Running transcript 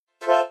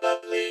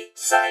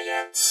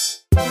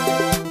Science.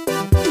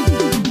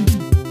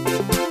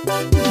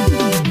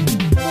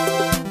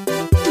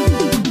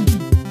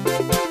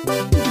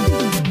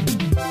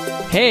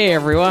 Hey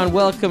everyone,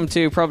 welcome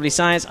to Probably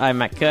Science. I'm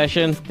Matt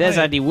Kirshen. There's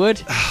Hi. Andy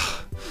Wood.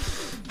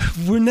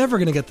 We're never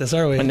going to get this,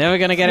 are we? We're never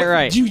going to get it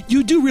right.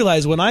 You do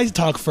realize when I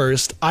talk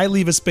first, I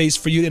leave a space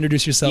for you to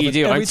introduce yourself. You and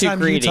do. Every I'm too time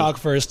greedy. you talk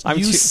first, I'm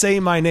you too- say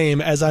my name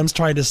as I'm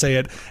trying to say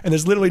it. And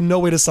there's literally no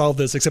way to solve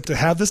this except to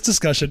have this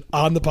discussion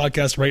on the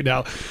podcast right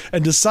now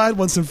and decide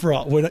once and for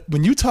all.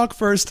 When you talk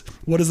first,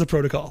 what is the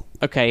protocol?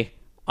 Okay,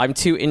 I'm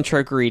too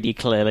intro greedy,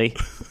 clearly.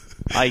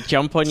 I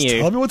jump on Tell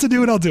you. me what to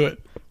do and I'll do it.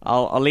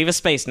 I'll leave a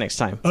space next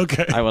time.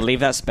 Okay. I will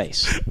leave that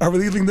space. Are we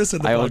leaving this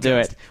in the I podcast? will do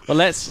it. Well,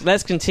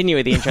 let's continue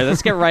with the intro.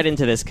 Let's get right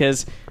into this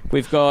because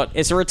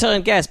it's a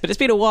return guest, but it's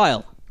been a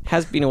while.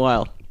 Has been a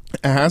while.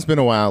 It has been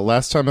a while.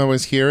 Last time I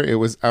was here, it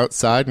was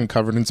outside and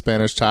covered in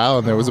Spanish tile,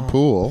 and there was a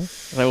pool.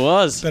 There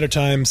was. Better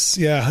times.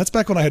 Yeah, that's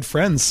back when I had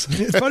friends.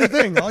 It's a funny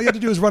thing. All you had to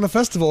do is run a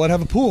festival and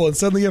have a pool, and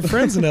suddenly you have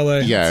friends in LA.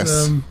 Yes.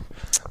 It's,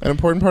 An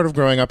important part of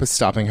growing up is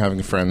stopping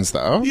having friends,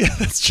 though. yeah,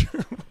 that's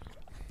true.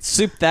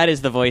 Soup, that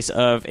is the voice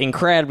of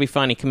incredibly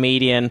funny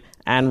comedian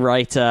and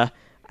writer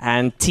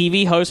and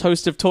TV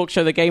host of Talk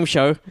Show The Game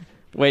Show,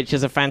 which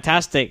is a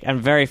fantastic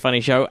and very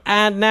funny show,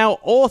 and now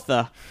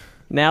author,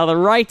 now the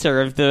writer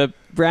of the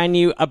brand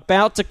new,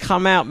 about to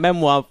come out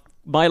memoir,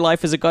 My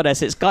Life as a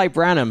Goddess. It's Guy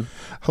Branum.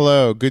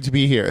 Hello, good to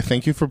be here.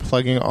 Thank you for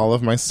plugging all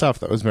of my stuff.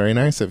 That was very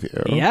nice of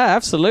you. Yeah,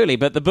 absolutely,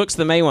 but the book's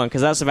the main one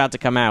because that's about to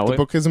come out. The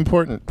book is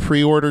important.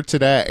 Pre-order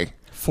today.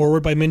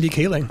 Forward by Mindy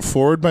Kaling.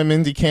 Forward by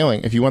Mindy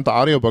Kaling. If you want the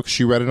audiobook,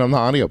 she read it on the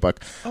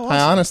audiobook. Oh, I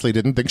awesome. honestly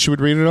didn't think she would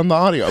read it on the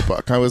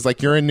audiobook. I was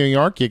like, you're in New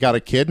York, you got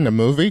a kid and a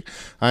movie.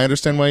 I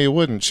understand why you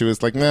wouldn't. She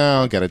was like, no,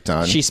 I'll get it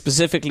done. She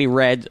specifically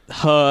read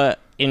her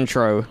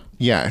intro,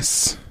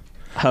 Yes.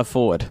 her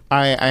forward.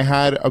 I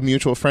had a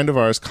mutual friend of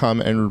ours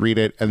come and read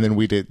it, and then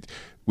we did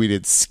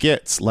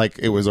skits like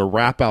it was a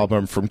rap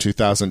album from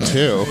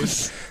 2002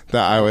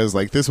 that I was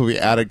like, this will be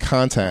added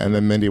content, and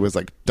then Mindy was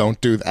like, don't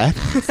do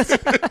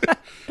that.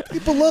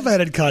 People love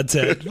added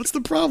content. What's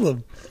the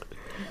problem?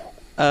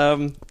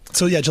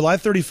 So yeah, July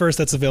 31st,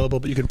 that's available,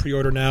 but you can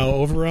pre-order now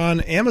over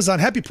on Amazon.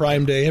 Happy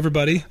Prime Day,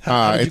 everybody.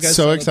 How did you It's guys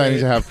so exciting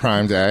celebrate? to have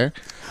Prime Day.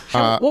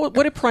 What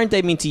did Prime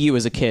Day mean to you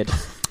as a kid?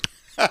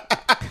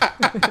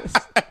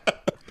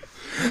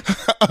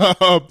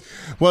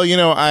 Well, you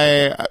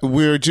know,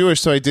 we're Jewish,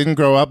 so I didn't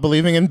grow up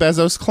believing in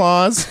Bezos'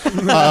 clause.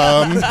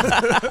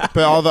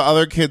 But all the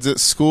other kids at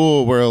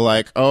school were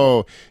like,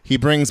 oh, he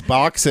brings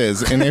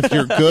boxes, and if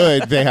you're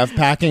good, they have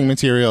packing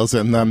materials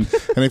in them,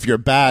 and if you're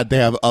bad, they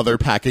have other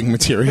packing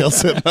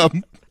materials in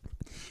them.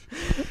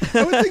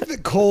 I would think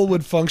that coal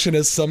would function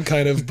as some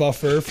kind of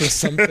buffer for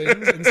some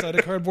things inside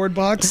a cardboard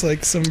box,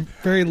 like some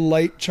very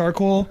light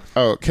charcoal.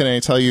 Oh, can I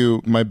tell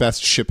you my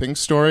best shipping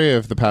story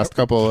of the past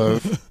couple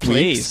of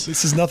Please.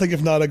 This is nothing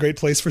if not a great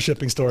place for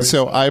shipping stories.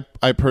 So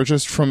I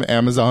purchased from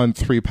Amazon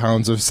 3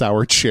 pounds of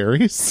sour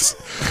cherries,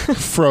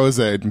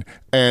 frozen,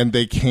 and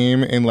they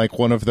came in like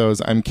one of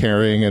those I'm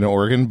carrying an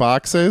organ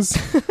boxes.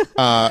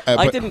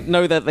 I didn't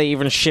know that they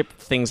even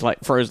shipped things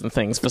like frozen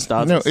things for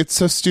starters. No, it's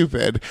so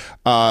stupid.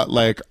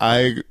 Like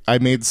I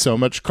made so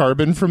much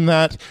carbon from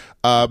that.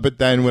 But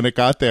then when it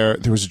got there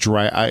was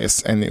dry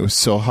ice, and it was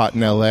so hot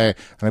in LA, and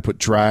I put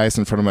dry ice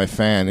in front of my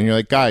fan, and you're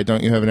like, Guy,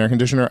 don't you have an air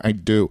conditioner? I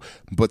do,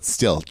 but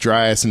still,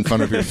 dry ice in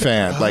front of your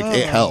fan, like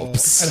it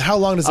helps. and how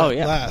long does that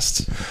yeah.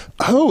 last?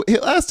 Oh,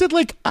 it lasted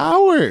like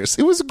hours.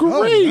 It was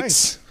great.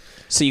 Nice.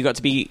 So you got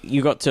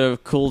to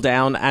cool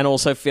down and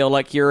also feel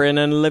like you're in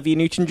an Olivia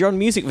Newton-John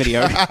music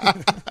video.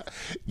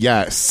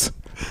 Yes,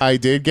 I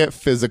did get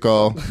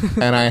physical,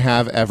 and I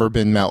have ever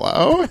been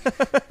mellow.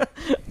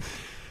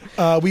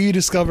 We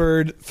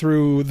discovered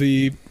through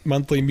the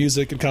monthly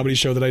music and comedy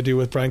show that I do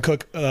with Brian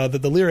Cook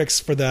that the lyrics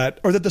for that,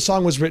 or that the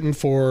song was written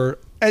for,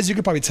 as you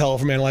could probably tell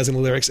from analyzing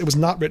the lyrics, it was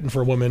not written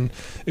for a woman.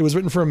 It was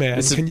written for a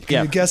man. Can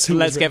you guess who?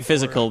 Let's it was get written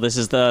physical. for? This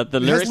is the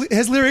lyrics. It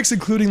has lyrics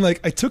including like,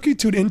 I took you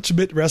to an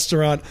intimate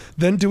restaurant,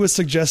 then do a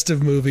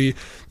suggestive movie.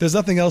 There's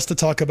nothing else to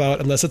talk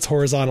about unless it's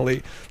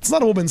horizontally. It's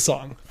not a woman's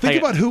song.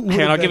 Think about who.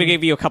 Hang on, I'll would've been-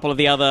 give you a couple of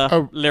the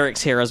other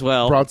lyrics here as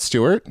well. Rod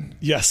Stewart.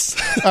 Yes.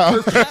 How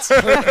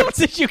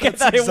did you get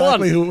that in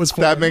exactly one? who it was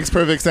for. That makes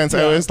perfect sense.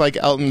 I was like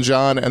Elton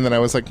John, and then I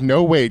was like,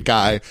 no, wait,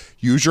 Guy,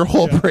 use your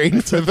whole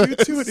brain for Took you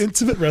this. to an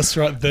intimate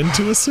restaurant, then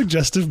to a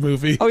suggestive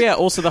movie. Oh yeah,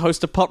 also the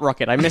host of Pop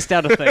Rocket. I missed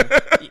out a thing.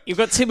 You've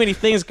got too many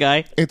things,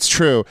 Guy. It's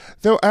true.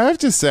 Though I have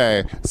to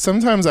say,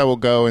 sometimes I will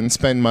go and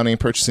spend money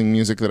purchasing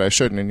music that I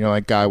shouldn't, and you're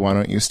like, Guy, why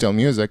don't you steal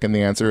music? And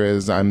the answer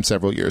is, I'm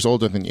several years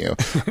older than you.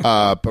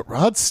 But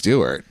Rod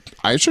Stewart,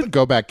 I should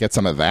go back get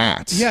some of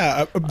that.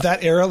 Yeah,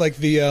 that era, like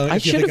the. I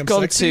If You should Think have I'm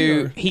gone Sexy,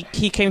 to. or-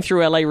 He came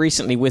through LA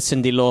recently with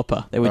Cyndi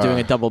Lauper. They were doing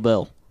a double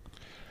bill.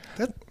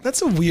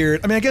 That's a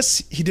weird. I mean, I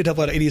guess he did have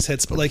a lot of '80s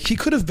hits, but like he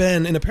could have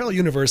been in a parallel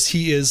universe.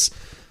 He is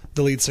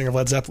the lead singer of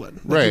Led Zeppelin.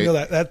 Like, Right. You know,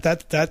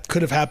 that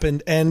could have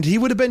happened, and he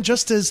would have been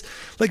just as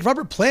like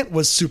Robert Plant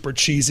was super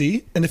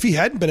cheesy, and if he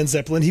hadn't been in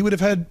Zeppelin, he would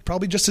have had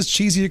probably just as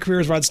cheesy a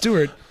career as Rod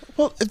Stewart.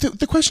 Well,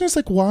 the question is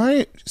like,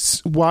 why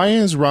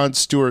is Rod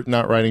Stewart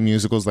not writing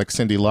musicals like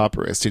Cyndi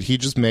Lauper is? Did he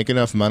just make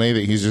enough money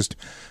that he's just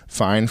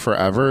fine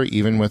forever,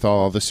 even with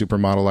all the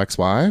supermodel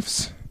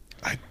ex-wives?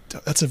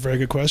 That's a very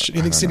good question.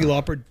 You think Cyndi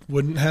Lauper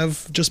wouldn't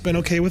have just been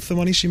okay with the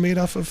money she made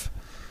off of?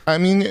 I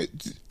mean,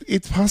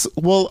 it's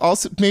possible. Well,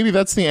 also maybe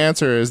that's the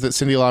answer, is that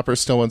Cyndi Lauper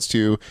still wants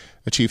to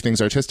achieve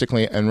things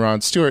artistically, and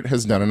Rod Stewart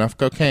has done enough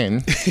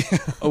cocaine.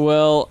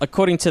 Well,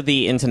 according to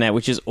the internet,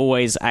 which is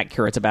always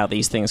accurate about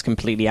these things,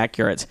 completely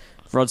accurate,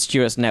 Rod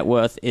Stewart's net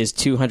worth is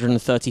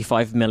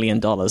 $235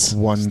 million.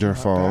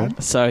 Wonderful.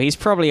 So he's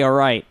probably all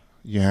right.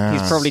 Yeah.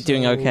 He's probably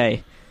doing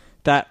okay.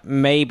 That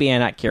may be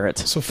inaccurate.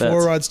 So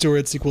 4 Rod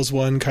Stewarts equals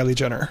 1 Kylie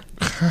Jenner.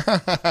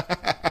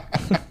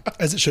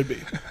 As it should be.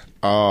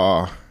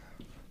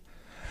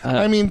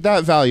 I mean,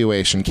 that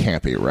valuation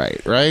can't be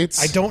right? I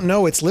don't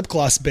know. It's lip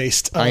gloss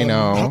based. I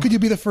know. How could you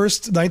be the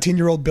first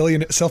 19-year-old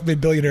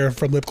self-made billionaire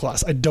from lip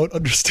gloss? I don't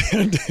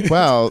understand.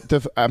 Well,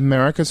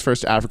 America's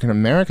first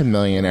African-American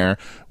millionaire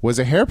was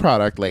a hair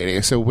product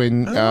lady. So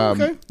when,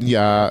 okay.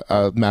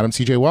 Madam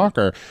C.J.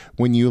 Walker,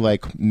 when you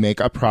like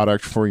make a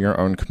product for your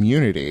own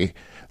community,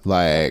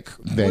 like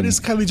then what is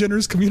Kylie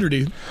Jenner's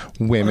community?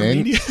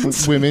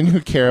 Women who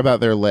care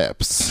about their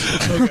lips.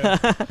 Okay.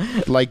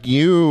 Like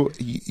you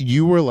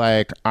were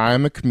like,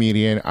 I'm a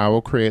comedian, I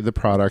will create the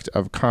product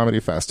of a comedy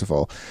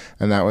festival,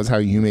 and that was how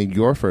you made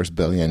your first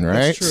billion,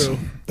 right?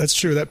 That's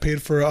true. That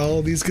paid for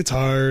all these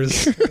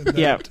guitars.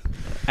 Yeah.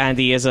 And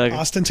he is a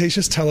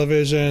ostentatious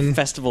television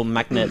festival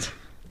magnet.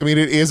 I mean,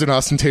 it is an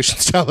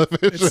ostentatious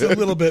television. It's a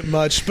little bit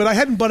much, but I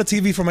hadn't bought a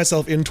TV for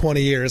myself in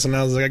 20 years, and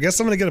I was like, I guess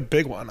I'm going to get a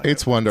big one.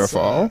 It's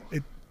wonderful.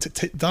 It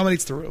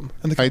dominates the room.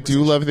 And I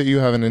do love that you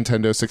have a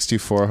Nintendo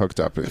 64 hooked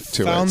up to it.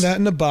 Found that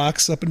in a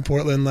box up in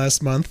Portland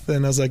last month,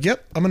 and I was like,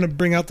 yep, I'm going to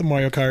bring out the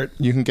Mario Kart.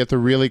 You can get the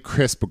really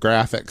crisp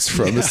graphics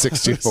from the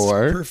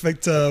 64.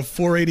 Perfect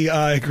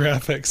 480i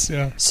graphics,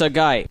 yeah. So,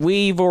 Guy,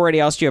 we've already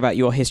asked you about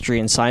your history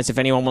in science. If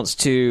anyone wants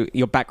to,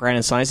 your background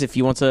in science, if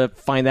you want to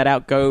find that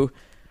out, go...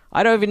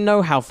 I don't even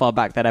know how far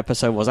back that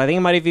episode was. I think it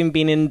might have even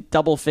been in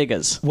double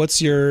figures.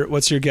 What's your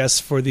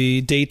guess for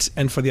the date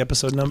and for the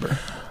episode number?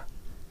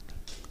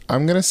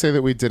 I'm going to say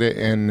that we did it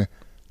in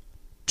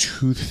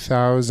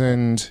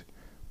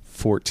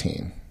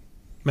 2014.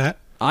 Matt?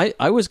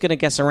 I was going to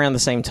guess around the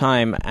same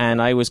time,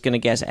 and I was going to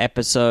guess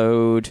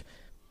episode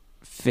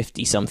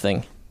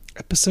 50-something.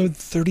 Episode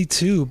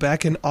 32,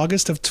 back in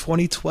August of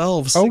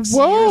 2012. Oh,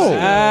 whoa!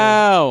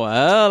 Oh,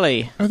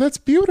 early. Oh, that's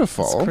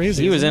beautiful. That's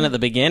crazy. He was in at the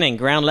beginning,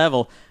 ground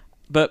level.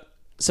 But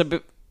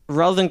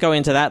rather than go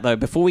into that, though,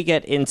 before we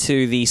get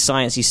into the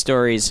sciencey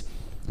stories,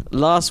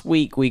 last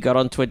week we got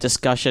onto a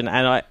discussion,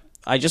 and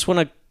I just want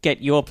to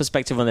get your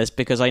perspective on this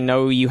because I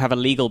know you have a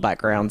legal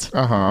background.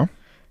 Uh-huh.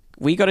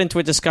 We got into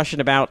a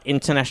discussion about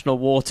international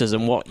waters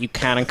and what you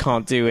can and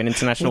can't do in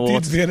international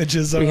waters. The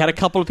advantages we had a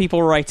couple of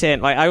people write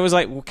in. Like I was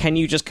like, well, can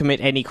you just commit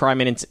any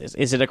crime?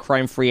 Is it a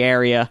crime-free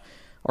area?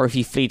 Or if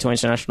you flee to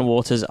international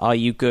waters, are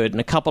you good?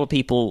 And a couple of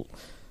people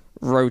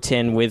wrote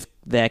in with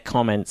their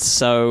comments.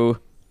 So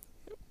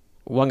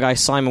one guy,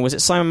 Simon, was it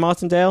Simon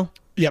Martindale?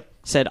 Yep.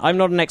 Said, I'm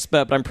not an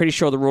expert, but I'm pretty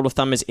sure the rule of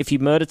thumb is if you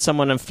murdered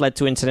someone and fled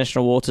to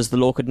international waters, the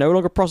law could no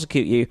longer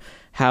prosecute you.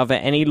 However,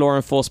 any law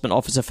enforcement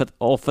officer,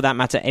 or for that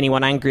matter,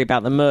 anyone angry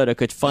about the murder,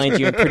 could find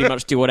you and pretty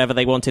much do whatever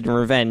they wanted in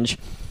revenge.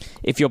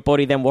 If your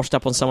body then washed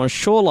up on someone's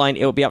shoreline,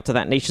 it would be up to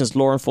that nation's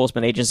law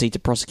enforcement agency to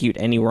prosecute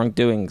any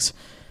wrongdoings.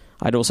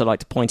 I'd also like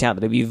to point out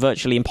that it would be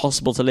virtually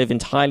impossible to live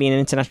entirely in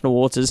international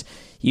waters.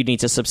 You'd need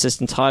to subsist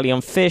entirely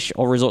on fish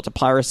or resort to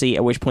piracy,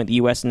 at which point the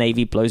US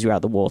Navy blows you out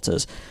of the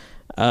waters.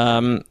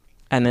 And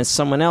then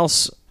someone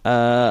else,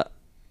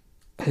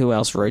 who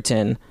else wrote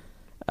in?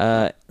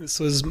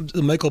 This was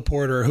Michael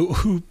Porter,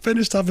 who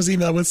finished off his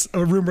email with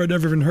a rumor I'd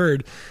never even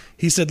heard.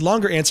 He said,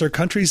 longer answer,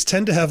 countries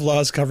tend to have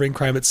laws covering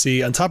crime at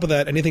sea. On top of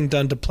that, anything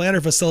done to plan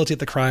or facilitate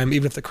the crime,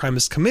 even if the crime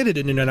is committed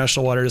in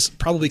international waters,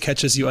 probably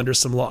catches you under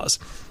some laws.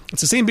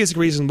 It's the same basic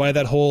reason why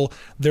that whole,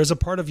 there's a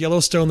part of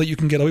Yellowstone that you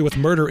can get away with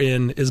murder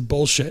in, is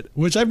bullshit,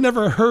 which I've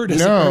never heard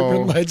as an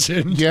urban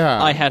legend.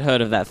 Yeah. I had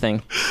heard of that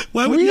thing.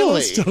 Why would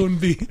Yellowstone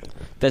be?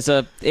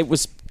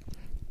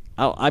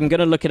 I'm going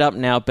to look it up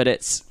now, but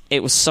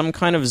it was some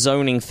kind of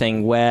zoning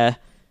thing where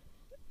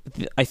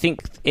I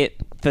think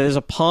there's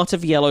a part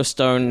of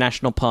Yellowstone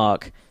National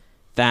Park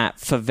that,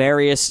 for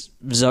various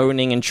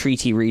zoning and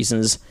treaty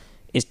reasons,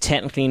 is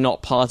technically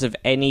not part of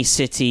any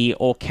city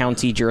or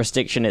county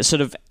jurisdiction. It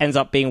sort of ends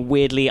up being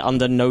weirdly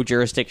under no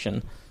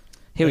jurisdiction.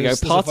 Here we go.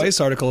 There's a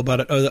Vice article about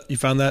it. Oh, you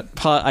found that?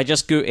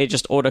 It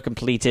just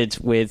auto-completed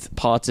with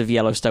parts of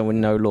Yellowstone with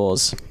no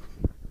laws.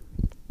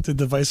 Did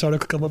the Vice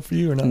article come up for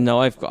you or not?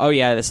 No,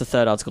 that's the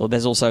third article.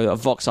 There's also a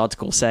Vox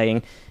article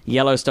saying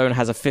Yellowstone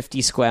has a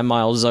 50 square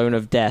mile zone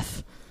of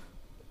death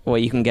where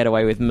you can get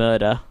away with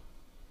murder.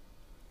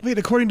 Wait,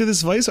 according to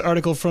this Vice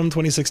article from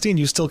 2016,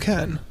 you still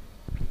can.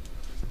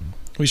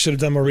 We should have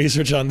done more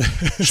research on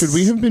this. Should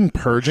we have been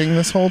purging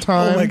this whole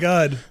time? Oh my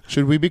God.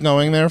 Should we be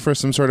going there for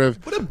some sort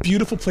of... What a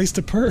beautiful place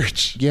to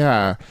purge.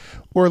 Yeah.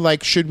 Or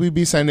like, should we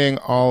be sending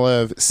all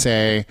of,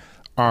 say,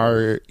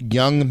 are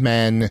young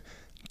men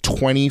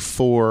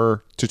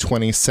 24 to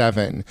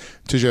 27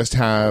 to just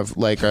have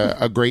like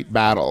a great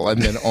battle,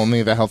 and then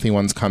only the healthy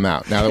ones come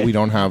out. Now that we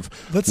don't have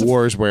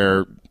wars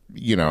where,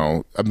 you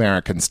know,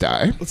 Americans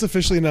die. Let's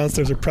officially announce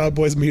there's a Proud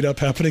Boys meetup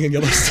happening in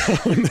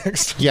Yellowstone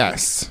next week.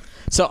 Yes.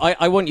 So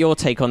I want your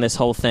take on this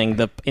whole thing.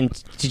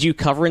 Did you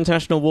cover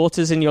international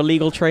waters in your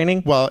legal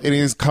training? Well, it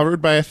is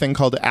covered by a thing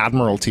called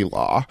admiralty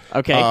law.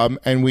 Okay.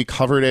 And we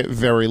covered it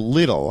very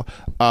little.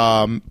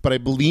 But I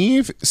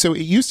believe, so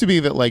it used to be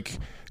that like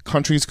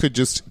countries could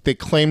they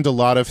claimed a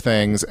lot of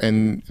things,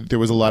 and there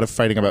was a lot of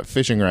fighting about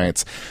fishing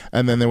rights.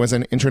 And then there was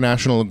an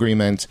international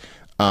agreement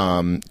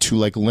to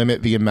like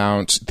limit the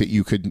amount that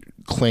you could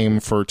claim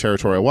for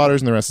territorial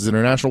waters, and the rest is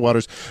international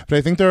waters. But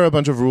I think there are a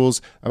bunch of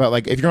rules about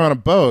like if you're on a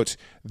boat,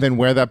 then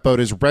where that boat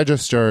is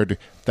registered,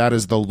 that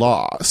is the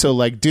law. So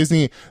like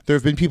Disney, there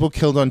have been people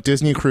killed on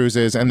Disney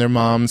cruises, and their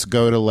moms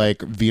go to like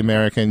the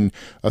American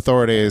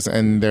authorities,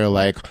 and they're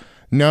like,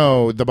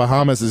 no, the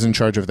Bahamas is in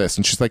charge of this.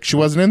 And she's like, she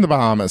wasn't in the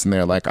Bahamas. And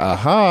they're like,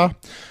 aha.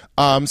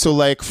 So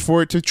like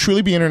for it to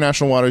truly be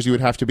international waters, you would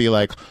have to be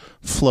like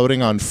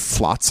floating on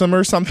flotsam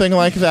or something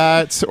like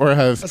that, or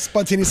have a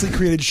spontaneously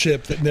created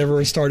ship that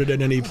never started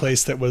in any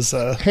place that was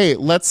hey,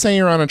 let's say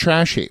you're on a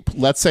trash heap.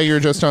 Let's say you're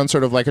just on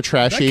sort of like a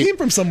trash heap. That came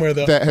from somewhere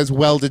though. That has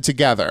welded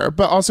together,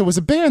 but also was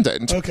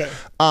abandoned. Okay.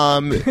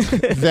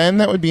 Then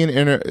that would be an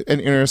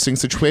interesting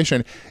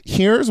situation.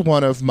 Here's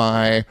one of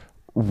my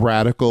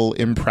radical,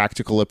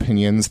 impractical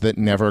opinions that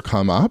never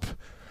come up.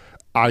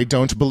 I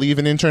don't believe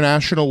in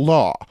international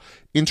law.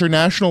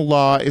 International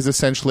law is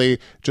essentially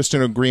just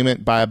an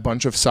agreement by a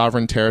bunch of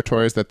sovereign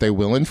territories that they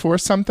will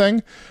enforce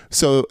something.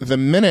 So the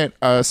minute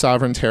a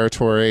sovereign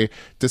territory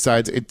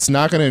decides it's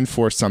not going to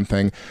enforce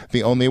something,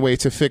 the only way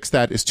to fix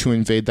that is to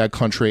invade that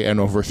country and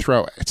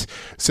overthrow it.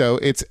 So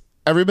it's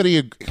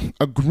everybody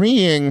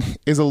agreeing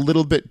is a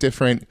little bit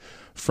different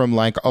from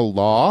like a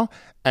law.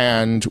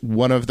 And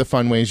one of the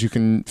fun ways you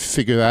can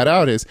figure that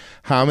out is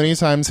how many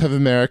times have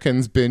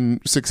Americans been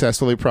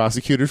successfully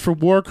prosecuted for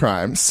war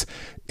crimes?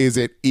 Is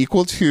it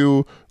equal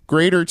to,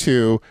 greater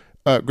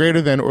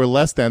than, or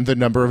less than the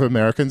number of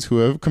Americans who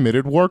have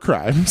committed war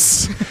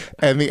crimes?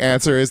 And the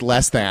answer is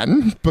less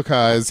than,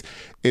 because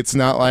it's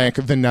not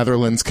like the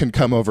Netherlands can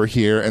come over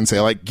here and say,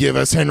 like, give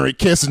us Henry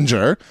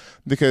Kissinger,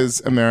 because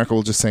America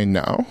will just say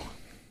no.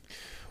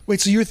 Wait,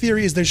 so your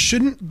theory is there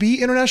shouldn't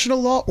be international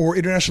law, or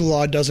international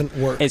law doesn't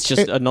work? It's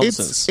just a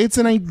nonsense. It's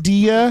an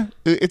idea.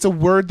 It's a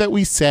word that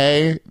we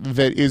say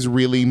that is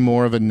really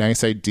more of a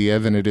nice idea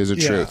than it is a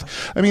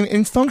truth. I mean,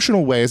 in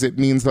functional ways, it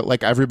means that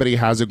like everybody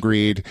has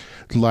agreed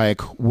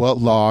like what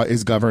law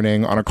is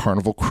governing on a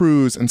Carnival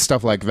cruise and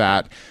stuff like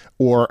that,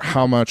 or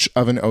how much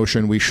of an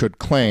ocean we should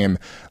claim.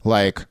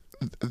 Like,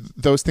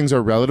 those things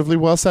are relatively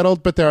well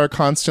settled, but there are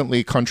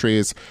constantly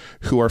countries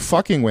who are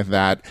fucking with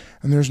that,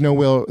 and there's no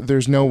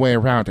way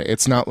around it.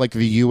 It's not like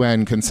the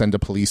UN can send a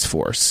police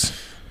force.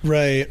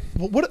 Right.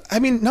 Well,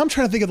 now I'm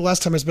trying to think of the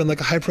last time there's been like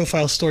a high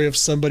profile story of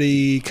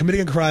somebody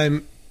committing a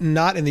crime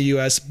not in the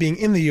U.S., being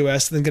in the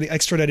U.S., and then getting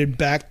extradited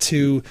back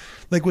to,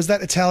 like, was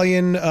that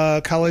Italian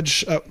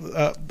college?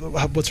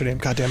 What's her name?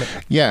 God damn it.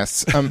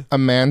 Yes.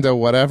 Amanda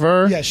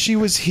whatever. Yeah, she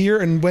was here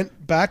and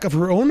went back of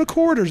her own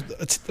accord? Or,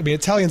 I mean,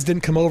 Italians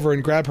didn't come over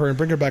and grab her and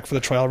bring her back for the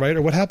trial, right?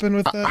 Or what happened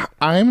with that?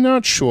 I'm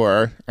not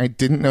sure. I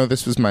didn't know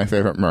this was my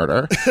favorite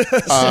murder.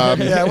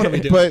 Yeah, what are we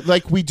doing? But,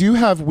 like, we do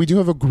have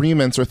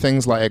agreements or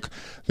things like,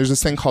 there's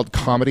this thing called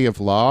comity of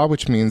law,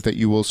 which means that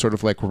you will sort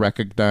of, like,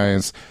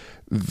 recognize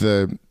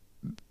the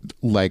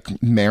like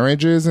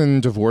marriages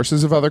and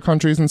divorces of other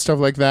countries and stuff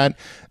like that,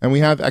 and we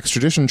have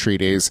extradition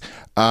treaties,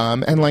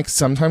 and like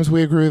sometimes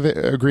we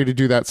agree to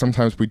do that,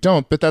 sometimes we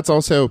don't, but that's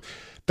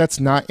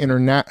not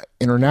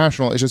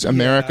international. It's just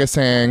America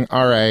saying,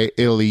 all right,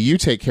 Italy, you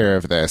take care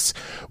of this,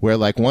 where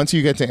like once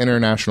you get to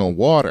international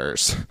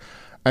waters,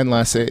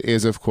 unless it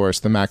is, of course,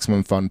 the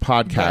Maximum Fun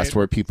podcast,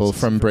 where people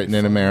from Britain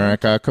and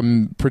America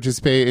can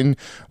participate in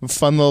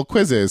fun little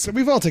quizzes.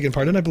 We've all taken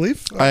part in, I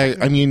believe.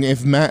 I mean,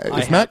 if Matt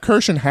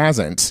Kirshen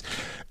hasn't,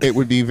 it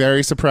would be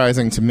very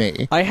surprising to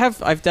me.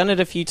 I've done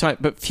it a few times,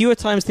 but fewer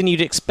times than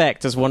you'd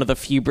expect as one of the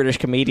few British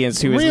comedians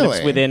who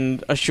lives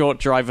within a short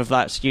drive of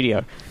that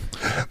studio.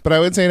 But I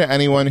would say to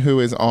anyone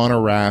who is on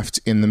a raft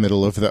in the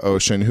middle of the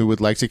ocean who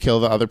would like to kill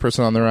the other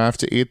person on the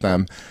raft to eat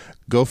them,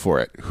 go for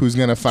it. Who's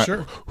going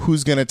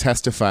to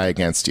testify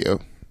against you?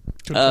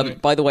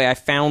 By the way, I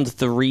found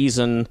the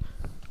reason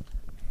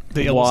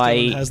why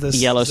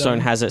Yellowstone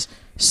has this.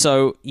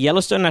 So,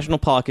 Yellowstone National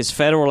Park is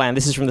federal land.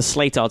 This is from the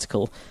Slate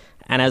article.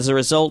 And as a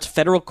result,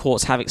 federal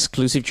courts have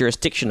exclusive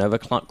jurisdiction over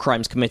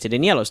crimes committed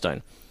in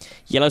Yellowstone.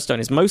 Yellowstone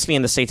is mostly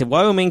in the state of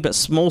Wyoming, but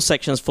small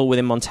sections fall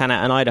within Montana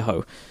and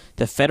Idaho.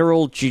 The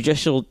federal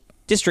judicial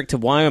district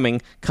of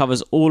Wyoming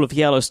covers all of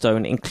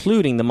Yellowstone,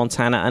 including the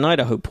Montana and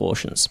Idaho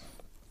portions.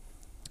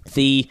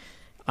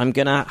 I'm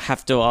going to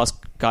have to ask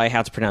Guy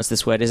how to pronounce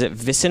this word. Is it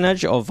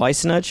vicinage or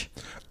vicinage?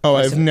 Oh,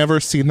 I've never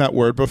seen that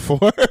word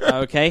before.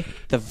 Okay.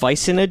 The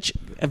vicinage,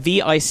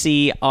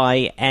 Vicinage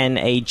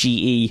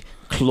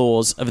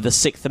clause of the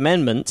Sixth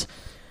Amendment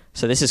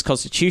so this is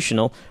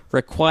constitutional,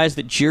 requires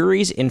that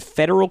juries in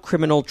federal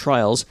criminal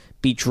trials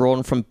be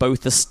drawn from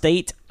both the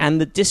state and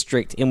the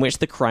district in which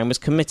the crime was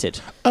committed.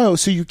 Oh,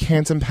 so you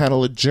can't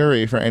impanel a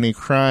jury for any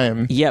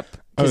crime? Yep.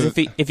 Because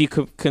if you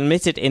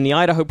commit it in the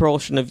Idaho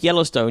portion of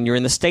Yellowstone, you're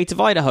in the state of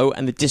Idaho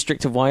and the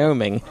district of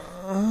Wyoming.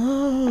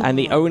 Oh. And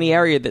the only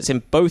area that's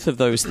in both of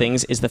those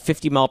things is the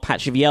 50-mile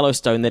patch of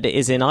Yellowstone that it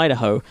is in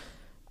Idaho.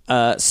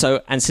 And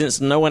since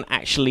no one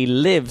actually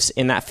lives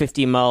in that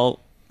 50-mile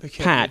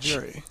patch,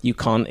 you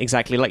can't,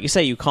 exactly like you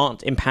say, you can't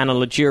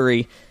impanel a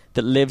jury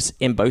that lives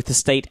in both the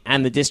state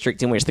and the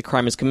district in which the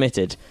crime is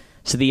committed.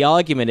 So the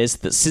argument is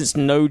that since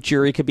no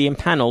jury could be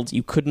impaneled,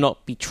 you could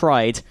not be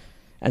tried,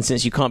 and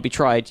since you can't be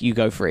tried, you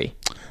go free.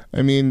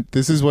 I mean,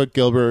 this is what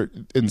Gilbert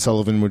and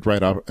Sullivan would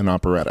write an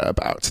operetta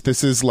about.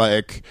 This is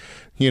like,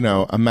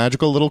 a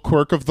magical little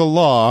quirk of the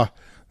law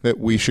that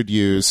we should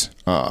use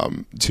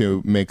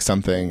to make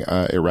something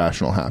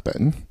irrational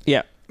happen.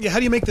 Yeah. Yeah, how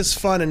do you make this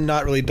fun and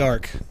not really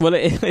dark? Well,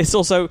 it's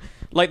also,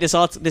 like this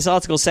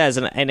article says,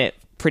 and it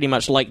pretty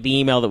much like the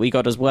email that we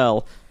got as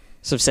well,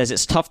 sort of says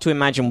it's tough to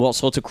imagine what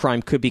sort of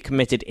crime could be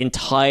committed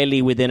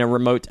entirely within a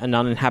remote and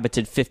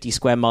uninhabited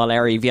 50-square-mile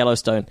area of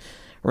Yellowstone.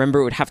 Remember,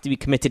 it would have to be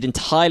committed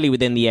entirely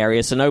within the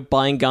area, so no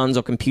buying guns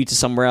or computers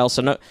somewhere else,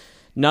 so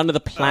none of the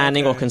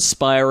planning or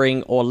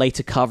conspiring or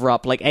later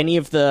cover-up, like any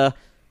of the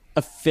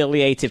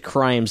affiliated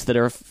crimes that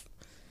are...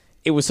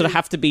 It would sort of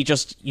have to be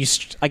just,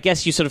 I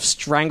guess you sort of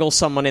strangle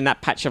someone in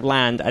that patch of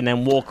land and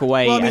then walk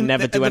away and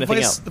never do anything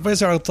else. The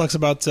Vice article talks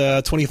about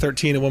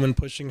 2013, a woman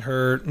pushing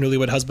her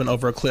newlywed husband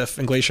over a cliff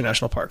in Glacier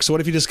National Park. So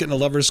what if you just get in a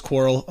lover's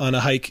quarrel on a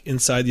hike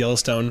inside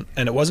Yellowstone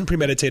and it wasn't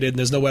premeditated and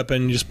there's no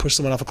weapon, you just push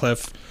someone off a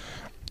cliff?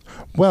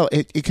 Well,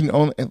 it can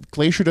only...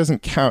 Glacier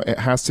doesn't count. It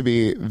has to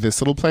be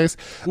this little place.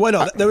 Well,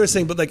 no, they were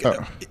saying, but like,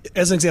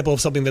 as an example of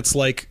something that's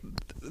like...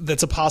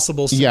 That's a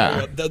possible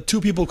scenario. Yeah. The two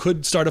people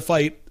could start a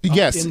fight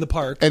in the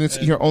park. And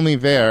you're only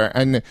there.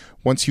 And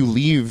once you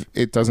leave,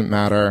 it doesn't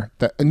matter.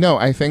 No,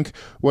 I think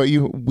what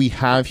we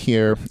have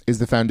here is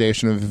the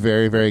foundation of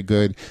very, very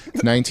good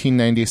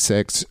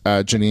 1996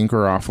 Janine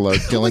Garofalo,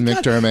 Dylan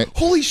McDermott.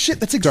 Holy shit,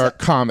 that's dark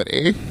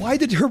comedy. Why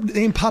did her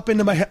name pop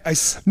into my head?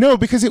 No,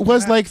 because it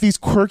was like these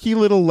quirky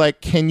little,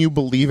 like, can you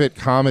believe it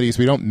comedies.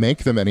 We don't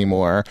make them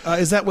anymore.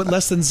 Is that what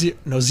less than zero?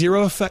 No,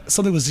 Zero Effect?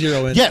 Something with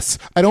zero in it. Yes.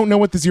 I don't know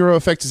what the Zero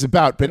Effect is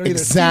about, but exactly.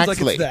 It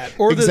seems like it's that.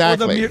 Or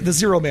the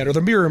Zero Man, or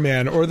the Mirror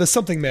Man, or the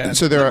Something Man.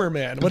 So there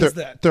Man. What is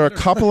that? There are a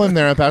couple in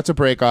there about to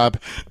break up,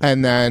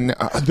 and then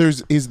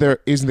is there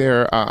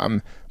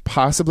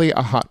possibly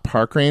a hot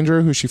park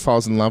ranger who she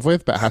falls in love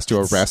with but has to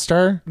arrest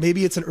her?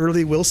 Maybe it's an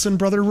early Wilson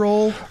brother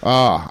role.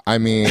 Oh, I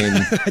mean,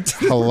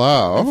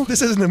 hello.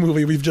 This isn't a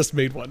movie. We've just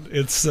made one.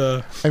 It's.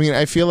 I mean,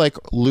 I feel like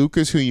Luke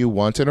is who you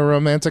want in a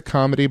romantic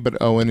comedy, but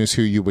Owen is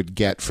who you would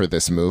get for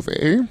this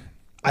movie.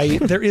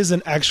 There is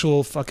an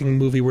actual fucking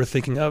movie we're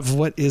thinking of.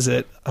 What is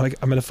it? I'm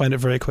going to find it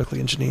very quickly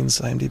in Janine's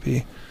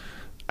IMDb.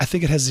 I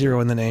think it has zero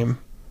in the name,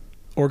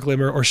 or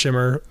Glimmer, or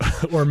Shimmer,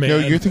 or Man. No,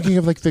 you're thinking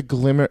of like the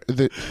Glimmer,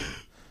 the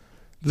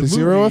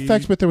Zero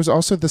Effect, but there was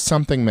also the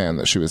Something Man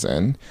that she was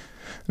in.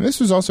 And this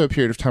was also a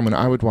period of time when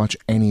I would watch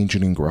any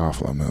Janine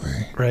Garofalo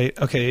movie. Right.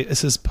 Okay.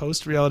 This is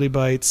post Reality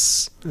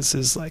Bites. This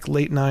is like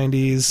late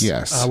 90s.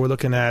 Yes. We're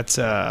looking at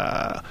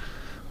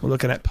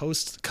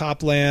post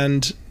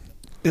Copland.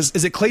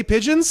 Is it Clay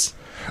Pigeons?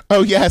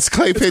 Oh yes,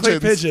 Clay Pigeons. Clay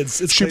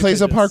Pigeons. She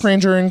plays a park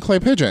ranger in Clay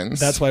Pigeons.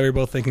 That's why we were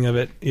both thinking of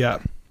it. Yeah.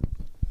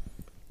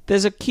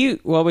 There's a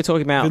cute, while we're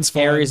talking about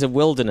areas of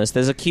wilderness,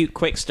 there's a cute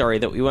quick story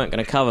that we weren't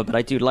going to cover, but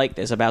I do like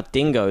this, about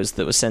dingoes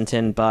that was sent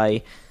in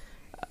by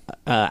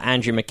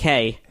Andrew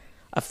McKay.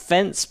 A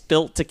fence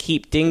built to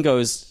keep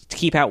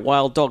out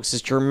wild dogs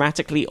has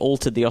dramatically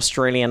altered the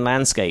Australian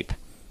landscape.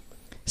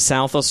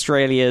 Southern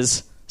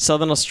Australia's,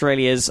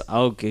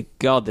 oh good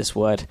God, this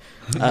word,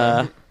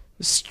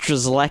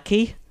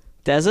 Strzelecki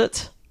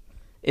Desert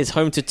is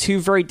home to two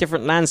very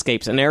different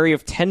landscapes, an area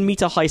of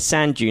 10-meter-high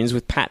sand dunes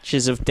with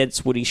patches of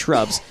dense woody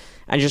shrubs,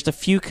 and just a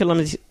few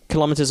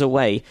kilometers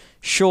away,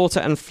 shorter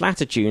and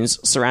flatter dunes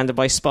surrounded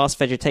by sparse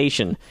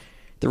vegetation.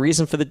 The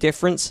reason for the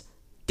difference?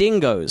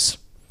 Dingoes,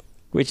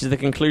 which is the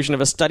conclusion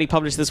of a study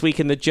published this week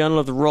in the Journal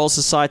of the Royal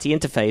Society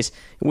Interface,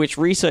 in which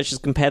researchers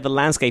compared the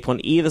landscape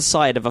on either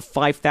side of a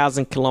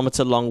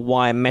 5,000-kilometer-long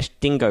wire mesh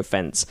dingo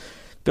fence,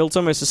 built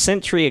almost a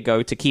century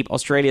ago to keep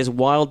Australia's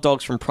wild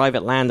dogs from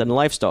private land and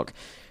livestock.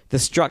 The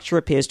structure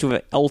appears to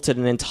have altered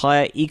an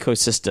entire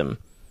ecosystem,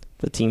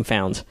 the team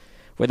found,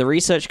 where the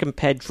research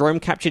compared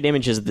drone-captured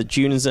images of the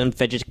dunes and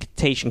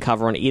vegetation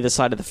cover on either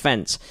side of the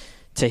fence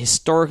to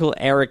historical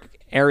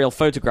aerial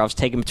photographs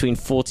taken between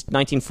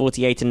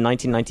 1948 and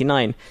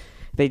 1999.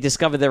 They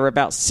discovered there were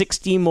about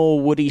 60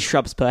 more woody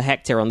shrubs per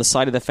hectare on the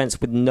side of the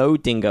fence with no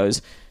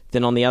dingoes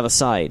than on the other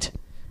side.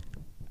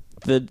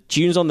 The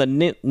dunes on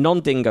the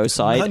non-dingo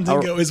side...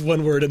 Non-dingo is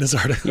one word in this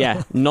article.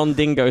 Yeah,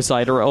 non-dingo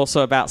side are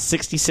also about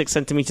 66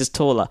 centimeters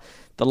taller.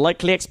 The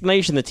likely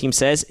explanation, the team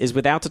says, is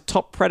without a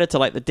top predator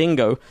like the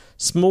dingo,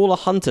 smaller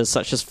hunters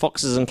such as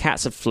foxes and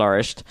cats have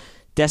flourished,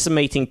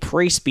 decimating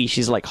prey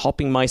species like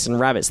hopping mice and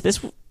rabbits.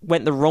 This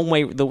went the wrong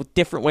way, the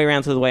different way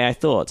around to the way I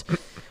thought.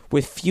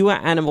 With fewer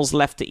animals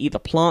left to eat the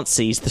plant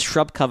seeds, the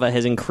shrub cover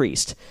has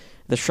increased.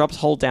 The shrubs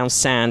hold down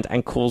sand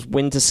and cause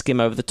wind to skim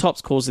over the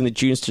tops, causing the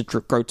dunes to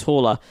grow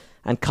taller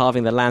and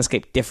carving the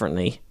landscape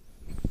differently.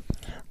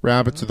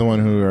 Rabbits are the one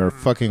who are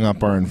fucking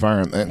up our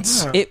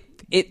environments.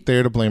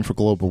 They're to blame for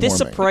global warming. This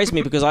surprised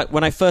me because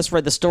when I first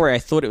read the story, I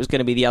thought it was going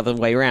to be the other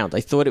way around. I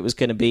thought it was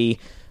going to be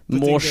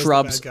more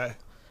shrubs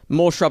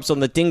on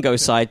the dingo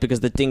side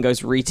because the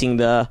dingoes were eating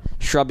the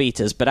shrub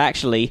eaters, but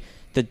actually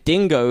the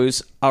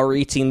dingoes are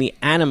eating the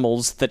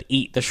animals that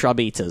eat the shrub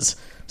eaters.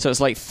 So it's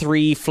like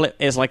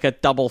it's like a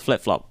double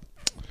flip-flop.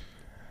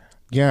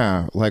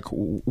 Yeah, like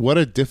what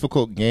a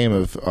difficult game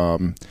of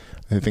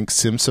I think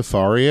Sim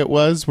Safari it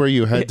was, where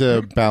you had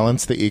to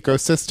balance the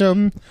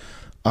ecosystem.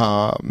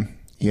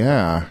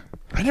 Yeah.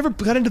 I never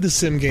got into the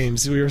sim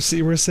games. You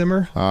were a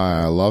simmer?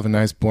 I love a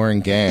nice boring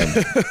game.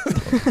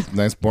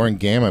 Nice boring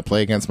game I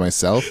play against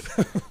myself.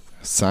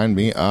 Sign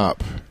me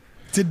up.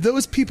 Did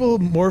those people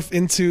morph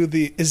into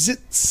is it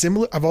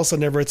similar? I've also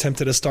never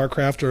attempted a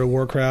StarCraft or a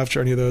Warcraft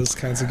or any of those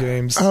kinds of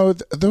games. Oh,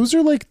 those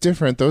are like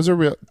different. Those are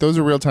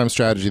real-time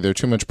strategy. They're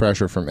too much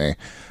pressure for me.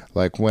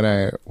 Like when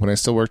I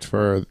still worked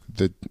for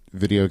the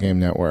video game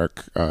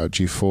network,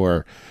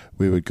 G4,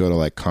 we would go to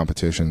like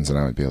competitions and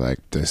I would be like,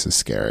 this is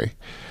scary.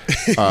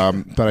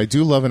 But I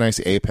do love a nice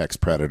Apex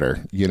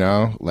Predator, you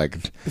know?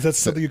 Like, is that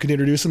something you can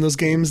introduce in those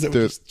games that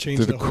would just change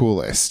they're the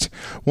coolest.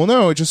 Well,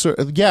 no, it just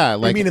yeah,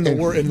 like I mean in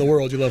the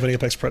world you love an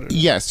Apex Predator.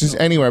 Yes, just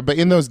anywhere. But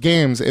in those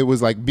games it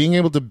was like being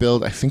able to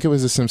build, I think it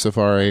was a Sim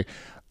Safari,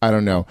 I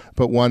don't know,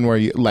 but one where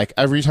you like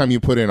every time you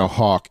put in a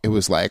hawk, it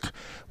was like,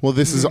 well,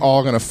 this is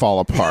all going to fall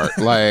apart.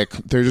 Like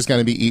they're just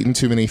going to be eating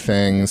too many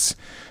things,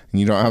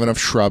 and you don't have enough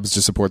shrubs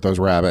to support those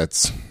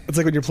rabbits. It's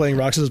like when you're playing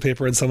rock scissors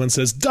paper and someone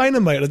says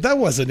dynamite. That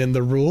wasn't in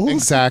the rules.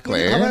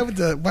 Exactly. Why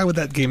would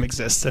that game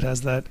exist that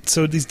has that?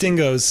 So these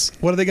dingoes,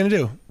 what are they going to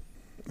do?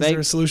 Is there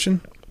a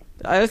solution?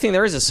 I don't think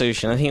there is a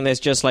solution. I think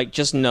there's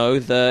just know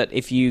that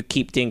if you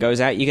keep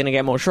dingoes out, you're going to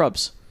get more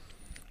shrubs.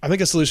 I think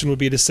a solution would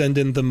be to send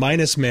in the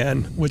Minus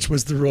Man, which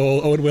was the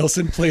role Owen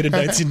Wilson played in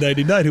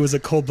 1999, who was a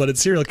cold-blooded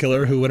serial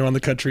killer who went around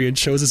the country and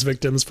chose his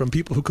victims from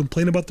people who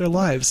complain about their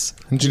lives.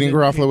 And Janine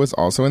Garofalo was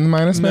also in the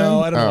Minus Man? No,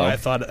 I don't know why I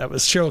thought that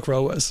was. Sheryl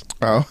Crow was.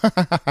 Oh.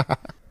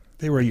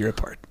 They were a year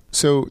apart.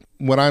 So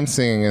what I'm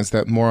seeing is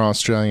that more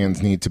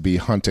Australians need to be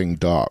hunting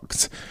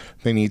dogs.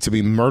 They need to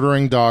be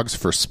murdering dogs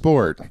for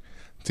sport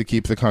to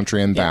keep the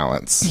country in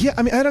balance. Yeah,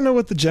 I mean, I don't know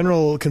what the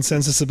general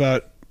consensus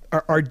about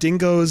are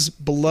dingoes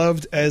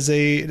beloved as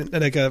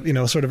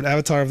sort of an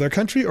avatar of their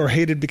country, or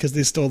hated because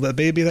they stole that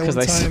baby that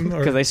one time?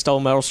 Because they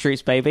stole Meryl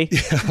Streep's baby?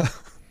 Yeah.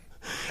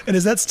 And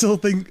is that still a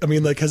thing? I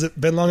mean, like, has it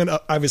been long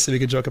enough? Obviously, we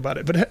could joke about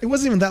it, but it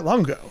wasn't even that long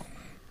ago.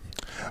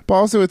 But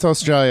also, it's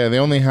Australia. They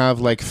only have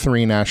like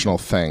 3 national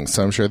things,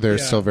 so I'm sure they're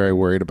still very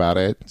worried about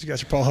it. So you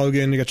got your Paul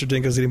Hogan, you got your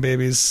dingoes eating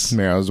babies.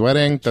 Meryl's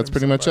wedding. That's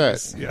pretty much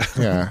it.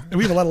 Yeah. And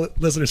we have a lot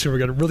of listeners who are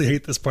going to really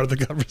hate this part of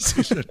the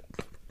conversation.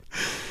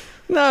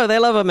 No, they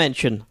love a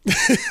mention.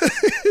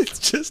 It's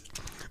just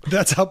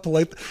that's how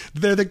polite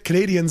they're. The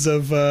Canadians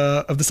of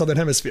the Southern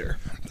Hemisphere.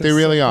 They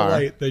really are.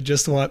 Polite. They're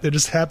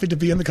just happy to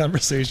be in the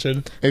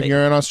conversation. If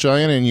you're an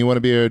Australian and you want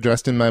to be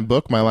addressed in my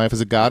book, My Life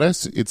as a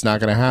Goddess, it's not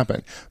going to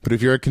happen. But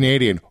if you're a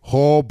Canadian,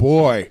 oh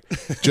boy,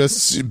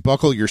 just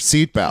buckle your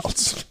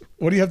seatbelts.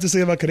 What do you have to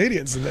say about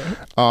Canadians in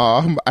there?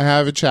 I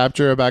have a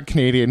chapter about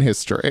Canadian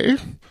history.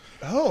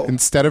 Oh.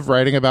 Instead of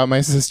writing about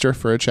my sister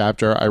for a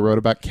chapter, I wrote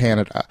about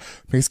Canada,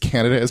 because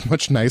Canada is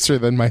much nicer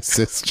than my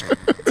sister.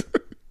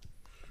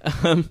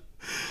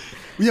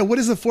 Yeah, what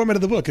is the format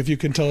of the book, if you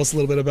can tell us a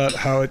little bit about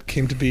how it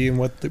came to be and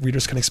what the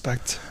readers can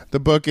expect? The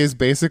book is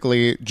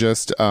basically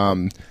just,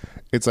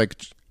 it's like...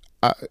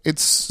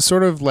 it's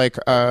sort of like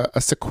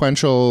a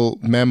sequential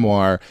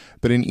memoir,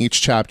 but in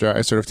each chapter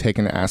I sort of take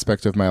an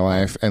aspect of my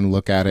life and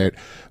look at it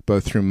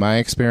both through my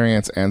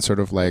experience and sort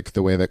of like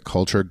the way that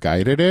culture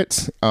guided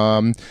it.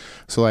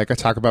 So like I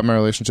talk about my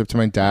relationship to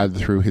my dad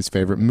through his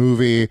favorite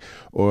movie,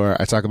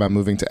 or I talk about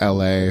moving to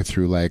LA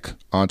through like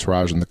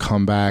Entourage and The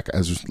Comeback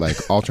as like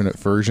alternate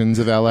versions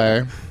of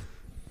LA.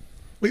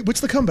 Wait,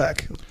 what's The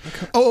Comeback?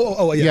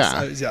 Oh,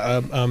 yes.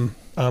 Yeah.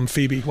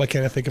 Phoebe. Why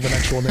can't I think of an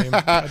actual name?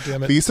 God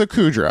damn it. Lisa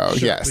Kudrow.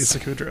 Sure, Yes. Lisa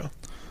Kudrow.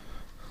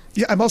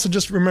 Yeah, I'm also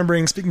just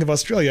remembering, speaking of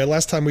Australia,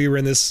 last time we were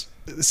in this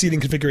seating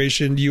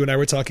configuration, you and I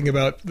were talking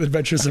about the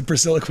adventures of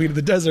Priscilla, Queen of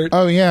the Desert.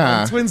 Oh,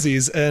 yeah. And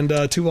Twinsies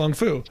and Tu Wong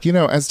Fu. You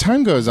know, as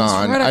time goes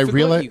on, I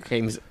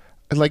realize...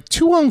 Like,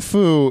 Tu Wong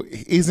Fu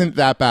isn't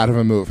that bad of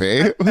a movie.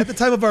 At the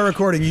time of our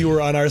recording, you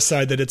were on our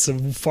side that it's a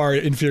far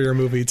inferior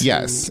movie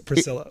to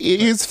Priscilla.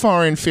 It is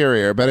far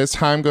inferior, but as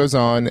time goes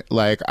on,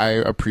 like, I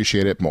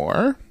appreciate it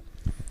more.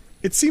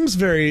 It seems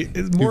more...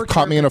 You've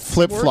caught me in a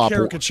flip-flop.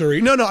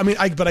 Caricature. No, I mean,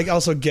 but I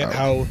also get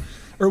how...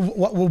 Or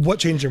what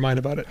changed your mind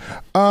about it?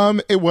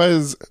 It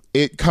was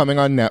it coming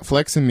on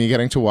Netflix and me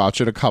getting to watch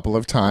it a couple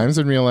of times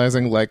and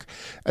realizing, like,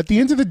 at the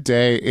end of the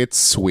day, it's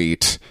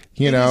sweet.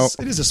 You know?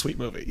 It is a sweet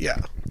movie, yeah.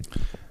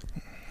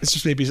 It's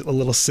just maybe a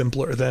little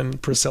simpler than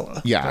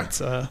Priscilla. Yeah.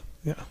 But,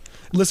 yeah.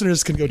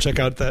 listeners can go check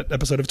out that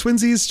episode of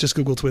Twinsies. Just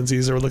Google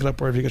Twinsies or look it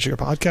up wherever you get your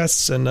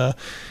podcasts, and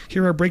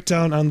hear our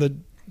breakdown on the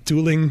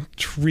dueling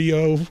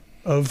trio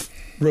of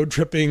road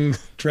tripping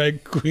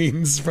drag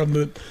queens from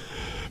the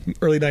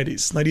early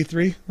 90s.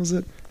 93 was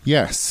it?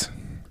 Yes.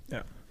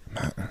 Yeah.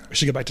 We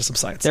should get back to some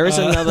science. There is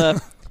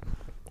another,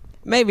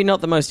 maybe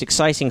not the most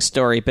exciting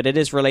story, but it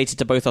is related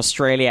to both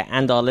Australia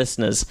and our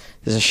listeners.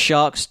 There's a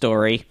shark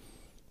story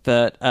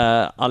that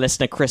our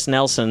listener Chris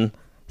Nelson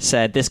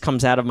said, this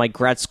comes out of my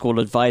grad school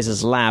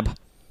advisor's lab.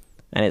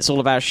 And it's all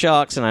about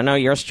sharks, and I know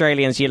you're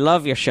Australians, you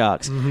love your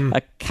sharks. Mm-hmm.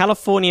 A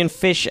Californian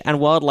fish and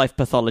wildlife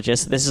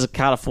pathologist, this is a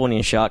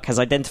Californian shark, has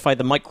identified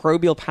the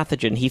microbial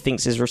pathogen he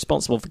thinks is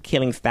responsible for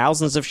killing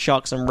thousands of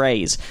sharks and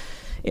rays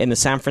in the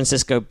San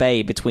Francisco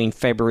Bay between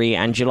February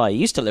and July. You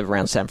used to live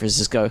around San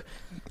Francisco.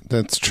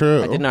 That's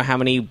true. I didn't know how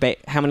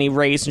many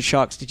rays and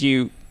sharks did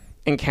you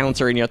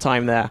encounter in your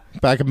time there.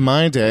 Back in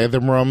my day, there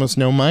were almost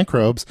no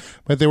microbes,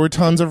 but there were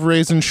tons of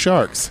rays and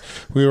sharks.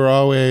 We were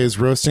always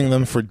roasting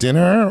them for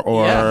dinner,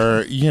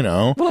 or, you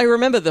know. Well, I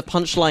remember the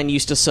Punchline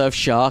used to serve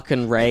shark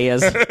and ray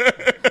as...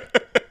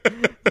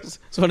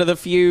 It's one of the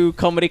few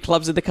comedy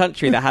clubs in the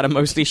country that had a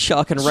mostly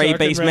shark and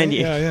ray-based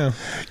menu.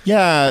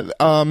 Yeah,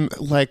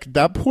 like,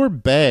 that poor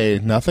bay,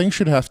 nothing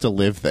should have to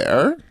live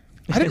there.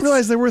 I didn't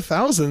realize there were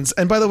thousands.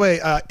 And by the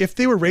way, if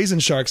they were raisin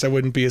sharks, I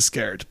wouldn't be as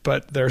scared.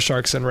 But they're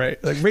sharks and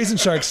raisin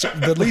sharks,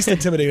 the least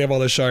intimidating of all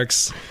the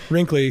sharks.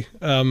 Wrinkly,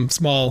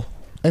 small.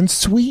 And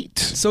sweet.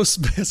 So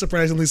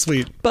surprisingly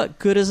sweet. But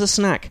good as a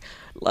snack.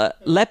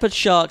 Leopard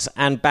sharks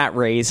and bat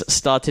rays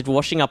started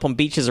washing up on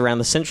beaches around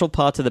the central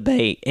part of the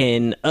bay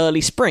in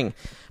early spring.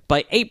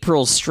 By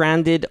April,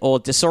 stranded or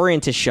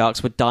disoriented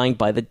sharks were dying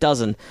by the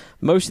dozen.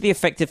 Most of the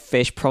affected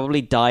fish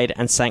probably died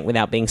and sank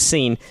without being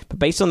seen, but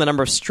based on the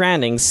number of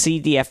strandings,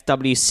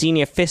 CDFW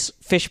senior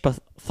fish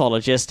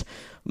pathologist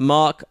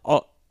Mark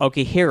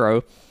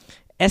Okihiro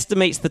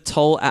estimates the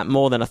toll at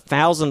more than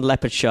 1,000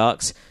 leopard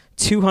sharks,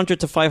 200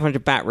 to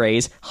 500 bat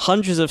rays,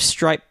 hundreds of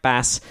striped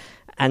bass,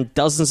 and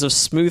dozens of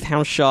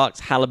smoothhound sharks,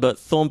 halibut,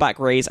 thornback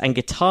rays, and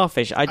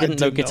guitarfish. I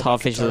didn't know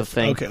guitarfish was a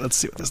thing. Okay, let's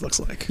see what this looks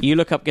like. You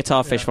look up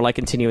guitarfish while I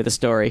continue with the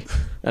story.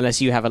 Unless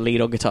you have a lead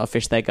on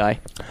guitarfish there, Guy.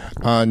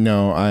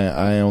 No,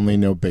 I only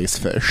know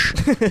bassfish.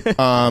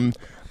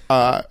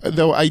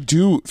 Though I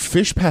do,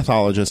 fish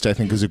pathologist I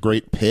think is a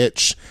great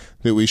pitch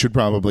that we should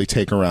probably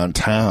take around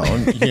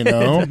town, you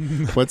know?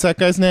 What's that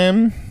guy's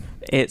name?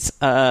 It's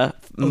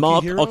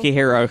Mark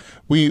Okihiro.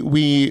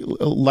 We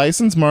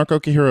license Mark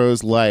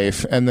Okihiro's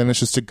life, and then it's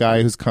just a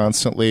guy who's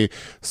constantly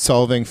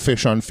solving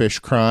fish-on-fish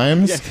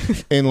crimes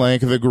in, like,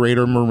 the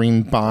greater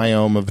marine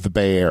biome of the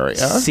Bay Area.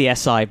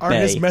 CSI Bay. Are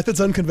his methods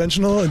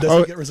unconventional, and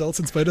does he get results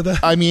in spite of that?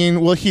 I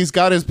mean, well, he's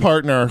got his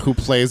partner who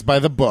plays by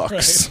the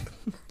books.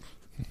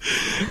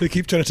 Right. They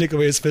keep trying to take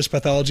away his fish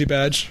pathology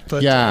badge.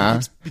 But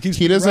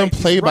he doesn't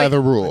play by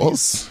the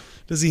rules.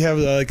 Does he have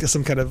like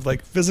some kind of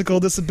like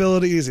physical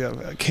disability? Does he have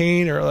a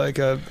cane or like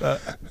a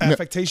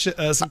affectation?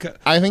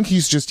 I think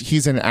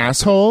he's an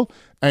asshole,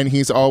 and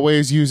he's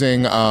always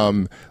using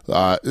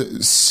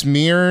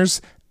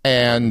smears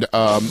and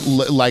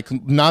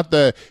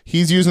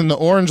he's using the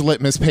orange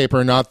litmus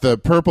paper, not the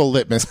purple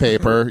litmus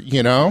paper.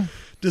 You know.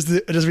 Does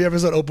the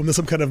episode open with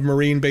some kind of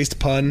marine-based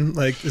pun?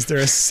 Like, is there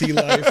a sea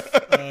life?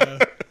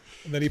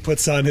 And then he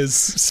puts on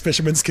his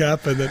fisherman's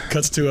cap, and then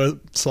cuts to a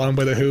song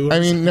by The Who.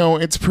 I mean, no,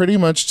 it's pretty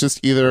much just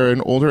either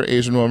an older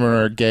Asian woman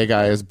or a gay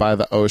guy is by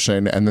the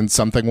ocean, and then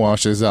something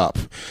washes up.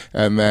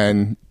 And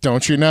then,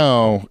 don't you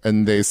know,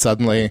 and they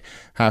suddenly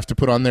have to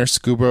put on their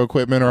scuba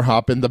equipment or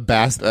hop in the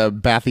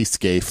bathy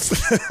scaife.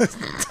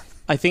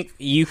 I think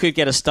you could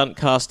get a stunt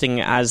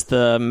casting as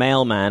the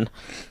mailman,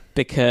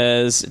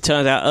 because it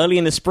turns out early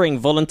in the spring,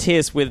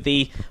 volunteers with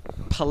the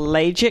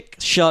Pelagic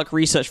Shark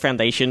Research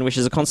Foundation, which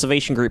is a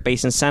conservation group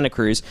based in Santa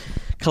Cruz,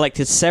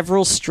 collected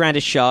several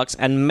stranded sharks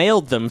and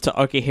mailed them to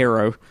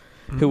Okihiro,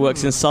 who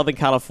works in Southern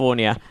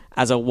California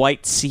as a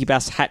white sea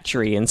bass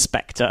hatchery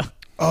inspector.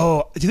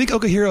 Oh, do you think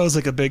Okihiro is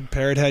like a big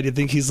parrot head? Do you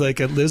think he's like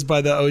a lives by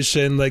the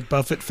ocean, like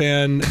Buffett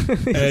fan,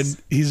 and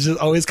he's just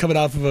always coming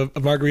off of a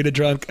margarita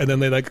drunk, and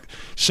then they like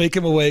shake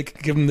him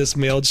awake, give him this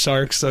mailed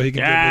shark so he can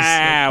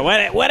get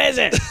this. What is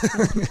it?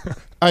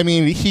 I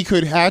mean, he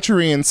could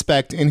hatchery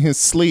inspect in his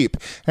sleep,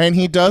 and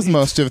he does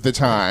most of the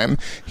time.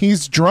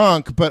 He's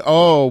drunk, but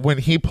when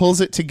he pulls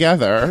it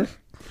together...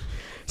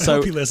 I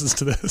hope he listens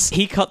to this.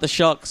 He cut the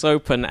sharks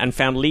open and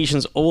found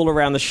lesions all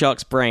around the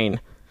shark's brain.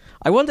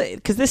 I wonder,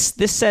 because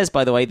this says,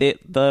 by the way,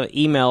 the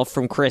email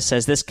from Chris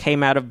says, this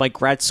came out of my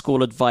grad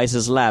school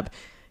advisor's lab.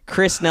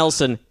 Chris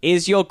Nelson,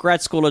 is your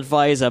grad school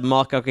advisor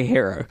Mark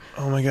Okihiro?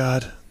 Oh my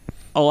God.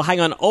 Oh,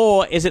 hang on.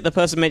 Or is it the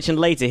person mentioned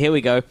later? Here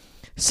we go.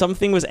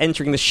 Something was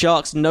entering the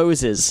sharks'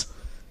 noses,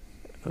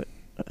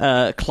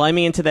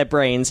 climbing into their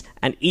brains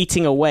and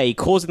eating away,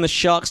 causing the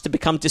sharks to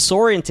become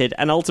disoriented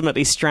and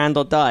ultimately strand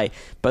or die.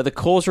 But the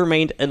cause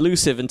remained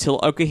elusive until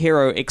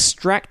Okihiro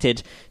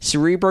extracted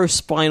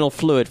cerebrospinal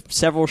fluid from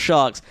several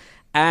sharks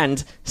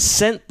and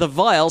sent the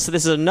vial, so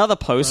this is another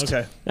post,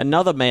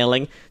 another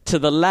mailing, to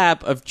the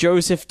lab of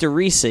Joseph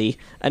DeRisi,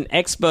 an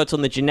expert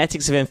on the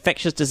genetics of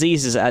infectious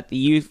diseases at the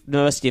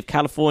University of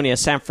California,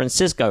 San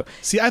Francisco.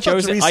 See, I thought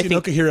DeRisi and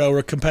Okihiro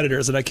were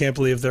competitors, and I can't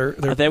believe they're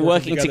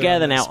working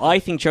together now. I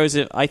think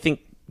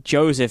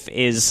Joseph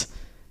is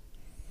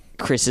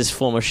Chris's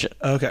former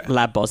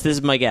lab boss. This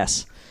is my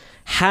guess.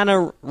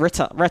 Hannah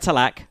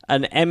Retalak,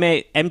 an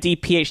MD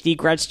PhD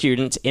grad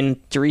student in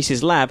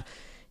DeRisi's lab,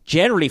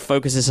 generally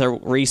focuses her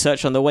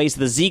research on the ways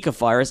the Zika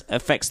virus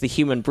affects the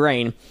human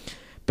brain,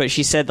 but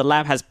she said the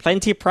lab has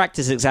plenty of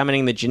practice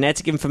examining the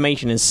genetic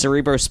information in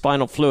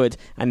cerebrospinal fluid,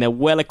 and they're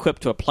well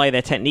equipped to apply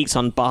their techniques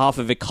on behalf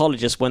of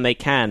ecologists when they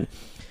can.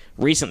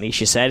 Recently,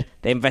 she said,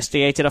 they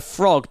investigated a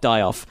frog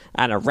die-off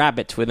and a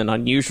rabbit with an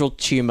unusual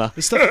tumor.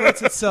 The stuff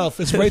writes itself.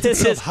 It's writes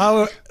itself.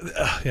 All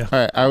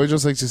right, I would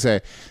just like to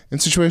say, in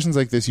situations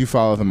like this, you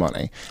follow the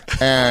money.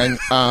 And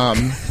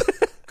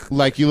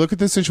like, you look at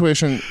this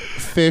situation,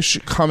 fish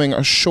coming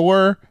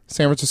ashore,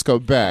 San Francisco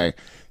Bay,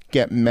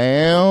 get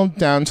mailed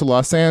down to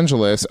Los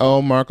Angeles.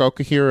 Oh, Mark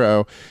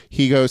Okihiro,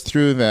 he goes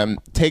through them,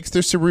 takes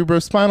their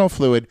cerebrospinal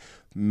fluid,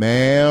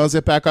 mails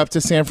it back up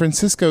to San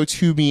Francisco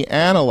to be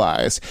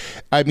analyzed.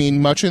 I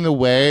mean, much in the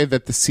way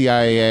that the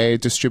CIA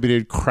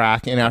distributed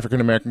crack in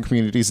African-American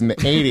communities in the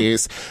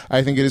 80s,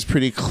 I think it is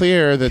pretty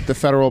clear that the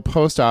Federal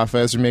Post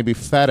Office, or maybe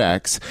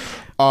FedEx,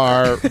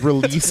 are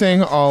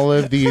releasing all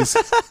of these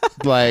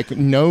like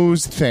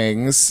nose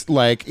things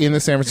like in the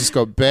San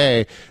Francisco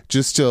Bay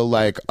just to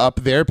like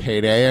up their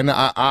payday. And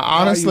I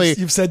honestly,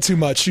 you've said too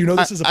much. You know,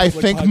 this is a I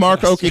think podcast. Mark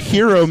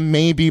Okihiro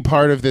may be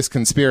part of this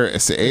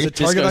conspiracy.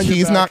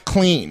 He's not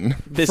clean.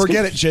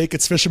 Forget it, Jake.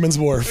 It's Fisherman's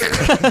Wharf.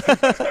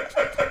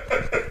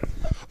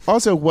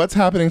 Also, what's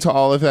happening to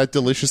all of that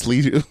delicious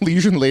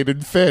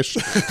lesion-laden fish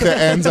that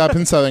ends up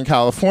in Southern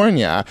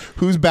California?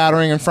 Who's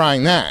battering and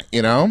frying that,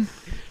 you know?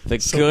 The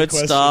good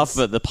stuff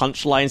at the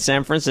Punchline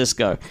San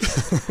Francisco.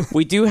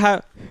 We do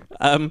have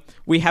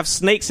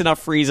snakes in our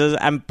freezers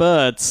and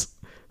birds,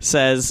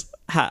 says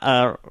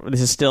this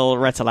is still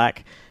Retalak.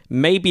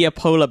 Maybe a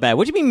polar bear.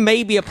 What do you mean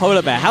maybe a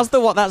polar bear? That's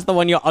the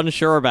one you're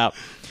unsure about.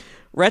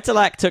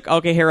 Retalak took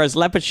Okihiro's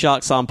leopard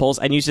shark samples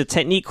and used a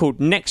technique called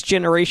next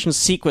generation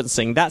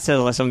sequencing. That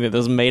sounds like something that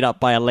was made up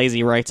by a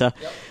lazy writer.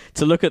 Yep.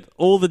 To look at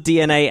all the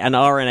DNA and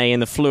RNA in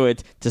the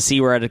fluid to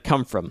see where it had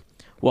come from.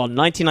 While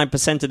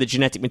 99% of the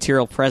genetic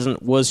material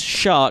present was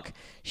shark,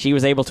 she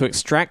was able to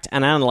extract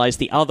and analyze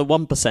the other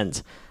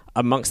 1%.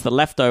 Amongst the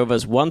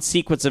leftovers, one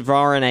sequence of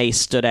RNA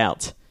stood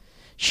out.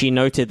 She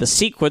noted the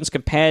sequence,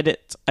 compared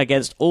it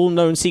against all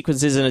known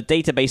sequences in a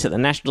database at the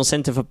National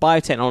Center for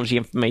Biotechnology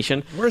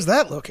Information. Where's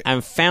that located?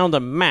 And found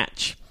a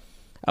match.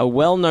 A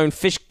well-known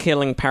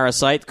fish-killing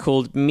parasite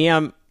called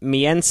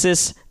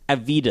Miensis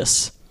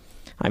avidus.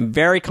 I'm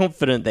very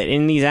confident that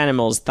in these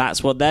animals,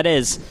 that's what that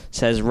is,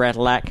 says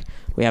Retalak.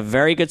 We have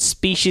very good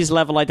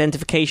species-level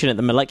identification at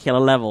the molecular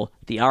level.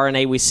 The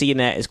RNA we see in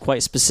there is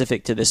quite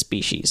specific to this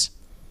species.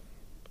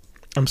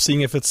 I'm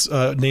seeing if it's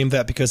named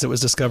that because it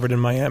was discovered in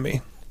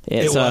Miami.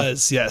 It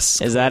was,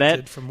 yes. Is that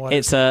it?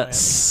 It's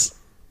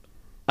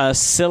a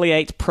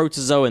ciliate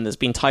protozoan that's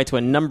been tied to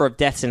a number of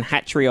deaths in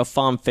hatchery or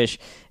farm fish,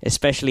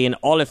 especially in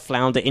olive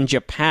flounder in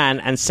Japan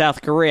and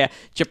South Korea.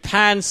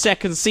 Japan's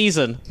second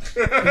season.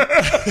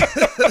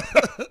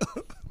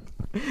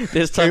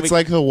 It's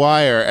like The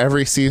Wire.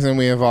 Every season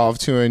we evolve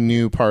to a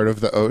new part of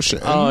the ocean.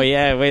 Oh,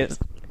 yeah.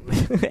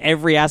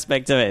 Every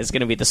aspect of it is going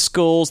to be the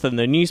schools, then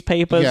the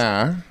newspapers.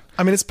 Yeah.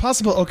 I mean, it's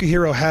possible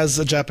Okihiro has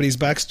a Japanese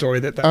backstory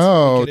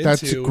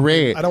that's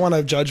great. I don't want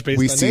to judge based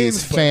on names. We see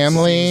his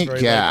family.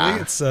 Yeah.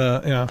 Likely. It's,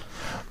 yeah.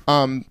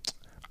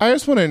 I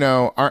just want to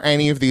know, are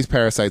any of these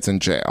parasites in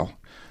jail?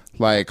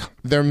 Like,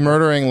 they're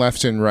murdering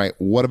left and right.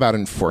 What about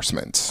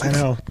enforcement? I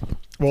know.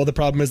 Well, the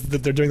problem is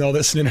that they're doing all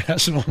this in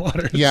international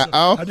waters. Yeah. So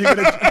how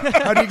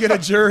do you get a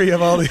jury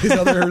of all these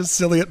other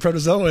ciliate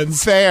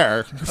protozoans?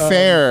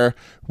 Fair.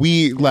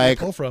 We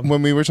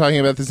when we were talking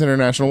about this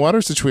international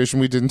water situation,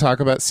 we didn't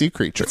talk about sea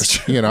creatures.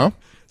 You know,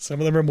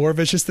 some of them are more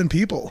vicious than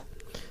people.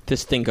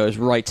 This thing goes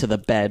right to the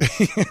bed.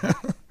 Yeah.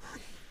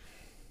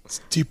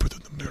 It's deeper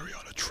than the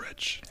Mariana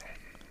Trench.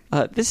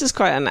 This is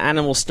quite an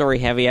animal story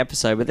heavy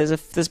episode, but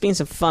there's been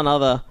some fun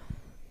other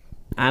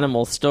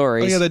animal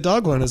stories. Oh yeah, the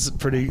dog one is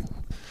pretty.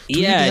 Do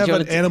you have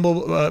an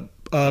animal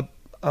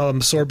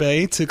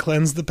sorbet to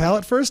cleanse the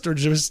palate first, or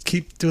just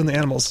keep doing the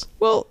animals?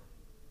 Well,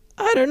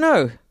 I don't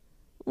know.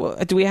 Well,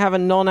 do we have a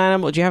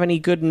non-animal? Do you have any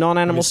good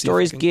non-animal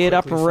stories geared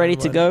up and ready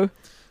to go?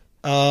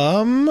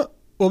 Well,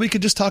 we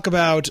could just talk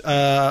about.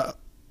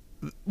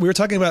 We were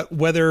talking about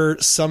whether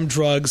some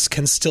drugs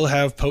can still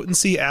have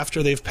potency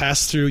after they've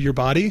passed through your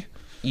body.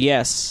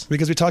 Yes.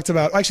 Because we talked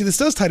about... Actually, this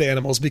does tie to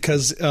animals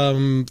because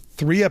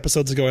 3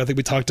 episodes ago, I think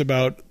we talked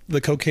about the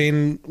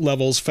cocaine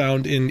levels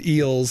found in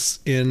eels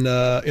in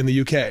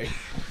the UK.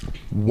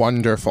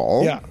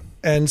 Wonderful. Yeah.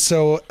 And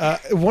so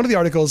one of the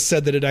articles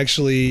said that it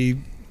actually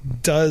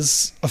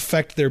does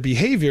affect their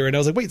behavior. And I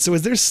was like, wait, so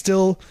is there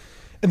still...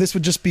 And this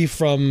would just be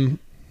from,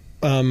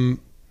 I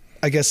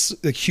guess,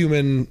 the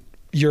human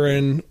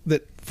urine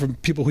that from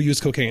people who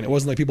used cocaine. It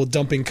wasn't like people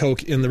dumping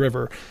coke in the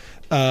river.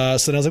 So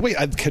then I was like,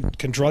 wait,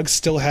 can drugs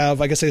still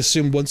have, I guess I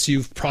assume once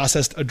you've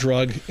processed a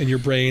drug in your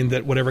brain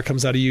that whatever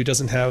comes out of you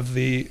doesn't have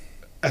the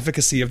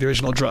efficacy of the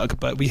original drug.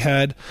 But we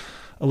had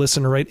a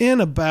listener write in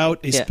about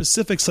a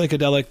specific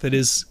psychedelic that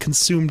is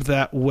consumed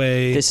that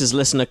way. This is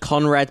listener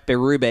Conrad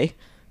Berube,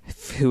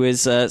 who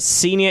is a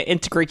Senior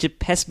Integrated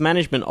Pest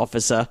Management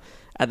Officer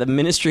at the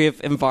Ministry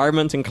of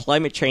Environment and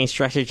Climate Change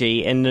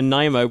Strategy in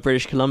Nanaimo,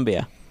 British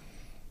Columbia.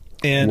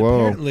 And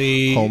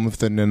apparently... home of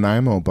the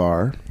Nanaimo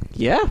bar.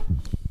 Yeah.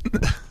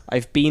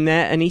 I've been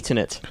there and eaten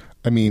it.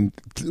 I mean,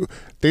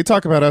 they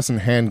talk about us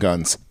and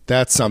handguns.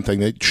 That's something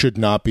that should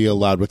not be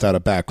allowed without a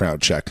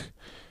background check.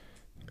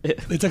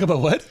 They talk about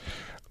what?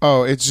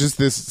 Oh, it's just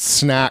this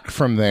snack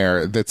from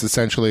there that's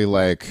essentially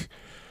like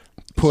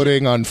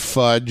pudding on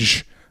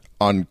fudge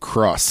on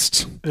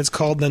crust. And it's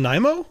called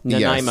Nanaimo?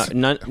 Nanaimo,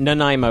 Yes.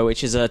 Nanaimo,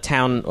 which is a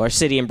town or a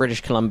city in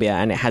British Columbia,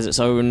 and it has its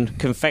own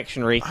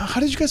confectionery. How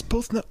did you guys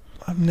both know?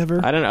 I've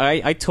never... I don't know.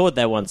 I toured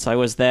there once. I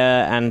was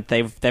there, and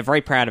they're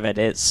very proud of it.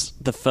 It's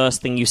the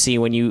first thing you see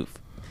when you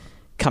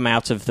come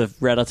out of the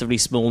relatively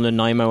small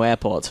Nanaimo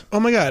airport. Oh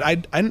my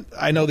god,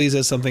 I know these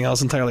as something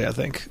else entirely. I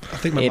think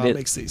my mom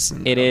makes these.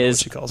 It is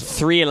what she calls them.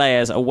 3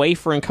 layers: a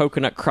wafer and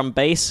coconut crumb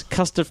base,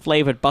 custard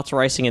flavored butter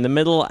icing in the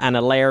middle, and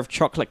a layer of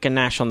chocolate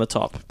ganache on the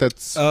top.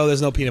 That's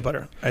there's no peanut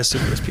butter. I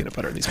assume there's peanut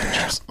butter in these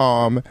pictures.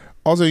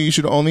 Also, you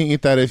should only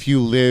eat that if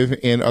you live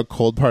in a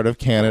cold part of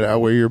Canada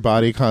where your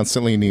body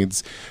constantly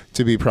needs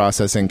to be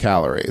processing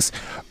calories.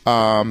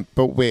 But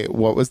wait,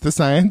 what was the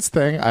science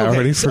thing? I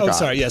already forgot. Oh,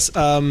 sorry. Yes.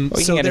 So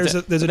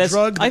there's a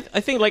drug. I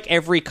think like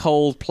every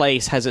cold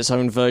place has its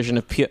own version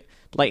of pure.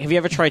 Like, have you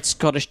ever tried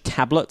Scottish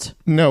tablet?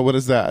 No, what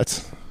is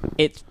that?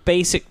 It's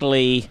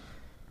basically,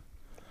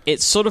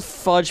 it's sort of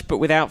fudge but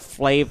without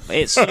flavor.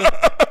 It's sort of.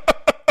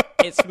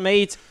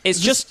 It's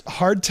just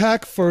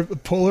hardtack for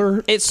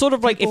polar. It's sort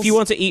of like if you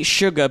want to eat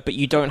sugar but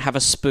you don't have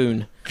a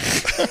spoon.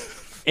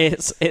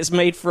 It's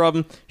made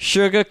from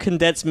sugar,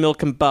 condensed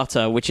milk, and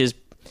butter, which is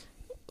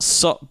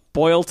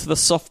boiled to the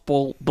soft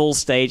ball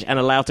stage and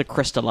allowed to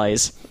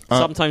crystallize.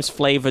 Sometimes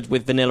flavored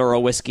with vanilla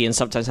or whiskey, and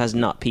sometimes has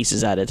nut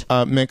pieces added.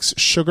 Mix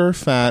sugar,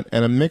 fat,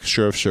 and a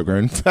mixture of sugar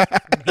and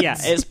fat. Yeah,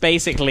 it's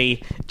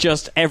basically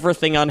just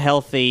everything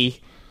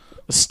unhealthy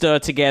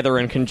stirred together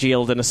and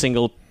congealed in a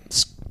single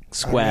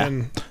square.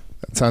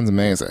 That sounds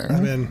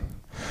amazing.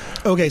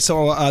 Okay,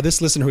 so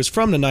this listener who's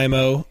from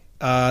Nanaimo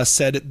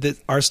said that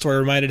our story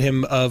reminded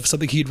him of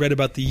something he'd read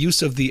about the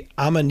use of the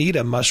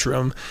Amanita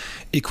mushroom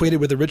equated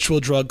with a ritual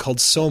drug called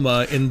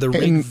soma in the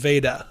Rig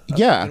Veda.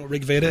 Yeah. You know what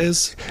Rig Veda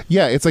is?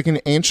 Yeah, it's like an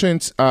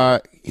ancient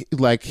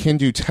like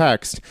Hindu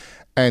text,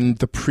 and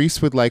the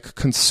priest would like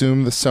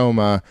consume the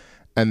soma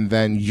and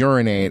then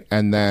urinate,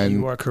 and then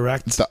you are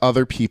correct. The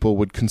other people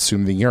would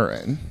consume the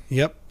urine.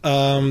 Yep.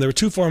 There were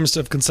 2 forms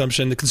of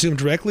consumption: to consume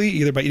directly,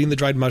 either by eating the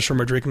dried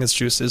mushroom or drinking its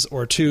juices,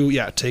 or 2,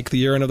 take the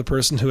urine of the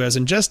person who has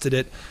ingested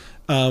it.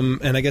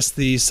 And I guess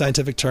the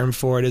scientific term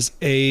for it is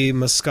A.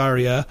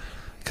 muscaria.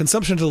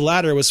 Consumption of the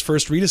latter was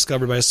first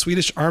rediscovered by a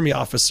Swedish army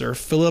officer,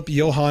 Philip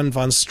Johann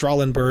von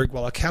Strahlenberg,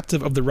 while a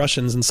captive of the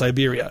Russians in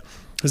Siberia.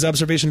 His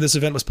observation of this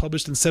event was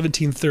published in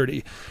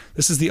 1730.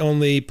 This is the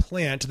only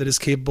plant that is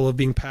capable of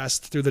being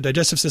passed through the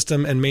digestive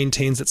system and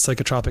maintains its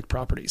psychotropic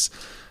properties.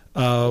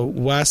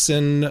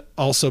 Wasson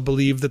also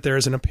believed that there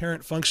is an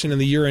apparent function in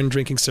the urine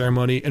drinking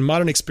ceremony. In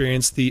modern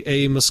experience, the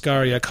A.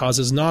 muscaria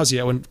causes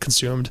nausea when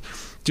consumed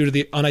due to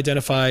the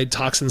unidentified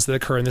toxins that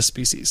occur in this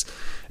species.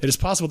 It is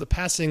possible that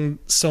passing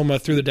soma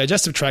through the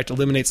digestive tract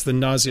eliminates the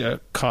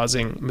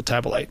nausea-causing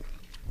metabolite.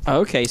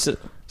 Okay,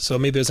 So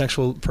maybe there's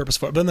actual purpose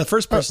for it. But then the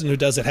first person who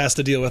does it has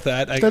to deal with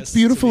that. That's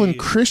beautiful and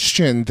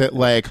Christian that,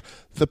 like,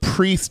 the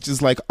priest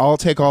is like, I'll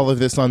take all of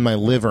this on my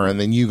liver, and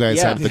then you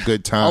guys have the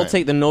good time. I'll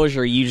take the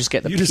nausea, you just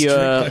get the pure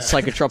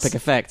psychotropic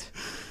effect.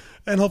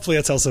 And hopefully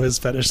that's also his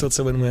fetish, so it's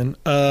a win-win.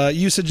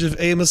 Usage of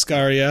A.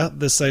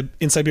 muscaria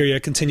in Siberia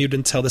continued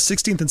until the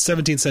 16th and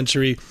 17th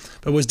century,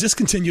 but was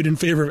discontinued in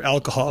favor of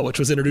alcohol, which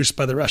was introduced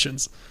by the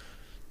Russians.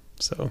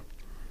 So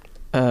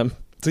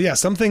yeah,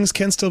 some things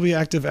can still be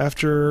active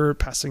after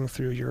passing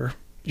through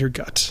your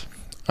gut.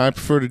 I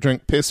prefer to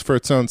drink piss for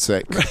its own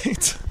sake.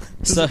 Right.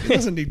 It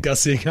doesn't need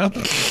gussying up.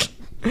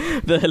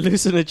 The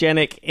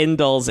hallucinogenic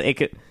indoles,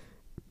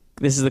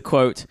 this is the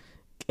quote,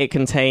 it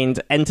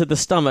contained entered the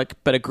stomach,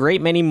 but a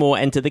great many more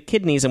entered the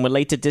kidneys and were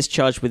later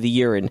discharged with the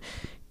urine.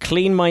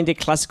 Clean-minded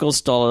classical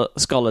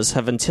scholars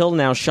have until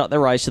now shut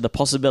their eyes to the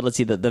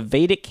possibility that the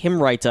Vedic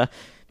hymn writer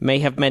may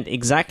have meant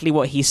exactly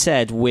what he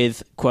said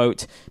with,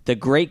 quote, the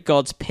great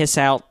gods piss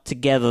out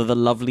together the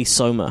lovely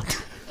soma,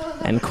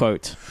 end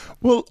quote.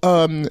 Well,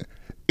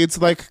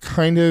 it's like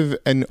kind of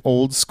an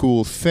old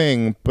school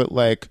thing, but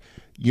like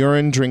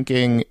urine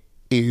drinking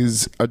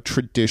is a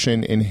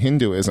tradition in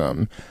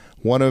Hinduism.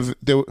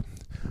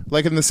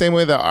 Like in the same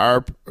way that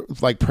our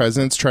like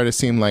presidents try to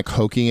seem like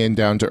hokey and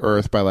down to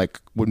earth by like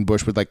when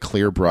Bush would like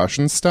clear brush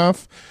and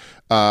stuff.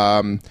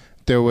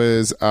 There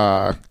was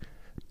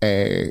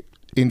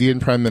Indian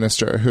prime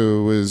minister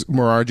who was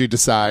Morarji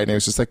Desai, and he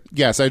was just like,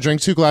 yes, I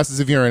drink 2 glasses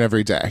of urine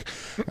every day.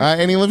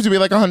 And he lived to be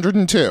like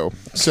 102.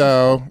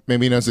 So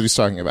maybe he knows what he's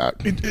talking about.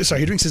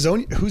 Sorry, he drinks his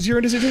own. Whose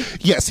urine does he drink?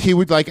 Yes, he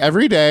would like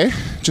every day,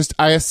 just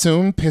I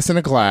assume piss in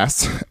a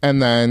glass,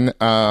 and then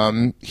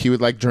he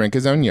would like drink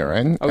his own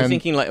urine. Are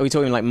we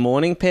talking like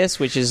morning piss,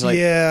 which is like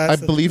Yeah, I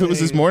that's the believe it was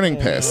his thing. morning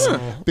piss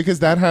because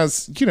that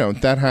has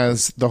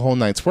the whole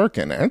night's work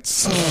in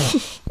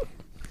it.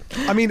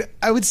 I mean,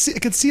 I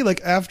could see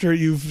like after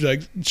you've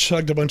like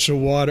chugged a bunch of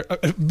water.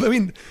 I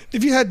mean,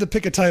 if you had to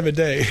pick a time of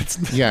day,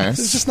 it's Yes.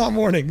 it's just not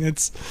morning.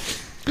 It's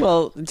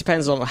well, it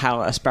depends on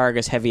how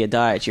asparagus heavy a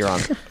diet you're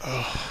on.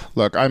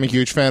 Look, I'm a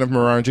huge fan of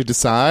Morarji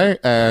Desai,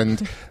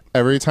 and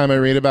every time I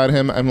read about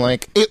him, I'm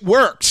like, it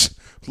worked.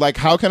 Like,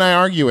 how can I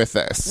argue with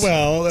this?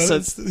 well, So-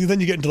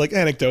 then you get into like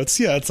anecdotes.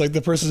 Yeah, it's like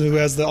the person who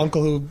has the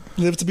uncle who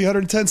lived to be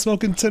 110,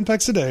 smoking 10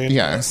 packs a day. And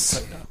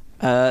Yes.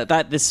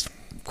 This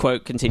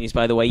quote continues,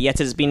 by the way, yet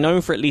it has been known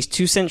for at least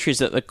 2 centuries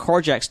that the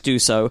Korjaks do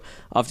so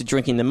after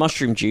drinking the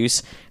mushroom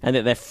juice, and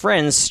that their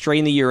friends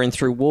strain the urine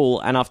through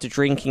wool and after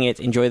drinking it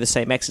enjoy the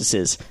same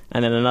ecstasies.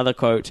 And then another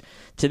quote,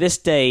 to this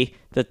day,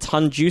 the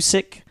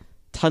Tungusic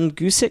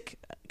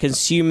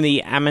consume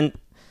the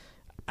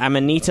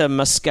Amanita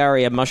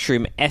muscaria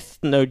mushroom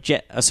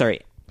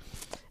entheogenically,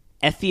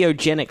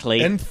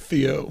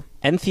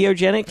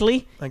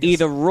 Entheo. I guess.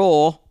 either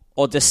raw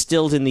or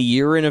distilled in the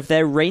urine of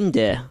their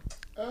reindeer.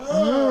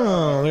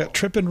 Oh, they got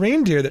tripping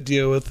reindeer that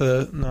deal with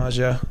the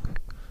nausea.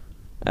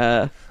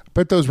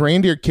 But those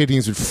reindeer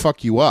kidneys would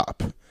fuck you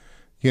up.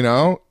 You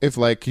know? If,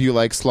 like, you,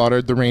 like,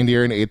 slaughtered the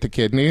reindeer and ate the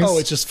kidneys. Oh,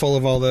 it's just full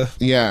of all the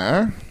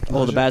Yeah.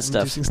 All the bad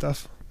stuff. inducing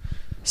stuff.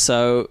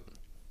 So,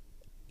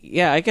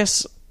 yeah, I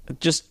guess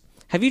just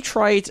have you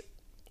tried?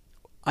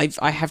 I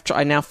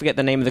now forget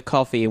the name of the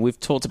coffee, and we've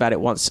talked about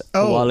it once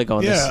a while ago.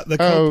 On yeah, this. the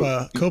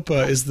copa.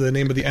 Copa is the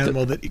name of the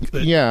animal that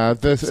Yeah,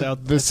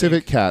 South- the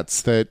civet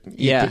cats that...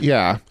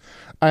 Yeah.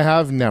 I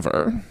have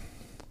never.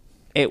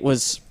 It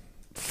was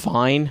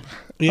fine.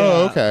 Yeah,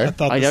 Oh, okay.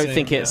 thought I the don't same,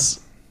 think yeah.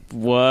 it's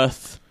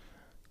worth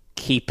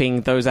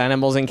keeping those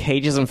animals in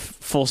cages and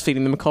force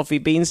feeding them coffee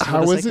beans. for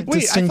How the is sake it of-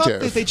 Wait, I thought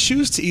distinctive? that they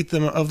choose to eat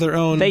them of their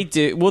own. They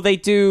do. Well, they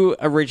do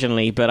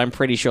originally, but I'm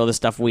pretty sure the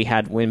stuff we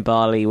had when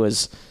Bali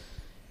was.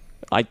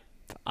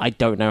 I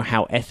don't know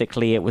how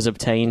ethically it was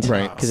obtained,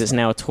 Right. Because it's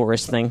now a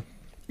tourist thing.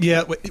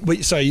 Yeah.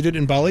 Wait. Sorry, you did it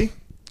in Bali?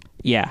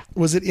 Yeah.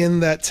 Was it in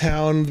that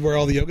town where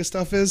all the yoga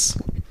stuff is?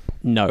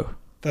 No.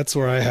 That's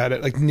where I had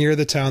it, like near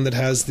the town that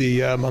has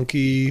the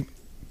monkey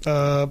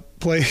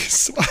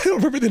place. I don't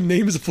remember the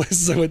names of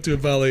places I went to in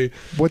Bali.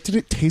 What did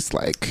it taste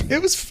like?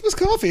 It was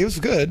coffee. It was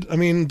good. I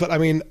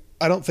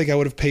don't think I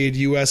would have paid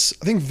US.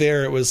 I think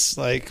there it was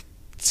like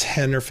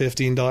 $10 or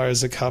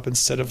 $15 a cup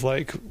instead of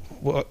like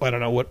I don't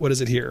know what is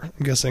it here.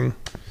 I'm guessing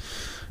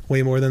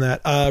way more than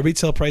that.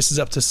 Retail price is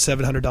up to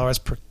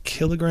 $700 per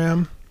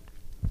kilogram.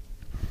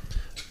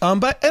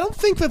 But I don't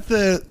think that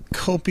the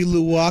Kopi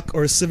Luwak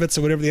or civets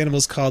or whatever the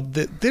animal's called,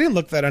 they didn't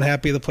look that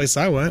unhappy the place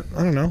I went.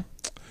 I don't know.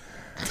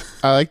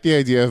 I like the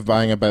idea of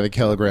buying it by the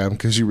kilogram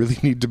because you really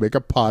need to make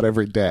a pot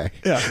every day.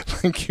 Yeah.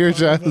 Like you're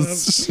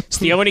just... It's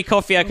the only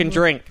coffee I can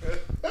drink.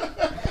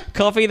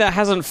 Coffee that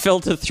hasn't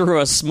filtered through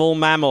a small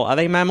mammal. Are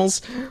they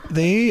mammals?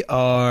 They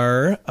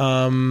are.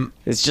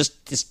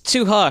 It's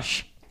too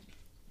harsh.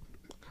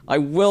 I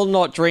will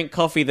not drink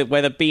coffee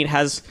where the bean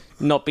has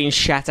not been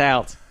shat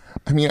out.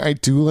 I mean, I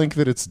do like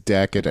that it's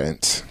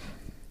decadent.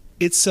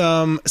 It's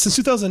since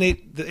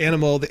 2008,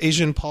 the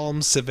Asian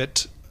palm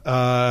civet,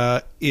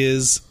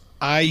 is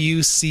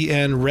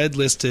IUCN red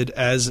listed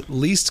as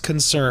least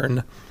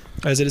concern,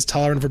 as it is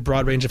tolerant for a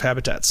broad range of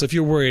habitats. So if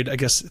you're worried, I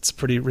guess it's a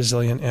pretty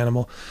resilient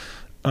animal.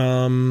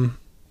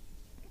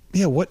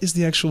 Yeah, what is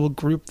the actual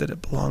group that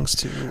it belongs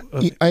to?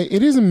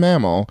 It is a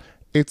mammal.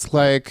 It's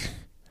like...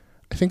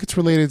 I think it's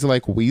related to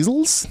like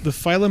weasels. The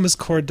phylum is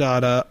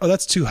Chordata. Oh,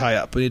 that's too high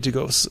up. We need to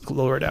go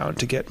lower down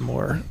to get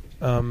more.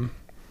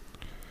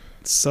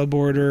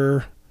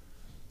 Suborder.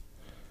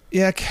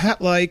 Yeah,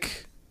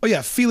 cat-like. Oh, yeah,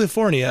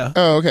 Felifornia.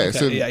 Oh, okay.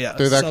 So yeah.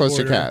 they're that close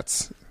to Suborder.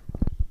 cats.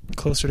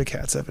 Closer to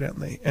cats,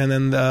 evidently. And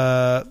then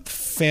the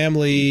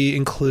family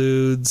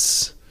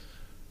includes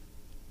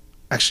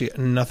actually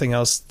nothing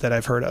else that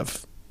I've heard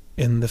of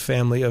in the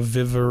family of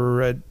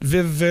Viveridae.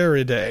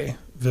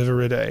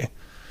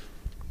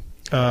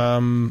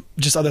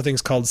 Just other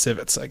things called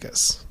civets, I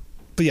guess.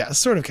 But yeah,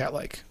 sort of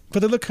cat-like.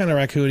 But they look kind of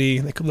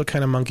raccoony. They could look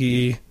kind of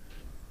monkey.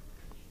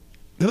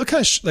 They look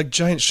kind of like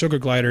giant sugar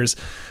gliders.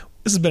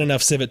 This has been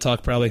enough civet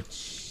talk, probably.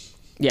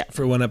 Yeah.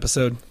 For one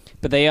episode.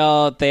 But they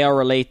are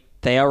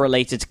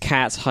related to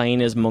cats,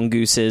 hyenas,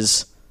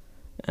 mongooses,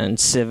 and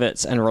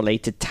civets, and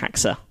related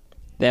taxa.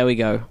 There we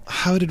go.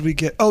 How did we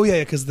get... Oh, yeah,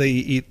 because they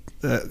eat,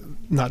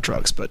 not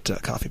drugs, but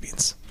coffee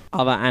beans.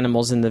 Other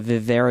animals in the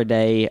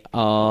Viveridae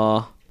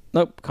are...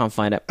 Nope, can't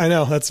find it. I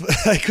know. That's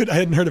I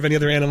hadn't heard of any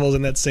other animals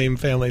in that same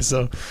family,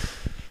 so...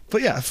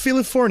 But yeah,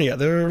 Felifornia,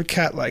 they're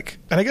cat-like.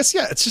 And I guess,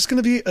 yeah, it's just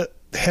going to be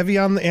heavy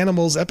on the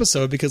animals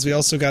episode because we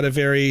also got a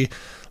very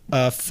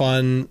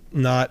fun,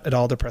 not at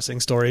all depressing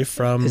story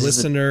from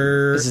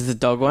listener. This is the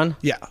dog one?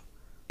 Yeah.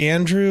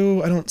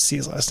 Andrew, I don't see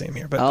his last name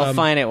here, but I'll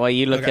find it while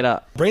you look it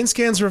up. Brain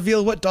scans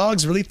reveal what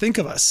dogs really think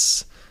of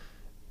us.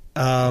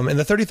 In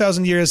the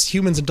 30,000 years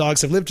humans and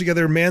dogs have lived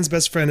together, man's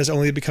best friend has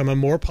only become a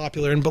more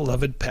popular and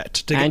beloved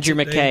pet. Andrew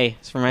McKay.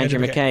 It's from Andrew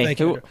McKay. Thank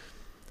you,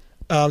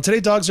 Andrew. Today,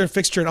 dogs are a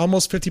fixture in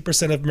almost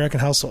 50% of American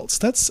households.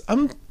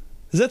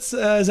 Is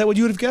that what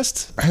you would have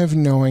guessed? I have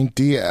no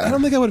idea. I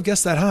don't think I would have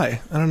guessed that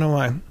high. I don't know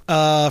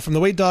why. From the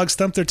way dogs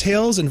thump their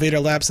tails, invade our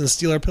laps, and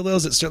steal our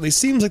pillows, it certainly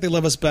seems like they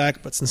love us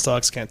back, but since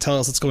dogs can't tell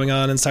us what's going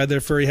on inside their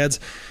furry heads,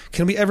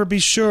 can we ever be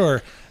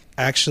sure?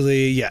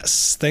 Actually,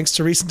 yes. Thanks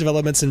to recent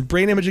developments in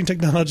brain imaging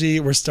technology,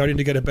 we're starting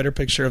to get a better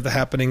picture of the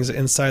happenings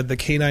inside the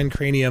canine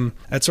cranium.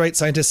 That's right,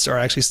 scientists are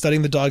actually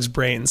studying the dog's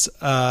brains.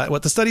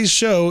 What the studies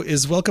show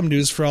is welcome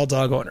news for all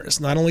dog owners.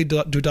 Not only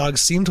do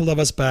dogs seem to love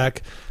us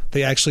back,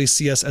 they actually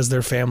see us as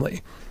their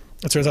family.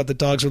 It turns out that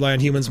dogs rely on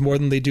humans more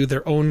than they do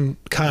their own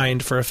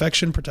kind for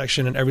affection,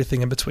 protection, and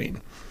everything in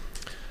between.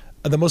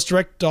 The most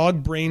direct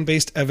dog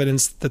brain-based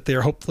evidence that they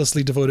are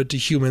hopelessly devoted to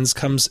humans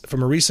comes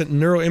from a recent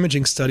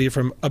neuroimaging study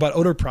about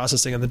odor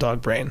processing in the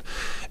dog brain.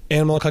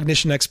 Animal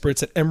cognition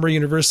experts at Emory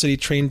University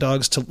trained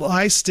dogs to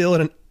lie still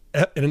in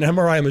an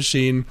MRI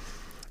machine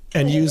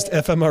and used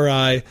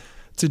fMRI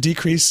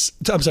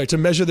to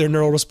measure their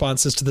neural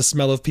responses to the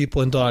smell of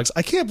people and dogs.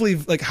 I can't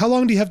believe, how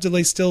long do you have to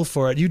lay still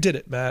for it? You did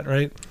it, Matt,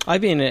 right?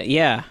 I've been it,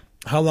 yeah.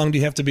 How long do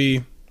you have to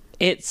be?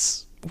 I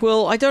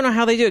don't know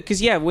how they do it,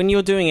 because, when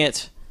you're doing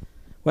it,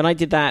 when I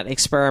did that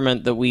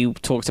experiment that we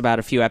talked about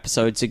a few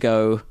episodes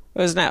ago,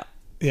 it was now.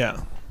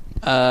 Yeah.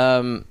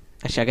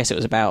 Actually, I guess it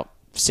was about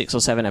 6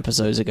 or 7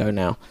 episodes ago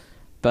now.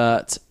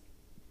 But,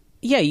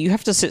 yeah, you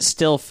have to sit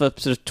still for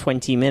sort of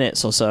 20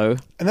 minutes or so.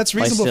 And that's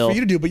reasonable for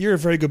you to do, but you're a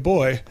very good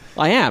boy.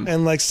 I am.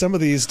 And, some of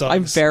these dogs...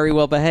 I'm very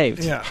well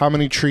behaved. Yeah. How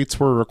many treats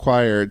were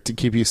required to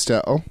keep you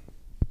still?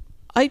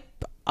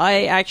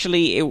 I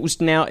actually, it was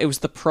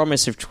the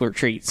promise of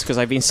treats, because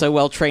I've been so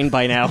well trained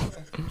by now.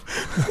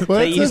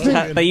 They used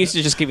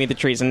to just give me the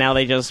treats, and now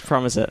they just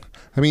promise it.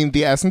 I mean,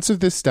 the essence of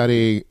this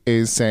study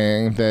is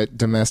saying that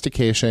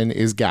domestication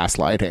is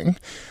gaslighting,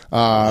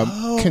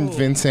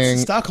 convincing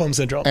Stockholm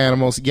syndrome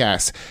animals,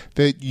 yes,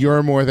 that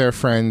you're more their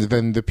friend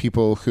than the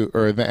people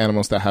or the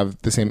animals that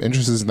have the same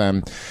interests as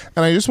them.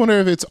 And I just wonder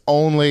if it's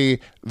only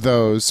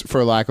those,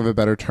 for lack of a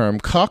better term,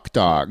 cuck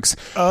dogs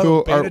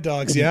who are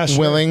dogs, yeah, sure.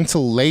 willing to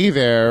lay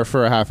there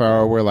for a half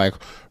hour where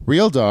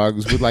real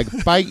dogs would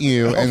bite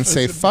you and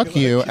say fuck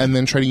you and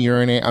then try to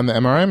urinate on the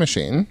MRI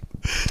machine.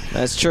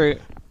 That's true.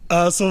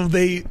 So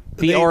the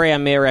Ori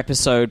Amir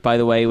episode, by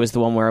the way, was the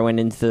one where I went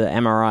into the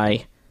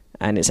MRI,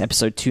 and it's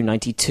episode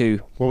 292.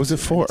 What was it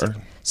for?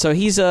 So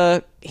you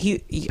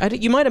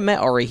might have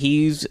met Ori.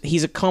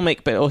 He's a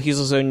comic, but he's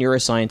also a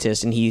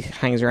neuroscientist, and he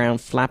hangs around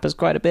Flappers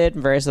quite a bit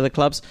and various other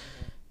clubs.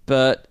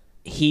 But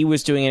he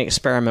was doing an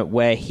experiment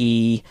where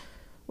he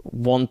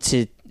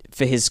wanted,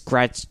 for his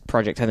grad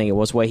project, I think it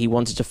was, where he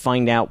wanted to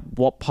find out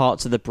what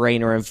parts of the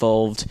brain are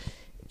involved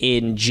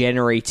in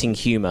generating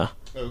humor.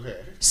 Okay.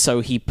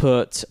 So he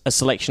put a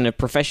selection of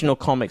professional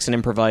comics and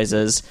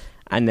improvisers,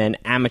 and then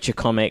amateur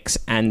comics,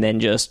 and then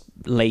just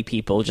lay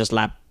people, just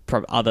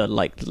other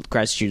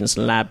grad students,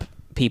 lab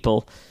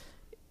people,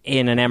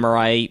 in an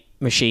MRI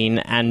machine,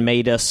 and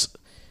made us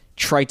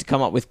try to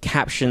come up with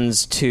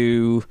captions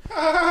to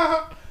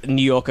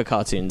New Yorker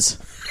cartoons.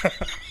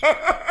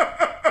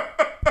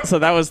 So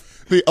that was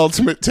the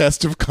ultimate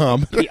test of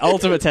comedy. The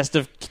ultimate test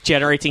of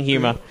generating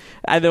humor.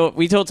 And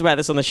we talked about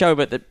this on the show,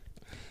 but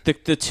the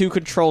two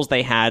controls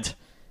they had,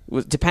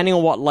 depending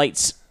on what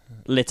lights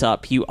lit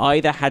up, you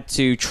either had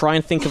to try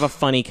and think of a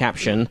funny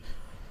caption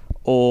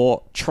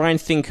or try and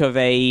think of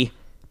a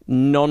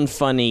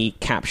non-funny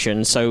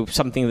caption, so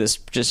something that's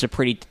just a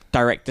pretty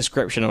direct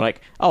description of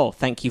oh,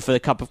 thank you for the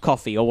cup of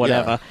coffee or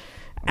whatever.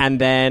 Yeah.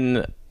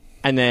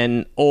 And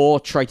then or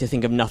try to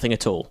think of nothing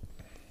at all.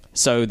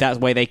 So that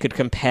way they could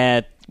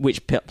compare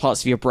which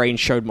parts of your brain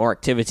showed more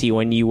activity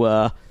when you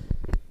were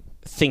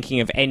thinking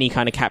of any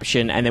kind of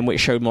caption, and then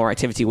which showed more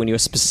activity when you were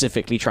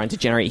specifically trying to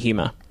generate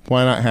humor.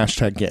 Why not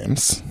hashtag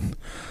games?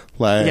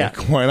 Why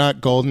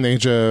not Golden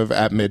Age of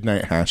at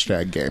Midnight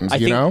hashtag games?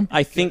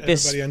 I think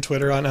this... Everybody on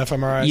Twitter on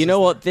fMRI. You know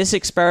what? This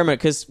experiment,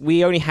 because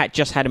we only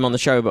just had him on the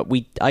show, but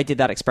I did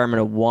that experiment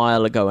a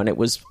while ago, and it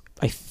was,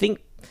 I think,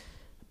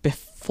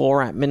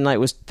 before At Midnight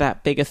was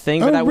that big a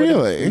thing. But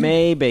really?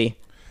 Maybe.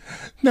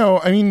 No,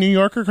 I mean, New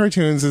Yorker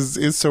cartoons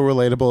is so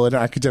relatable, and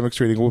academics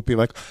reading would be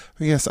like,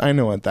 oh, yes, I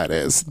know what that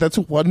is. That's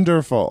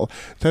wonderful.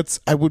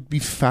 I would be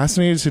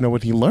fascinated to know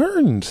what he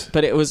learned.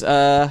 But it was,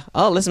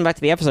 I'll listen back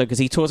to the episode, because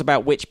he talked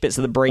about which bits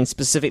of the brain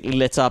specifically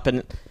lit up,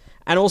 and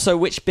also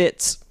which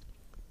bits,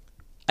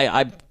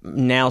 I'm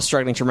now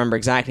struggling to remember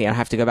exactly. I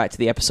have to go back to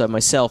the episode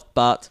myself,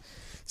 but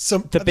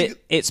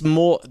it's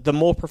more, the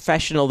more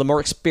professional, the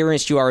more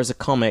experienced you are as a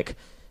comic,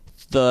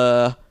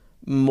 the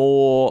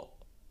more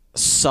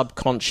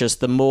subconscious,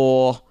 the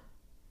more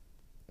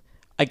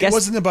I guess it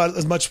wasn't about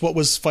as much what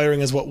was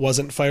firing as what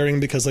wasn't firing,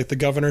 because like the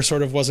governor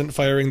sort of wasn't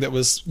firing. That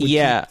was would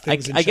yeah. keep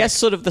things in I check. guess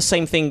sort of the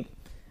same thing.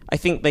 I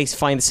think they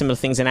find similar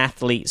things in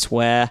athletes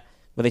where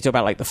they talk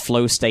about like the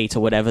flow state or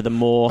whatever. The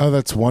more Oh,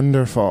 that's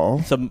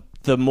wonderful.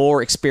 the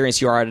more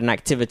experience you are at an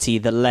activity,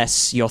 the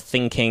less you're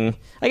thinking.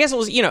 I guess it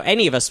was,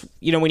 any of us,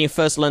 when you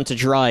first learn to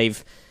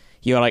drive,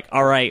 you're like,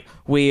 all right,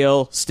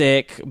 wheel,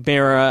 stick,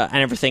 mirror,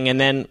 and everything. And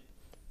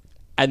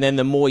then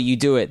the more you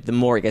do it, the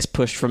more it gets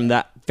pushed from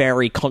that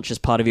very conscious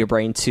part of your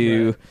brain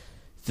to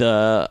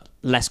the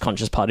less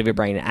conscious part of your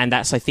brain. And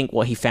that's, I think,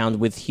 what he found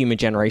with Human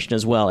Generation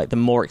as well. Like, the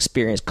more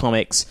experienced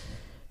comics,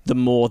 the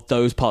more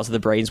those parts of the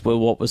brains were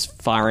what was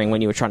firing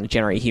when you were trying to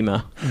generate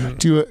humor. Mm-hmm.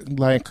 Do you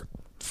like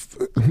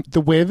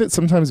the way that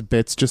sometimes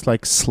bits just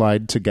like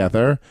slide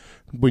together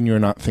when you're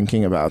not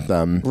thinking about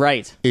them?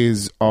 Right.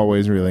 Is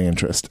always really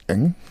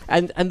interesting.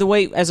 And the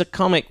way, as a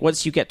comic,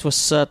 once you get to a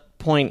certain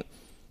point,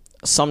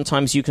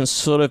 sometimes you can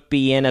sort of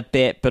be in a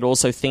bit, but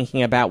also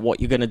thinking about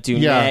what you're going to do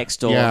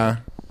next, or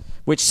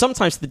which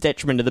sometimes to the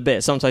detriment of the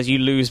bit. Sometimes you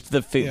lose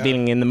the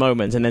feeling in the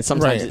moment, and then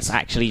sometimes it's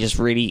actually just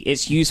really,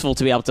 it's useful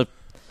to be able to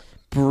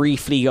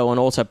briefly go on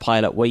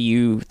autopilot where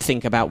you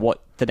think about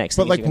what the next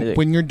thing But you're going to like do.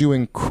 when you're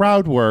doing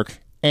crowd work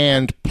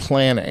and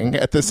planning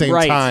at the same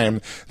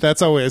time,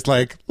 that's always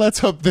like, let's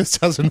hope this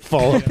doesn't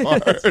fall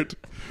apart.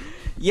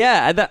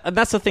 Yeah, and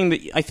that's the thing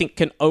that I think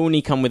can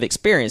only come with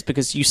experience,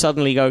 because you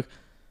suddenly go,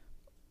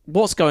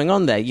 what's going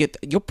on there?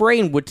 Your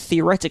brain would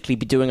theoretically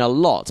be doing a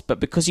lot, but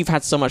because you've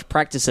had so much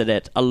practice at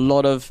it, a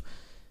lot of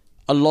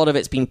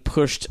it's been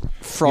pushed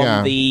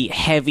from the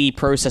heavy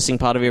processing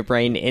part of your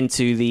brain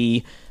into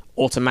the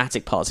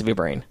automatic parts of your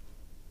brain.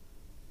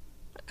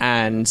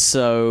 And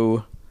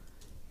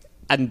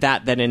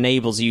that then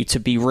enables you to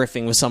be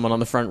riffing with someone on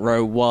the front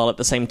row while at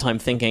the same time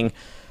thinking,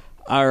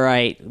 all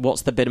right,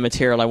 what's the bit of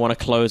material I want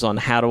to close on?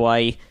 How do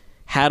I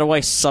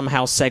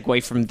somehow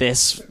segue from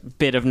this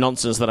bit of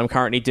nonsense that I'm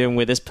currently doing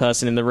with this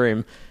person in the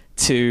room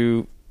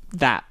to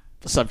that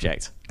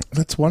subject?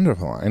 That's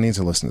wonderful. I need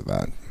to listen to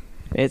that.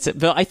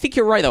 But I think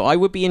you're right, though. I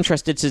would be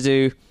interested to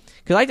do,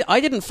 because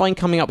I didn't find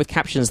coming up with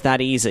captions that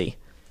easy.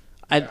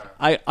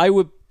 I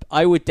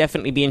would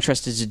definitely be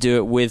interested to do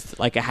it with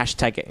like a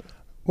hashtag.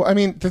 Well, I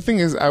mean, the thing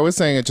is, I was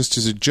saying it just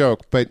as a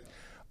joke, but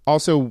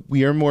also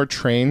we are more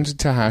trained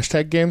to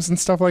hashtag games and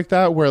stuff like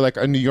that, where like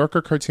a New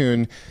Yorker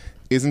cartoon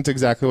isn't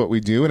exactly what we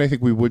do, and I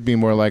think we would be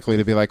more likely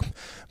to be like,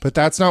 but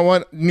that's not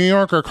what New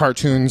Yorker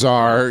cartoons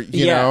are,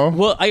 you know?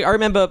 Well, I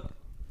remember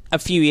a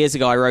few years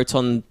ago I wrote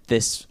on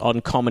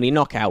Comedy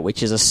Knockout,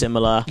 which is a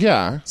similar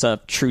sort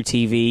of True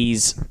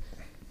TV's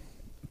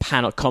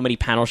comedy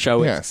panel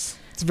show. Yes.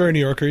 It's very New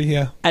Yorker,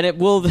 yeah. And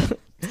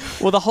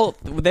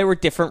there were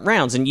different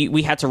rounds, and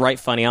we had to write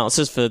funny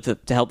answers to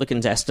help the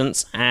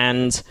contestants,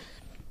 and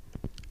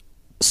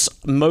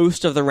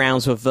most of the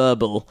rounds were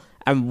verbal,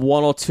 and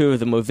one or two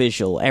of them were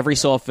visual. Every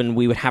so often,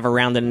 we would have a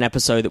round in an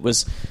episode that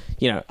was,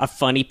 a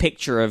funny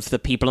picture of the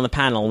people on the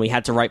panel, and we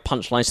had to write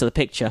punchlines to the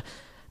picture.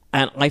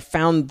 And I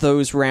found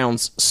those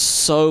rounds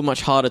so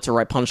much harder to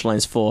write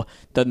punchlines for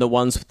than the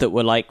ones that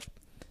were like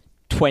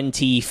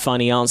 20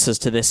 funny answers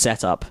to this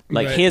setup.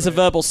 Like, here's a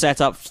verbal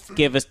setup,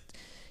 give us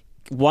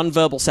one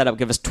verbal setup,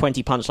 give us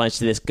 20 punchlines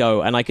to this,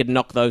 go. And I could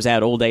knock those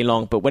out all day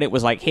long. But when it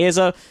was like, here's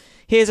a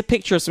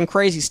picture of some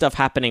crazy stuff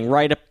happening,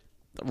 write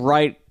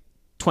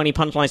 20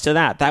 punchlines to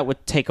that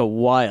would take a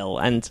while.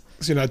 And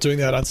so you're not doing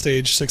that on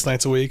stage 6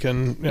 nights a week,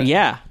 and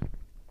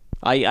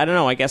I don't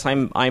know, I guess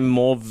I'm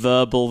more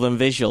verbal than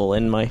visual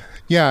in my...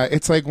 Yeah,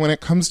 it's like when it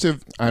comes to,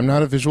 I'm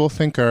not a visual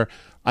thinker,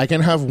 I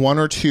can have one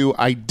or two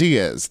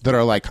ideas that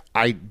are like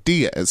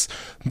ideas,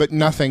 but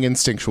nothing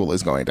instinctual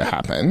is going to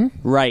happen.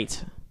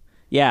 Right.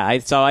 Yeah, I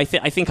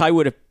think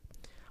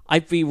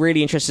I'd be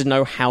really interested to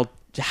know how,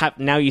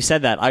 now you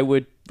said that, I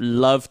would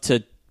love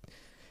to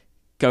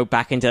go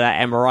back into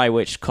that MRI,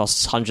 which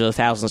costs hundreds of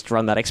thousands to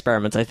run that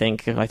experiment. I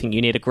think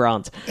you need a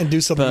grant and do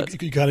something.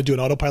 You kind of do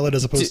an autopilot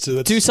as opposed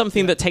to do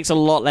something that takes a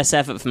lot less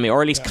effort for me,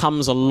 or at least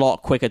comes a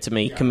lot quicker to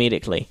me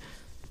comedically,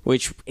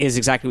 which is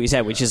exactly what you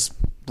said, which is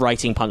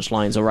writing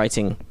punchlines or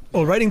writing.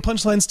 Well, writing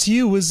punchlines to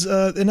you was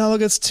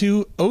analogous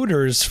to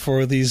odors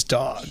for these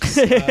dogs,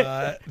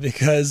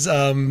 because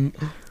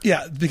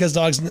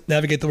dogs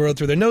navigate the world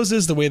through their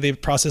noses. The way they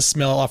process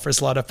smell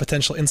offers a lot of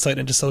potential insight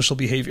into social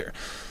behavior.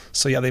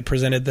 So they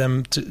presented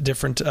them to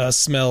different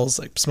smells,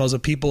 like smells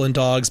of people and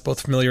dogs,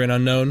 both familiar and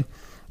unknown.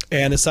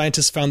 And the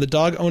scientists found the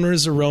dog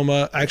owner's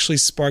aroma actually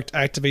sparked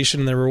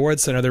activation in the reward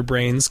center of their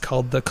brains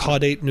called the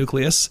caudate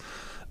nucleus.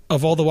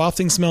 Of all the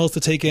wafting smells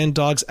to take in,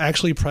 dogs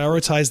actually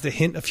prioritize the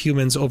hint of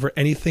humans over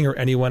anything or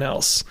anyone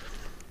else.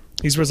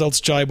 These results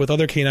jibe with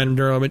other canine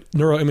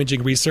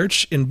neuroimaging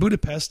research. In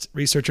Budapest,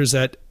 researchers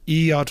at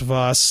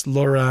Eötvös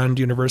Loránd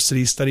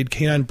University studied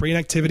canine brain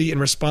activity in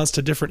response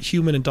to different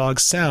human and dog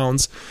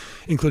sounds,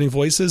 including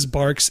voices,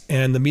 barks,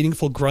 and the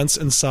meaningful grunts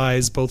and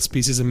sighs both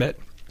species emit.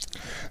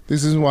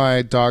 This is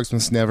why dogs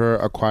must never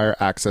acquire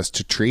access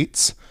to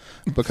treats,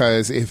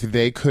 because if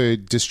they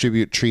could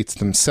distribute treats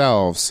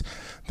themselves,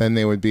 then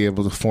they would be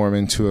able to form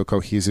into a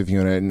cohesive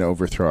unit and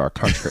overthrow our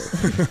country.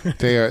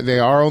 They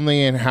are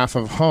only in half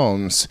of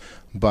homes,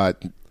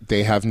 but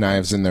they have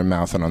knives in their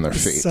mouth and on their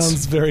feet.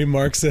 Sounds very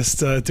Marxist,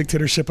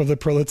 dictatorship of the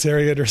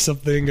proletariat or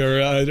something,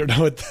 or I don't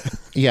know what.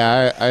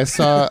 Yeah, I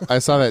saw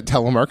that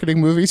telemarketing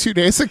movie 2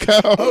 days ago.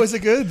 Oh, is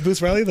it good?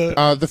 Bruce Riley?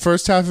 The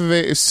first half of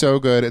it is so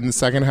good, and the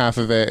second half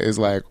of it is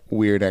like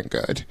weird and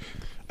good.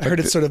 I heard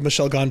it's sort of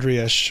Michel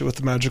Gondry-ish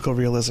with magical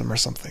realism or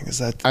something. Is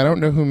that? I don't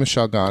know who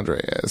Michel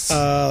Gondry is.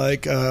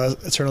 Like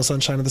Eternal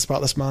Sunshine of the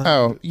Spotless Mind.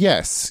 Oh,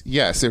 yes,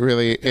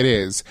 it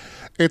is.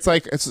 It's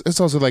like it's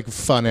also like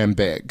fun and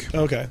big.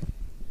 Okay.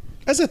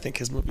 As I think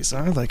his movies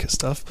are. I like his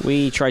stuff.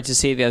 We tried to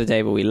see it the other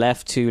day, but we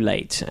left too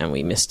late and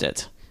we missed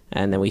it.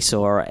 And then we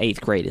saw our 8th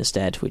grade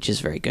instead, which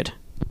is very good.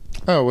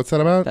 Oh, what's that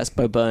about? That's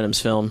Bo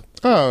Burnham's film.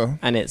 Oh.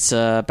 And it's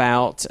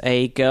about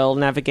a girl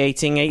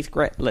navigating 8th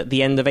grade,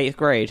 the end of 8th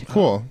grade.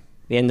 Cool.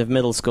 The end of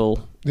middle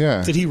school.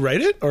 Yeah. Did he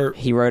write it? Or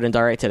he wrote and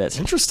directed it.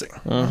 Interesting.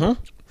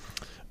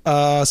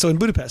 Mm-hmm. So in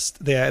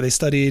Budapest, they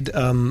studied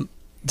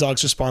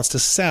dogs' response to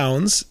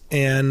sounds,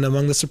 and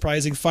among the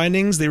surprising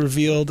findings, they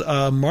revealed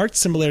marked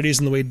similarities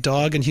in the way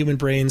dog and human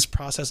brains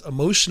process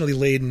emotionally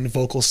laden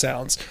vocal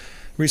sounds.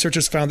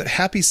 Researchers found that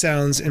happy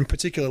sounds in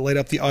particular light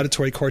up the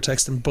auditory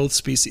cortex in both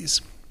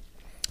species.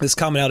 This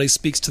commonality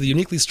speaks to the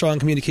uniquely strong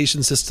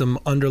communication system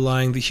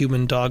underlying the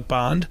human-dog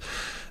bond.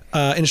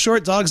 In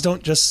short, dogs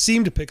don't just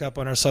seem to pick up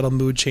on our subtle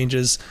mood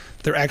changes,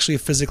 they're actually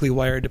physically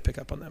wired to pick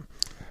up on them.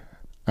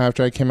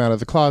 After I came out of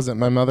the closet,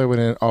 my mother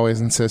would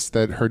always insist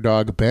that her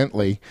dog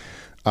Bentley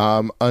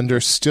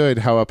understood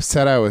how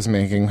upset I was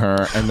making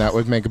her, and that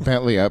would make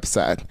Bentley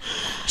upset.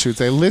 She would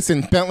say,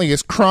 "Listen, Bentley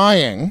is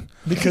crying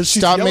because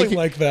she's yelling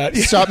like that.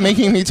 Stop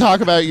making me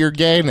talk about your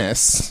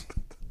gayness."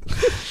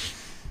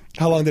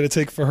 How long did it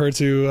take for her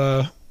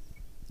to?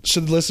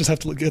 Should the listeners have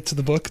to get to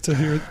the book to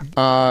hear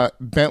it?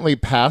 Bentley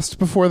passed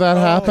before that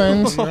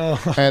happened. No.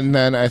 And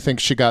then I think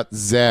she got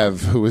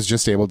Zev, who was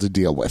just able to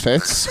deal with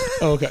it.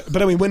 Oh, okay.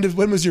 But I mean,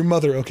 when was your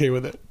mother okay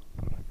with it?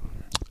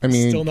 I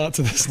mean, still not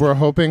to this. We're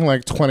hoping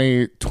like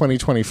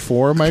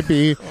 2024 might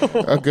be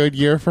a good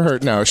year for her.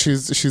 No,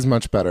 she's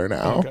much better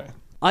now. Okay.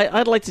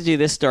 I'd like to do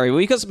this story.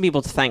 We got some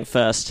people to thank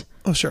first.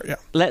 Oh, sure,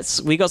 yeah.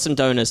 We got some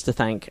donors to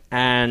thank,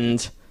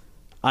 and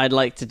I'd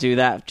like to do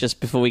that just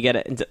before we get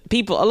it into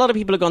people. A lot of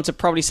people have gone to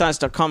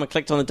probablyscience.com and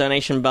clicked on the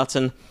donation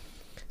button.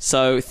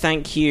 So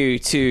thank you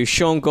to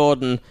Sean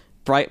Gordon,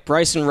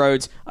 Bryson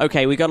Rhodes.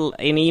 Okay, we got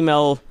an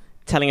email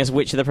telling us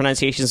which of the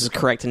pronunciations is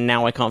correct, and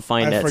now I can't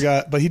find it. I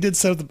forgot, but he did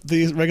set up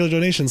the regular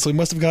donation, so he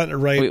must have gotten it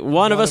right.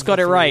 One of us got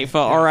it right for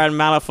Oran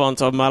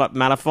Malafont or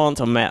Malafont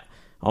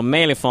or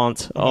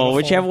Malafont or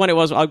whichever one it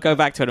was. I'll go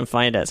back to it and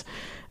find it.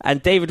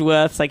 And David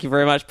Worth, thank you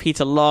very much.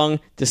 Peter Long,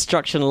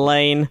 Destruction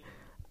Lane.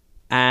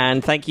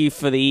 And thank you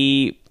for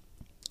the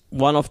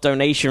one-off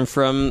donation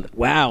from,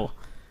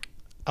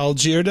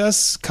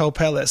 Algirdas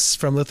Kaupelis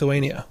from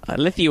Lithuania. A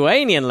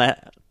Lithuanian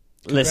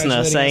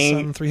listener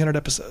saying 300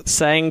 episodes.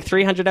 Saying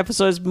 300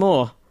 episodes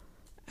more.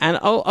 And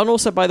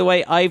also, by the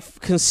way, I've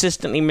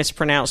consistently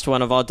mispronounced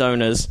one of our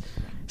donors.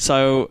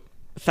 So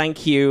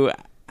thank you,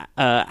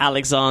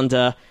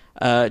 Alexander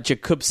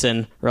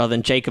Jacobson, rather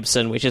than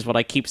Jacobson, which is what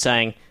I keep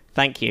saying.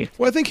 Thank you.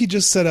 Well, I think he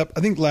just set up. I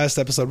think last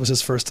episode was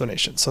his first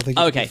donation, so I think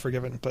he's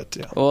forgiven. But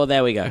yeah. Well,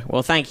 there we go.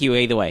 Well, thank you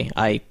either way.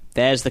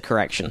 There's the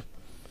correction,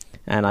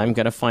 and I'm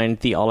going to find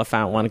the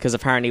Oliphant one because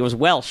apparently it was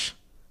Welsh.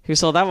 Who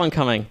saw that one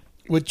coming?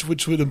 Which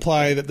would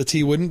imply that the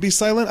T wouldn't be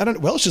silent. I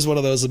don't. Welsh is one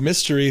of those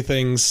mystery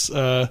things,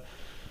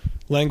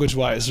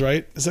 language-wise,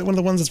 right? Is that one of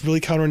the ones that's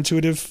really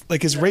counterintuitive?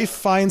 Like, is Rafe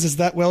Fiennes, is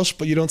that Welsh,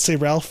 but you don't say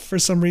Ralph for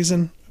some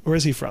reason? Where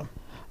is he from?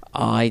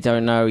 I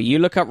don't know. You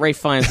look up Ray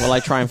Fiennes while I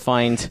try and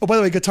find... Oh, by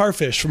the way, Guitar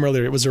Fish from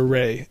earlier. It was a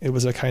ray. It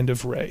was a kind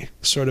of ray.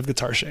 Sort of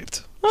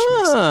guitar-shaped.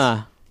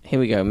 Here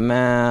we go.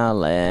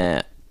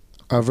 Mallet.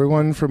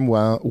 Everyone from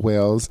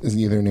Wales is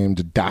either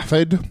named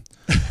Daffod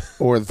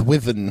or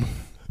Thwithen.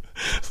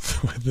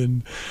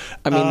 Thwithen.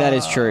 I mean, that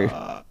is true.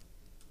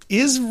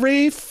 Is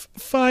Rafe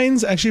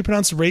Fiennes actually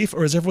pronounced Rafe,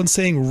 or is everyone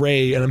saying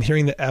Ray, and I'm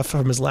hearing the F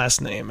from his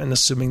last name and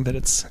assuming that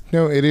it's...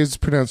 No, it is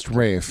pronounced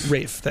Rafe.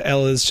 Rafe. The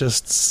L is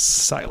just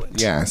silent.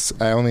 Yes,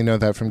 I only know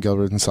that from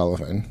Gilbert and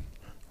Sullivan.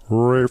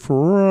 Rafe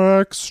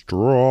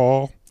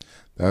Extra.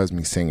 That was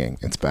me singing.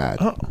 It's bad.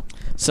 Oh.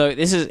 So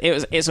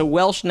it's a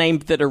Welsh name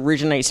that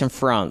originates in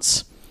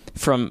France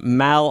from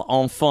mal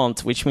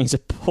enfant, which means a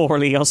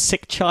poorly or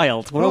sick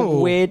child. What a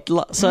weird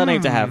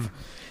surname to have.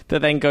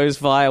 That then goes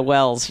via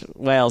Wales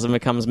and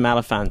becomes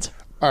Malafant.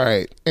 All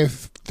right.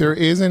 If there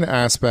is an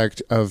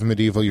aspect of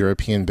medieval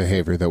European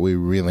behavior that we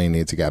really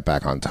need to get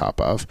back on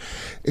top of,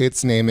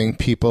 it's naming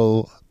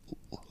people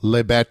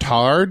Le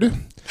Betard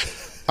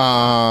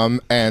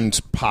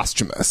and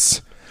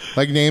Posthumous.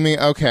 Like naming,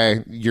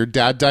 okay, your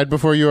dad died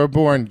before you were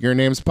born, your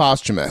name's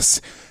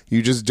Posthumous.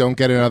 You just don't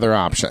get another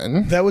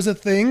option. That was a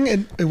thing?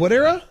 In what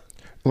era?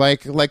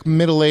 Like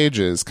Middle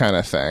Ages kind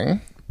of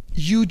thing.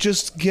 You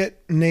just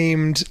get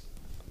named...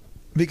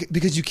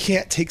 Because you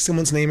can't take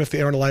someone's name if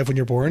they aren't alive when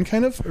you're born,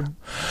 kind of?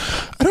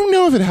 I don't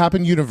know if it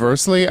happened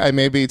universally. I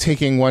may be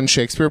taking one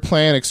Shakespeare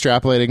play and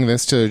extrapolating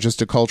this to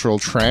just a cultural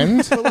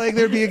trend. But like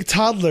there'd be a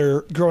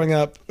toddler growing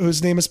up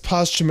whose name is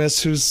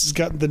Posthumous, who's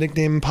got the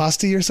nickname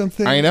Posty or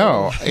something. I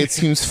know. It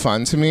seems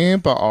fun to me,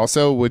 but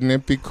also wouldn't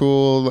it be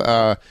cool?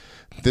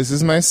 This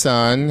is my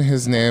son.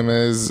 His name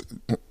is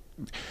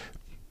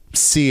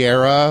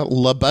Sierra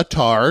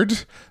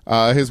LeBatard.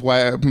 His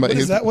wife. What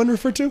is that one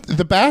referred to?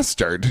 The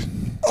bastard.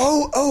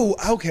 Oh,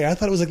 okay. I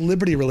thought it was like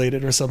Liberty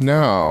related or something.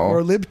 No.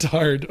 Or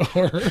Libtard.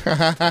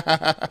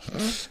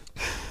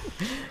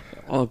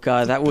 Oh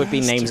god, that would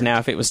be names now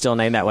if it was still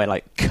named that way,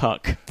 like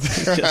Cuck.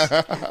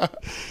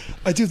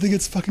 I do think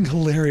it's fucking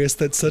hilarious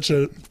that such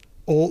a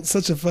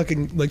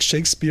fucking like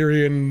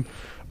Shakespearean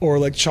or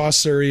like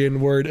Chaucerian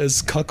word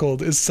as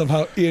cuckold is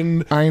somehow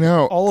in I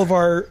know. all of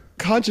our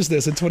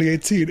consciousness in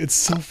 2018. It's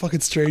so fucking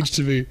strange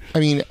to me. I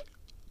mean,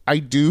 I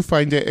do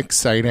find it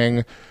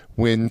exciting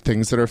when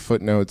things that are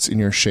footnotes in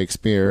your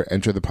Shakespeare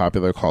enter the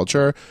popular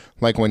culture.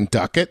 Like when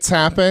Ducats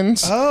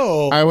happened.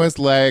 Oh. I was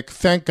like,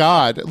 thank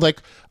God.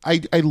 Like, I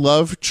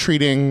love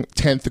treating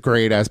 10th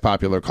grade as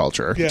popular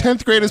culture. Yeah.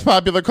 10th grade is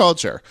popular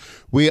culture.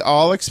 We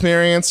all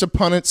experienced a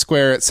Punnett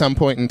square at some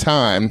point in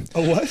time.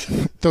 A what?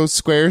 Those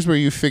squares where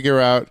you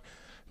figure out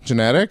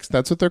genetics,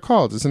 that's what they're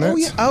called, isn't it? Oh,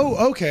 yeah.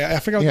 Oh, okay. I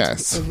forgot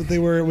Yes. what they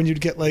were when you'd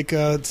get like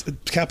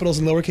capitals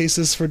and lower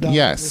cases for dominant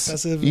Yes.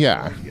 recessive.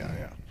 Yeah. Yeah.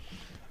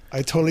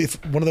 I totally, if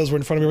one of those were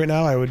in front of me right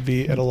now, I would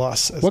be at a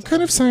loss. What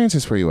kind of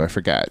scientist were you? I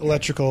forget.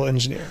 Electrical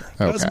engineer.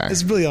 Okay.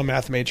 It's really a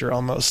math major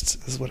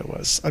almost is what it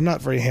was. I'm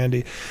not very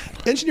handy.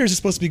 Engineers are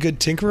supposed to be good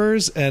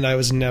tinkerers, and I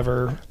was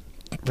never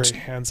very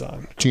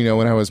hands-on. Do you know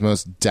when I was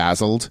most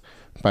dazzled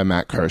by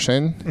Matt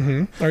Kirshen?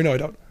 Mm-hmm. Or no, I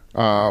don't.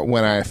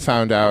 When I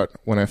found out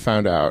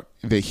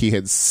that he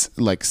had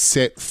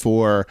sit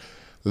for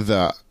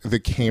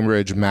the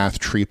Cambridge Math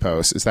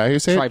Tripos. Is that how you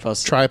say it?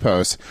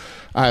 Tripos.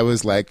 I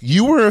was like,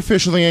 you were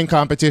officially in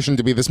competition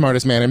to be the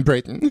smartest man in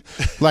Britain.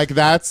 Like,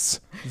 that's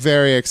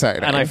very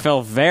exciting. And I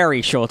fell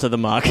very short of the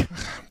mark.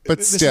 But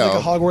This still. is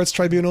like a Hogwarts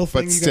tribunal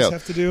thing you guys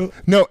have to do?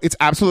 No, it's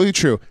absolutely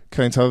true.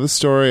 Can I tell the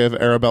story of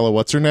Arabella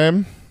what's her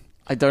name?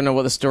 I don't know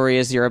what the story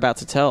is you're about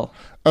to tell.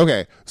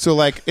 Okay, so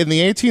like in the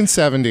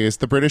 1870s,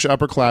 the British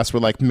upper class were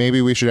like,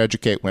 maybe we should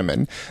educate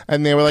women.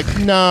 And they were like,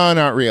 no,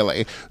 not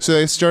really. So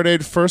they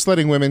started first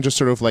letting women just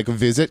sort of like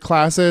visit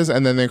classes,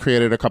 and then they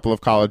created a couple of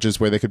colleges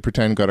where they could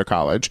pretend go to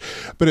college.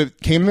 But it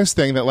came this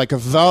thing that like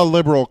the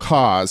liberal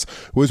cause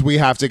was we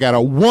have to get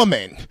a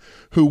woman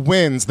who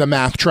wins the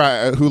math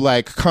who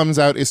like comes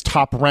out as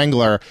top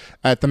wrangler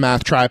at the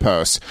math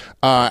tripos.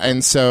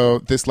 And so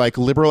this like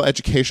liberal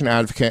education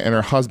advocate and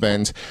her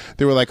husband,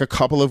 there were like a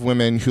couple of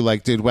women who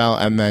like did well,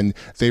 and then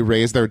they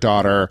raised their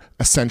daughter.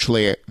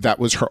 Essentially, that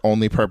was her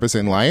only purpose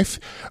in life.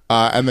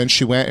 And then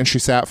she went and she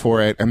sat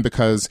for it. And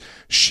because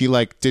she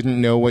like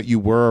didn't know what you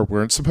were or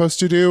weren't supposed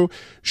to do,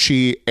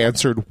 she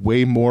answered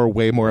way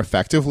more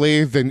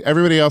effectively than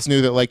everybody else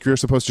knew that like you're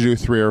supposed to do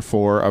 3 or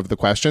 4 of the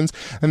questions.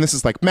 And this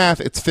is like math,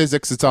 it's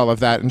physics, it's all of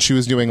that. And she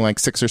was doing like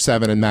 6 or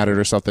 7 and mad at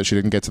herself that she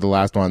didn't get to the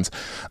last ones.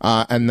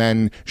 And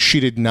then she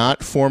did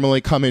not formally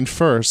come in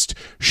first.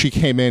 She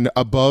came in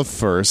above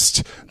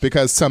first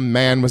because some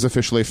man was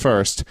officially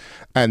first.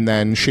 And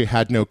then she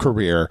had no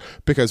career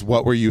because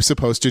what were you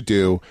supposed to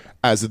do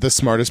as the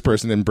smartest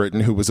person in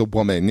Britain who was a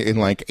woman in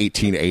like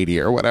 1880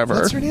 or whatever?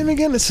 What's her name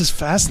again? This is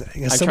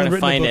fascinating. Has I'm someone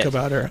trying to written find a book it.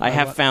 about her? I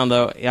have found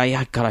though.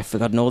 God, I've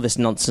forgotten all this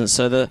nonsense.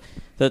 So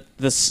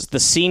the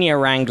senior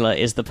wrangler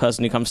is the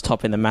person who comes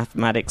top in the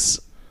mathematics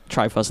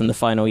tripos in the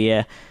final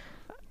year.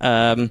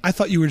 I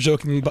thought you were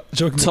jokingly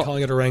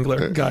calling it a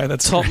wrangler guy.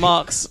 That's top great.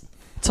 marks.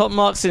 Top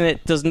marks in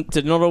it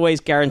did not always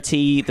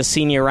guarantee the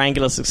senior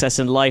wrangler success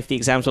in life. The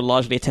exams were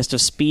largely a test of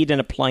speed and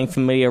applying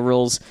familiar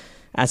rules.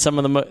 And some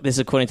of them, this is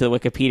according to the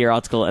Wikipedia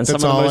article, and That's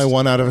some of all the most, I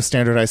want out of a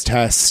standardized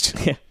test.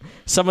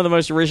 some of the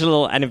most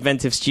original and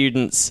inventive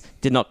students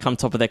did not come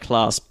top of their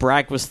class.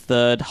 Bragg was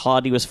 3rd,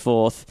 Hardy was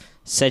 4th,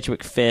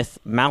 Sedgwick 5th,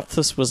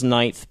 Malthus was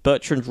 9th,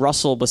 Bertrand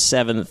Russell was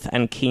 7th,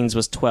 and Keynes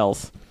was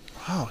 12th.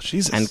 Wow,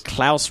 Jesus. And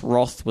Klaus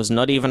Roth was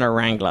not even a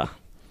wrangler.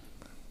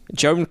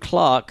 Joan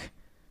Clark,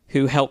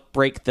 who helped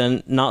break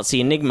the Nazi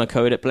Enigma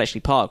code at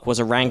Bletchley Park, was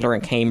a wrangler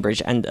in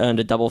Cambridge and earned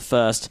a double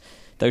first,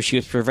 though she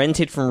was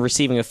prevented from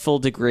receiving a full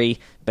degree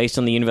based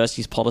on the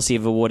university's policy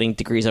of awarding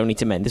degrees only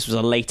to men. This was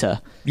a later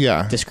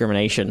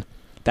discrimination.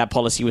 That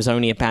policy was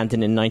only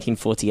abandoned in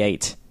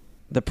 1948.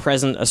 The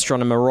present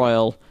Astronomer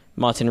Royal,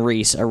 Martin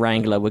Rees, a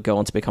wrangler, would go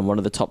on to become one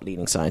of the top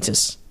leading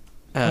scientists.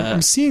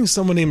 I'm seeing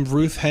someone named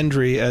Ruth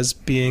Hendry as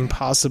being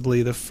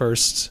possibly the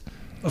first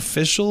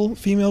official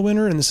female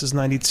winner, and this is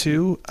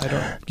 92. I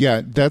don't.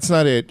 Yeah, that's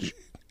not it.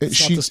 Not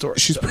the story.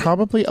 She's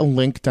probably a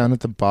link down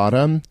at the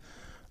bottom.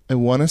 I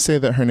want to say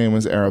that her name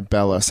was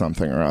Arabella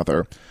something or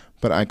other,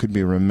 but I could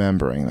be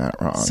remembering that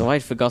wrong. So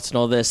I'd forgotten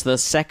all this. The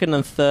 2nd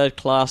and 3rd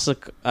class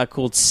are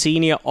called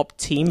senior op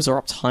teams or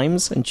op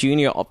times, and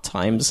junior op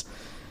times.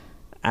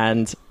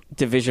 And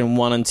Division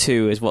 1 and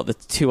 2 is what the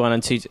 2-1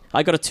 and 2.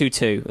 I got a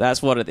 2-2.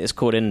 That's what it is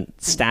called in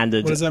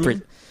standard. What does that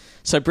mean?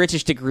 So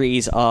British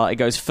degrees it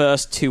goes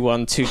first,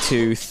 2-1,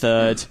 2-2,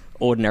 third,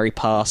 ordinary,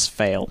 pass,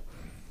 fail.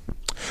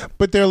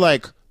 But they're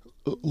like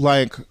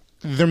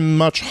they're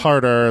much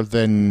harder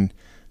than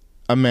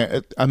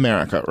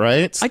America,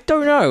 right? I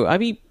don't know. I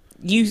mean,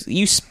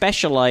 you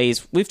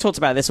specialize. We've talked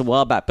about this a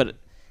while back, but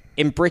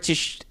in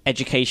British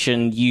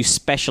education, you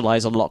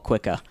specialize a lot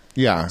quicker.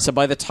 Yeah. So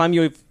by the time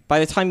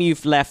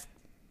you've left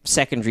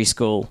secondary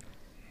school,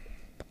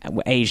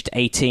 aged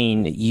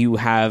 18, you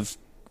have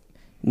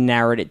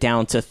narrowed it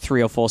down to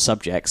 3 or 4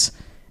 subjects,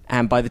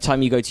 and by the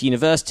time you go to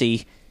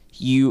university,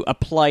 you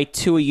apply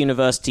to a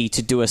university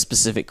to do a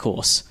specific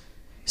course.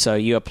 So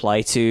you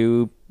apply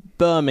to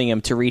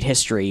Birmingham to read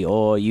history,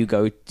 or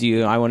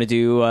I want to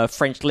do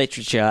French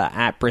literature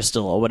at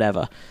Bristol or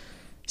whatever.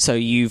 So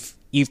you've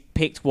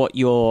picked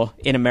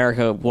in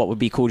America what would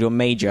be called your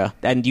major,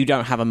 and you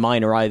don't have a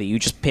minor either. You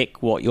just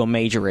pick what your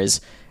major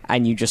is,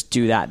 and you just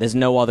do that. There's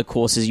no other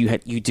courses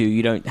you do.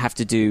 You don't have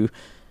to do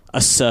a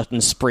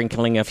certain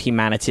sprinkling of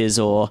humanities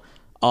or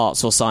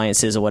arts or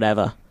sciences or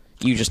whatever.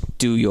 You just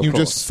do your course. You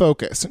just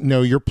focus.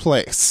 Know your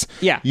place.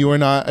 Yeah. You are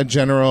not a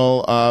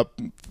general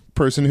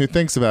person who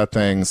thinks about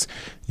things.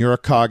 You're a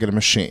cog in a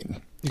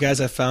machine. You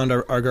guys, I found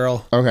our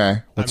girl.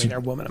 Okay. Our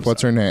woman.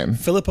 What's her name?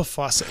 Philippa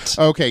Fawcett.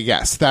 Okay,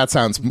 yes. That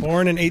sounds...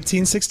 Born in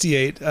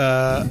 1868,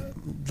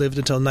 lived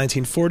until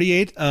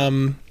 1948.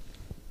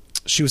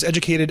 She was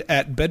educated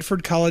at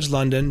Bedford College,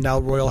 London, now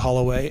Royal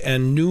Holloway,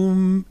 and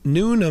Newnham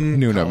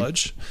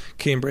College,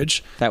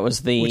 Cambridge. That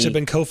was which had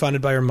been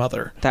co-founded by her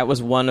mother. That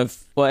was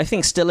I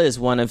think still is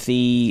one of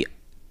the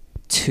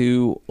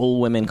 2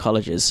 all-women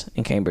colleges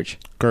in Cambridge.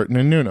 Girton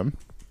and Newnham.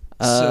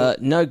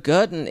 No,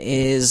 Girton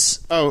is...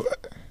 Oh.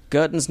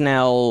 Girton's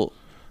now...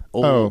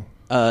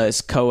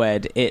 it's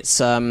co-ed. It's...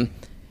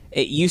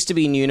 It used to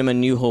be Newnham and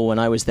Newhall when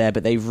I was there,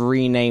 but they've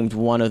renamed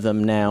one of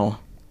them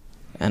now.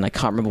 And I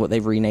can't remember what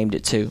they've renamed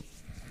it to.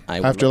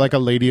 After like a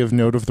lady of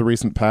note of the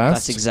recent past?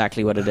 That's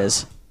exactly what it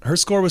is. Her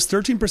score was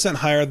 13%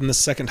 higher than the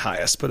second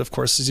highest, but of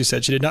course, as you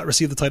said, she did not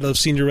receive the title of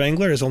senior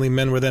wrangler, as only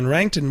men were then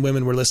ranked and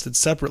women were listed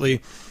separately.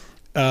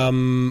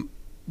 When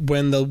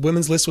the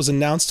women's list was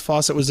announced,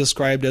 Fawcett was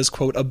described as,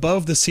 quote,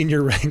 above the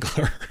senior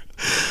wrangler.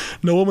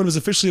 No woman was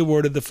officially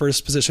awarded the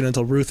first position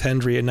until Ruth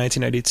Hendry in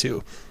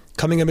 1992.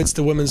 Coming amidst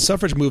the women's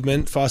suffrage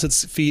movement,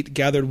 Fawcett's feat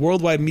gathered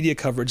worldwide media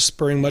coverage,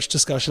 spurring much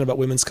discussion about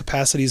women's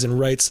capacities and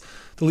rights.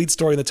 The lead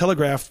story in the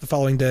Telegraph the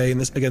following day, and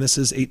this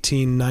is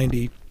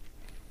 1890,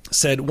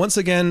 said, once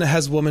again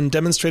has woman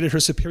demonstrated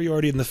her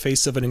superiority in the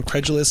face of an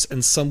incredulous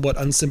and somewhat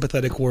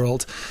unsympathetic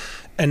world.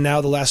 And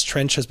now the last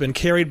trench has been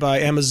carried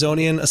by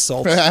Amazonian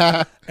assault,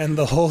 and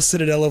the whole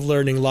citadel of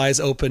learning lies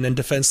open and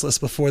defenseless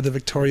before the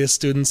victorious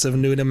students of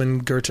Newnham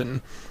and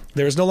Girton.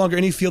 There is no longer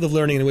any field of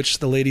learning in which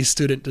the lady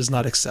student does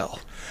not excel.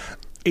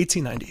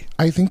 1890.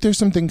 I think there's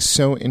something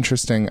so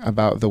interesting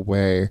about the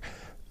way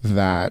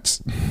that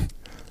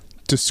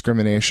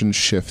discrimination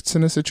shifts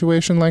in a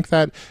situation like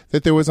that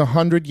there was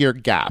 100-year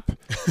gap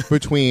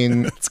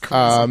between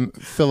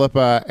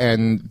Philippa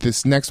and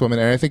this next woman.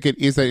 And I think it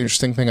is that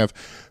interesting thing of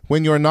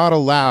when you're not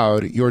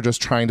allowed, you're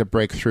just trying to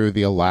break through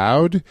the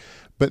allowed.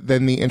 But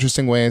then the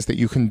interesting way is that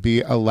you can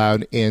be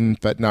allowed in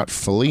but not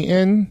fully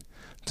in.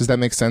 Does that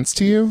make sense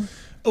to you?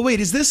 Oh,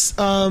 wait, is this,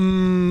 are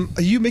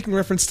you making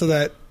reference to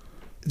that?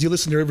 Do you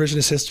listen to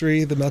Revisionist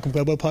History, the Malcolm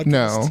Gladwell podcast?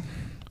 No.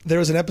 There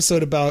was an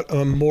episode about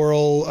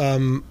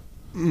moral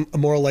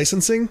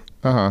licensing.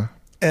 Uh-huh.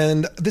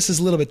 And this is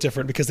a little bit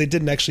different because they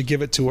didn't actually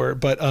give it to her.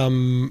 But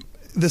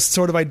this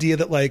sort of idea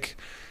that, like,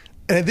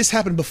 and this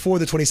happened before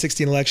the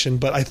 2016 election,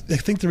 but I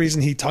think the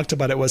reason he talked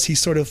about it was he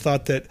sort of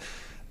thought that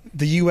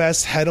the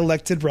U.S. had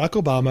elected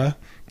Barack Obama,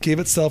 gave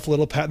itself a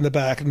little pat in the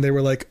back, and they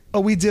were like, oh,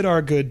 we did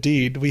our good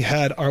deed. We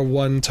had our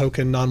one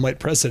token non-white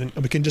president,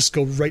 and we can just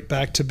go right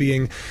back to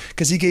being,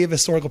 because he gave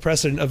historical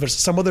precedent of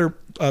some other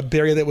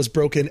barrier that was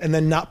broken and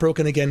then not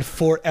broken again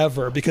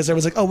forever, because I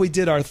was like, oh, we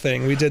did our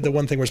thing. We did the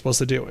one thing we're supposed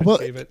to do. Well,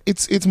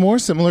 it's more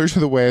similar to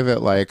the way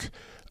that, like,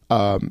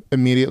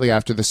 immediately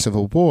after the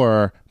Civil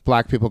War,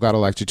 black people got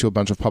elected to a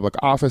bunch of public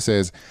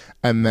offices,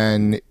 and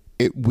then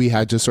we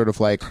had to sort of,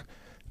 like,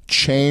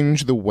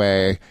 change the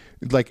way,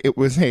 like, it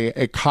was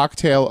a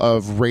cocktail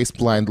of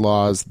race-blind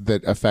laws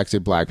that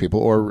affected black people,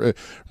 or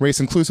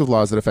race-inclusive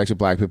laws that affected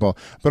black people,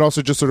 but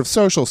also just sort of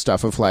social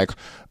stuff of, like,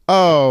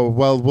 oh,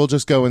 well, we'll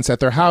just go and set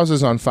their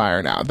houses on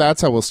fire now.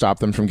 That's how we'll stop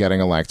them from getting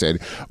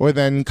elected. Or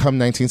then come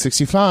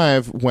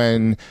 1965,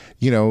 when,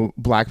 you know,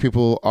 black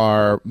people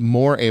are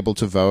more able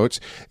to vote,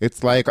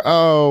 it's like,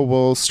 oh,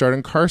 we'll start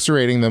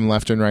incarcerating them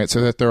left and right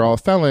so that they're all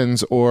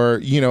felons, or,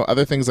 you know,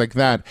 other things like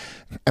that.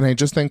 And I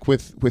just think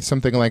with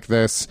something like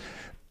this,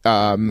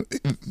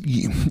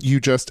 you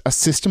just, a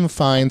system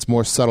finds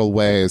more subtle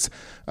ways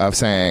of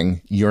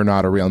saying you're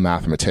not a real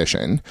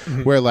mathematician.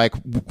 Mm-hmm. Where, like,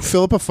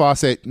 Philippa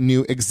Fawcett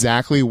knew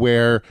exactly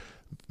where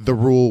the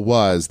rule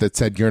was that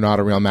said you're not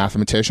a real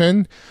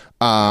mathematician,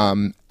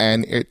 and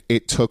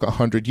it took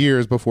 100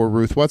 years before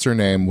Ruth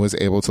what's-her-name was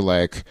able to,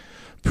 like,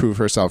 prove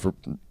herself a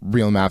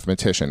real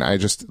mathematician. I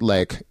just,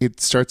 like,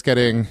 it starts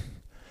getting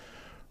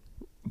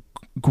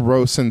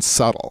gross and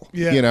subtle,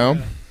 you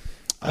know?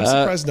 I'm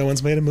surprised no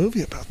one's made a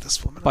movie about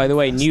this woman. By the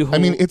way, Newhall. I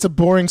mean, it's a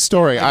boring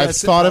story. I've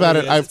thought about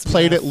it. I've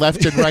played it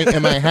left and right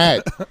in my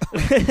head.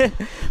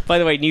 By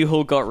the way,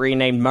 Newhall got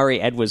renamed Murray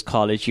Edwards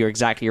College. You're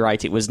exactly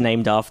right. It was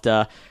named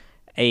after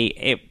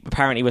it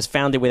apparently was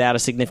founded without a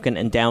significant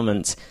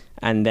endowment,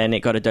 and then it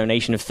got a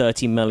donation of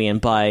 $30 million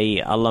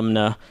by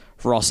alumna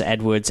Ross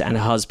Edwards and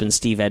her husband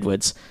Steve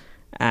Edwards.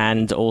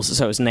 And also,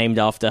 so it was named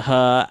after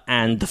her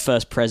and the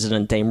first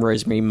president, Dame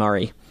Rosemary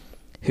Murray,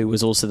 who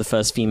was also the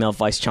first female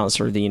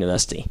vice-chancellor of the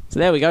university. So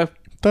there we go.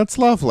 That's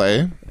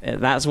lovely.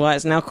 That's why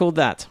it's now called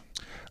that.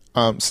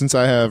 Since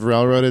I have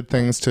railroaded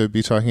things to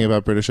be talking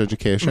about British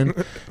education,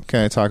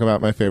 can I talk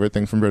about my favorite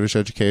thing from British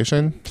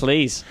education?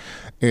 Please.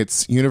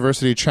 It's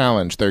University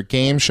Challenge, their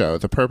game show,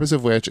 the purpose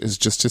of which is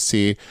just to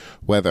see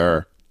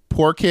whether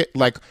poor kid,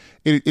 like,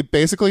 it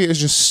basically is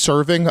just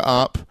serving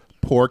up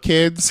poor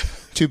kids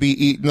to be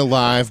eaten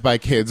alive by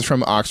kids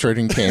from Oxford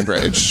and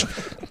Cambridge.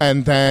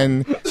 And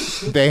then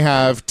they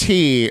have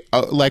tea,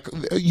 like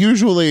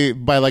usually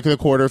by like the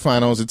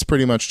quarterfinals, it's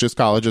pretty much just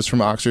colleges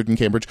from Oxford and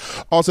Cambridge.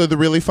 Also, the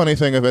really funny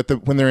thing of it,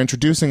 that when they're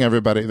introducing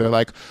everybody, they're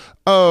like,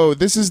 oh,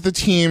 this is the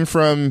team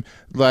from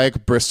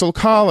like Bristol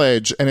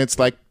College. And it's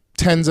like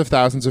tens of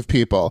thousands of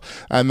people.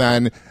 And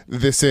then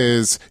this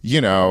is,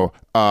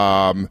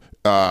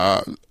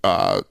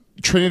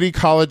 Trinity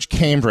College,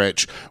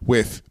 Cambridge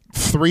with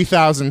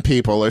 3,000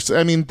 people, or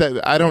I mean,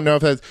 I don't know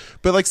if that's,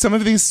 but like some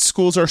of these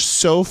schools are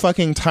so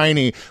fucking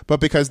tiny, but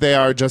because they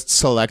are just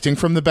selecting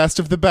from the best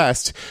of the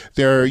best,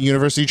 their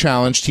University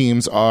Challenge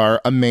teams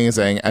are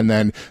amazing, and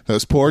then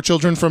those poor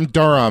children from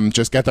Durham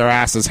just get their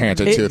asses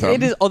handed to them.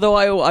 It is, although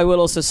I will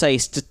also say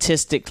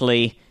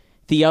statistically,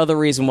 the other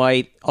reason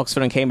why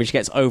Oxford and Cambridge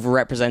gets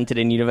overrepresented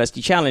in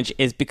University Challenge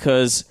is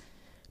because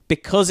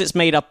they're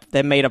made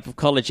up of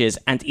colleges,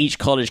 and each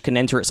college can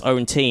enter its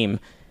own team.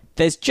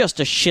 There's just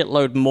a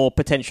shitload more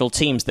potential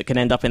teams that can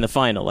end up in the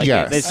final. Like,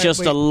 yes. There's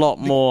just a lot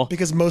more.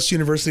 Because most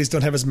universities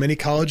don't have as many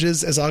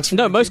colleges as Oxford.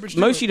 No, and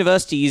most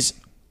universities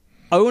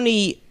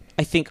only,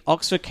 I think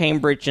Oxford,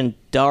 Cambridge, and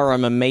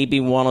Durham, and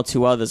maybe one or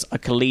two others are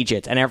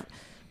collegiate, and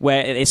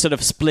where it's sort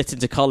of split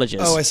into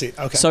colleges. Oh, I see.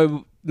 Okay.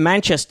 So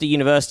Manchester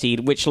University,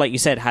 which, like you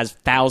said, has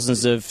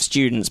thousands of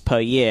students per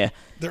year,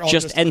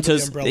 just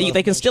enters.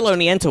 They can still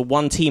only enter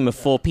one team of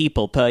 4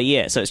 people per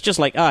year. So it's just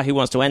like, who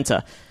wants to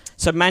enter?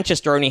 So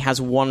Manchester only has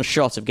one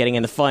shot of getting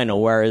in the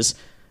final, whereas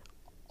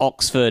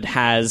Oxford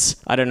has,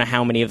 I don't know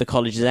how many of the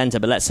colleges enter,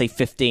 but let's say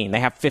 15.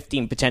 They have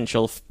 15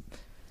 potential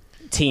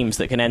teams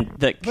that can end.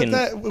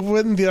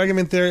 Wouldn't the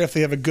argument there, if they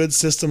have a good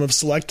system of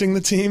selecting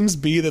the teams,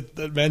 be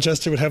that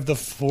Manchester would have the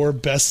 4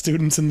 best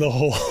students in the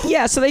whole?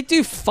 Yeah, so they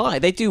do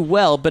fine. They do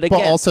well, but again...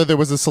 But also there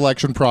was a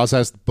selection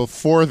process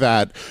before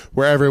that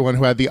where everyone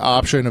who had the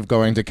option of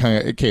going to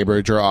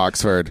Cambridge or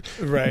Oxford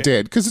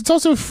did. Because it's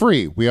also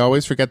free. We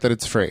always forget that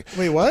it's free.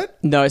 Wait,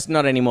 what? No, it's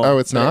not anymore. Oh,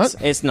 it's not?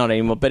 It's not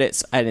anymore, but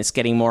it's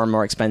getting more and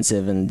more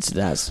expensive, and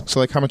that's... So,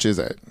 like, how much is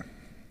it?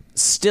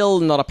 Still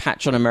not a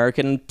patch on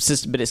American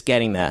system, but it's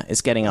getting there.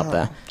 It's getting up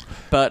there.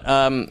 But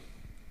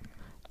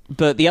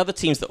the other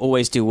teams that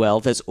always do well,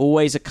 there's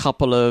always a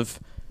couple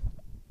of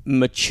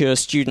mature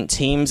student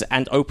teams,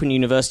 and Open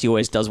University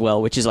always does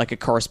well, which is like a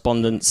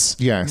correspondence.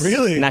 Yes,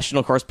 really,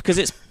 national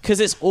correspondence, because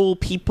it's all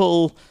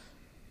people.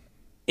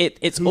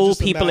 It's all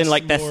people in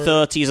like their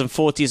 30s and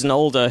 40s and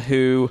older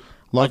who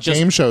love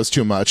game shows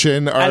too much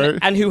and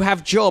who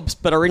have jobs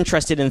but are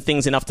interested in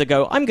things enough to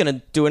go, I'm going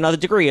to do another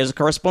degree as a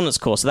correspondence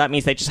course. So that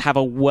means they just have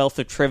a wealth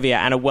of trivia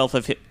and a wealth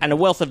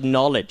of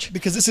knowledge.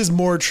 Because this is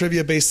more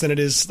trivia based than it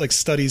is like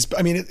studies.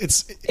 I mean,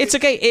 it's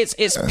okay.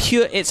 It's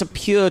pure. It's a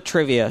pure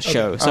trivia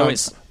show. So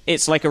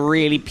it's like a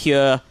really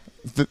pure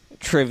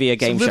trivia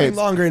game show. Living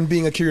longer and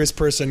being a curious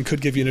person could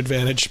give you an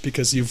advantage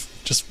because you've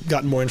just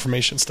gotten more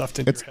information stuffed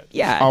into your head.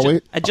 Yeah,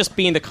 just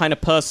being the kind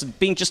of person,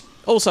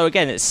 also,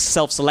 again, it's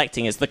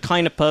self-selecting. It's the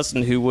kind of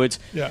person who would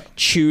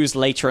choose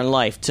later in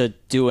life to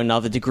do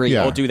another degree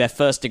or do their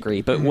first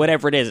degree. But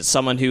whatever it is, it's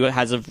someone who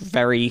has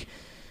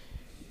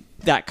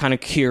that kind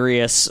of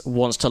curious,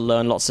 wants to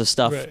learn lots of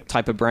stuff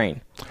type of brain.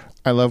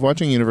 I love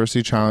watching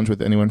University Challenge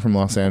with anyone from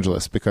Los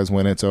Angeles because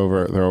when it's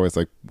over, they're always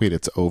like, wait,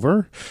 it's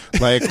over?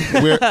 Like,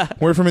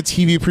 we're from a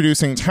TV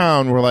producing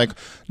town. We're like,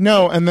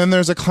 no, and then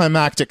there's a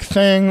climactic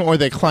thing, or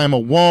they climb a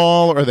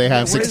wall, or they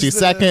have 60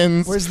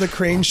 seconds. Where's the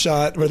crane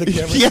shot where the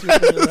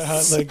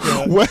camera's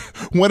around? Like,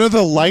 when are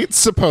the lights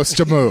supposed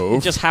to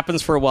move? It just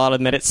happens for a while,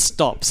 and then it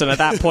stops, and at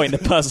that point, the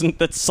person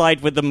that side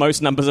with the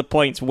most numbers of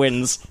points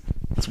wins.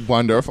 It's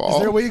wonderful. Is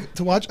there a way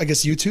to watch? I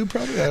guess YouTube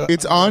probably?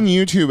 It's on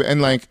YouTube,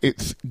 and like,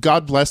 it's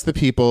God bless the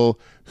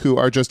people who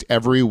are just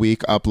every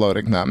week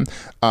uploading them.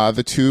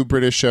 The 2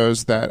 British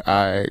shows that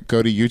I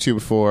go to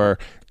YouTube for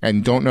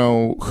and don't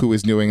know who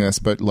is doing this,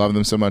 but love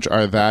them so much,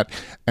 are that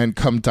and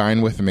Come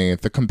Dine With Me,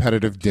 the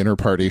competitive dinner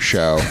party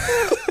show.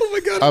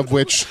 Of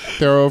which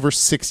there are over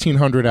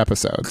 1,600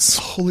 episodes.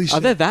 Holy shit. Are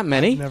there that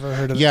many? I've never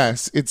heard of it.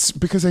 Yes, it's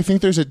because I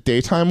think there's a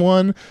daytime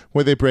one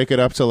where they break it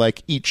up to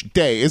like each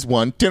day is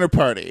one dinner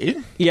party.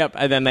 Yep,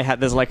 and then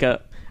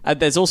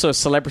there's also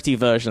celebrity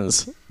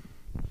versions.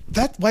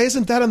 Why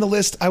isn't that on the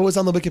list? I was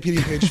on the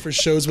Wikipedia page for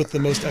shows with the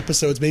most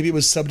episodes. Maybe it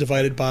was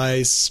subdivided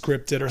by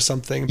scripted or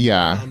something.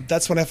 Yeah.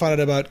 That's when I found out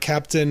about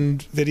Captain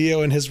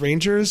Video and his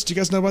Rangers. Do you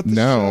guys know about this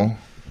No. show?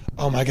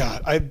 Oh my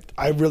god,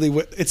 I really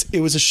it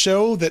was a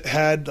show that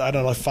had, I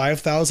don't know,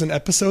 5,000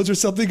 episodes or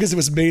something, because it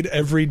was made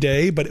every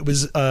day, but it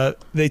was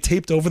they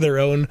taped over their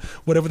own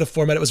whatever the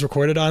format it was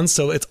recorded on,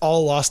 so it's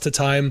all lost to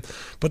time.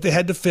 But they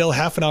had to fill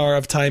half an hour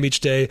of time each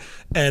day,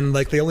 and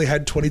like they only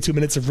had 22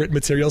 minutes of written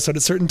material. So at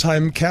a certain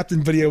time,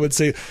 Captain Video would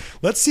say,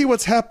 "Let's see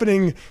what's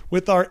happening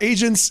with our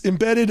agents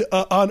embedded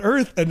on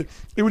Earth," and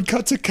it would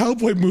cut to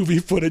cowboy movie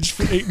footage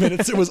for 8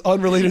 minutes. It was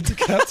unrelated to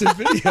Captain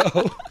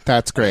Video.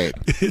 That's great.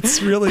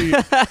 It's really,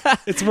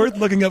 it's worth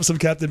looking up some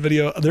Captain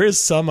Video. There is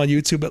some on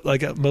YouTube, but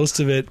like most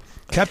of it,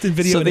 Captain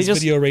Video So and they his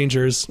just Video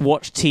Rangers.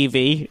 Watch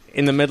TV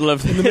in the middle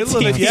of In the middle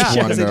of it, yeah.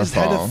 show. Because they just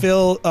had to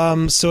Wonderful.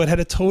 fill, so it had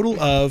a total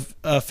of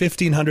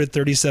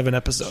 1,537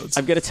 episodes.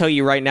 I'm going to tell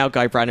you right now,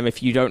 Guy Branum,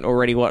 if you don't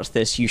already watch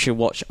this, you should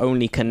watch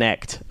Only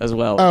Connect as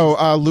well.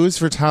 Oh, Louis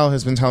Vertel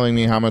has been telling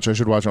me how much I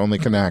should watch Only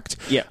Connect.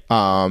 Yeah.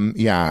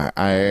 Yeah,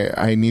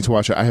 I need to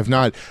watch it. I have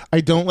not. I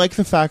don't like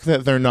the fact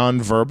that they're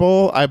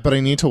nonverbal, but I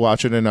need to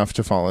watch it enough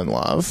to fall in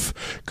love,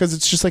 because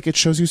it's just like it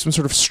shows you some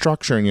sort of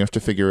structure and you have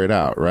to figure it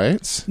out,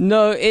 right?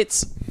 No,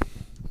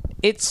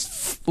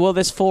 well,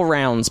 there's 4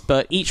 rounds,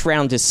 but each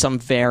round is some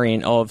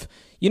variant of,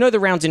 you know, the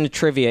rounds in a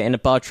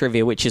bar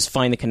trivia, which is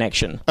Find the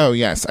Connection. Oh,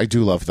 yes, I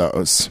do love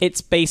those.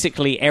 It's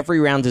basically every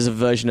round is a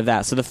version of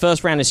that. So the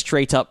first round is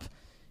straight up,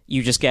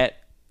 you just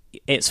get,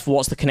 it's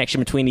what's the connection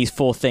between these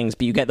 4 things,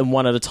 but you get them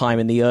one at a time,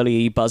 and the earlier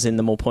you buzz in,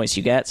 the more points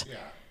you get. Yeah.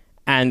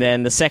 And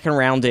then the second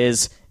round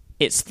is,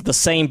 it's the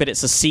same, but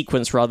it's a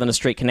sequence rather than a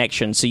straight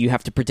connection, so you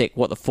have to predict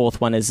what the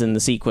 4th one is in the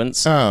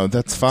sequence. Oh,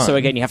 that's fun. So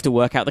again, you have to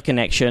work out the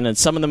connection, and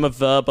some of them are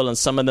verbal, and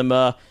some of them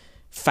are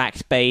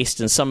fact-based,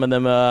 and some of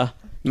them are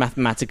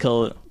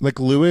mathematical. Like,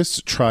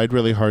 Louis tried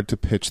really hard to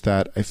pitch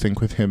that, I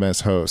think, with him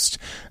as host,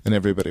 and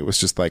everybody was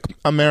just like,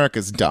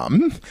 America's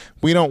dumb.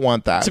 We don't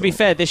want that. To be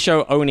fair, this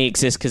show only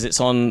exists because it's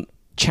on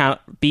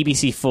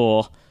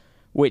BBC4,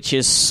 which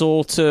is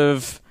sort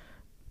of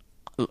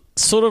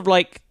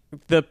like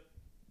the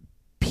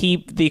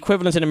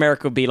equivalent in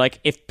America would be like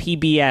if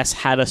PBS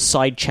had a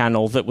side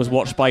channel that was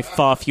watched by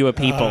far fewer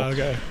people.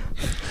 Okay.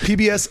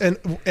 PBS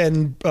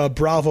and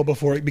Bravo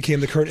before it became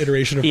the current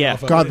iteration of Yeah.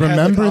 Bravo. God, It had,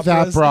 remember like, that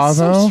operas.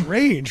 Bravo? It's so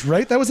strange,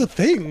 right? That was a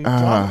thing.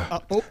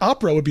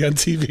 Opera would be on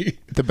TV.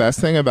 The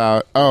best thing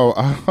about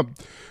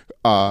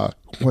one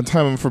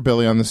time for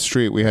Billy on the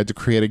Street, we had to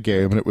create a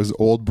game, and it was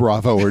Old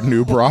Bravo or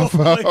New Bravo.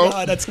 Oh my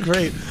god, that's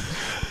great.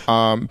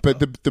 But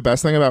the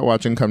best thing about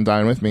watching Come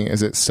Dine With Me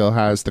is it still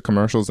has the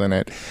commercials in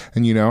it.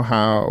 And you know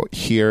how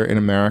here in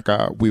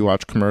America we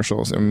watch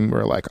commercials and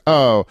we're like,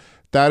 oh,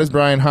 that is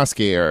Brian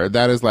Husky, or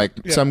that is like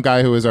some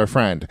guy who is our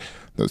friend.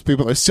 Those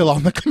people are still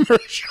on the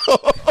commercial.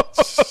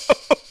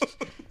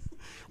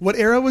 What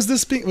era was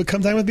this would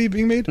Come Dine With Me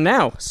being made?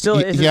 Now, still,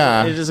 it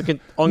is an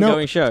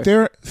ongoing show.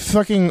 They're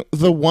fucking,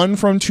 the one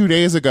from 2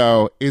 days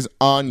ago is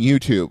on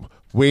YouTube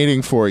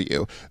waiting for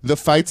you. The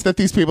fights that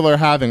these people are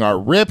having are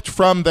ripped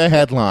from the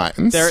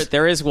headlines.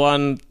 There is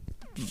one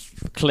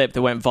clip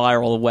that went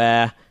viral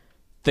where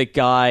the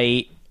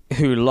guy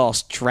who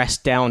lost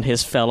dressed down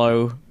his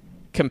fellow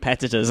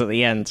competitors at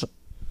the end.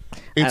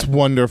 It's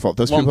wonderful.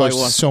 Those one people by are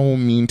one. so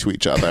mean to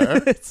each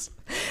other.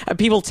 And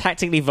people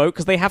tactically vote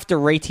because they have to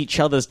rate each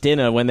other's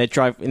dinner when they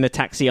drive in the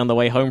taxi on the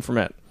way home from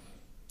it.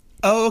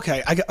 Oh,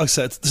 okay.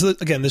 So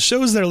again, the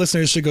shows that our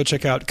listeners should go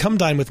check out: Come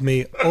Dine With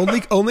Me,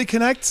 Only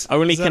Connect,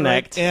 Only Is that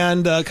Connect. right?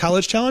 And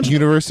College Challenge.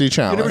 University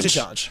Challenge. University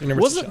Challenge.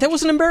 There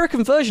was an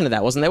American version of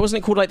that, wasn't there?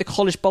 Wasn't it called like the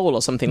College Bowl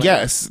or something like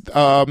that?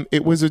 Yes.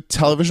 It was a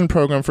television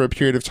program for a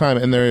period of time,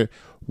 and there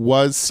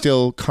was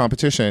still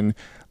competition.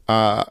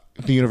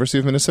 The University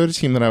of Minnesota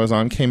team that I was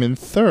on came in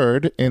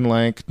 3rd in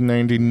like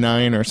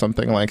 99 or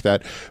something like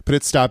that, but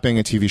it stopped being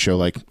a TV show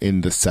like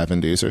in the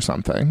 70s or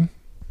something.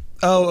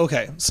 Oh,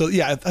 okay. So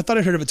yeah, I thought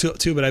I'd heard of it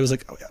too, but I was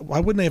like, why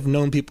wouldn't I have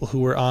known people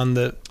who were on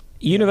the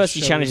University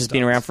show Challenge has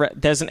been stuff? around for.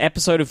 There's an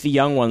episode of The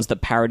Young Ones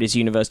that parodies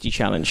University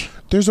Challenge.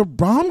 There's a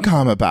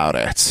rom-com about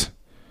it.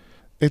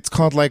 It's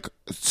called like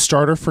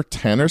Starter for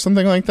 10 or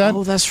something like that.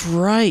 Oh, that's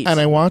right. And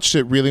I watched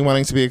it really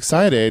wanting to be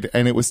excited,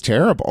 and it was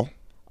terrible.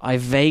 I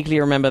vaguely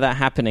remember that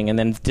happening and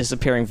then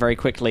disappearing very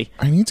quickly.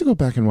 I need to go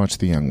back and watch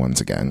The Young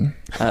Ones again.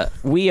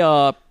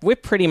 We're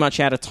pretty much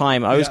out of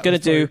time. I was Yeah, going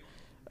to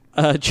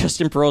do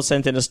Justin Broad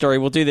sent in a story.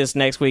 We'll do this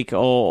next week,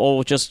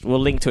 or just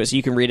we'll link to it so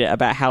you can read it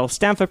about how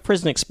Stanford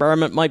Prison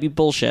Experiment might be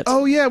bullshit.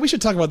 Oh yeah, we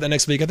should talk about that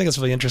next week. I think it's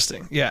really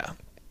interesting. Yeah.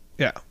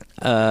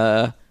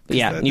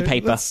 New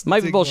paper let's might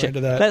be dig more bullshit.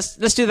 into that.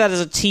 Let's do that as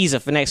a teaser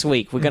for next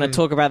week. We're going to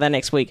talk about that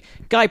next week.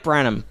 Guy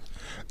Branum.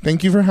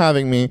 Thank you for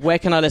having me. Where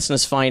can our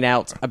listeners find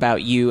out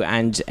about you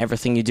and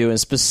everything you do, and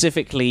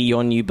specifically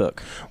your new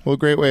book? Well, a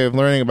great way of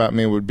learning about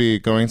me would be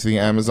going to the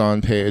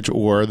Amazon page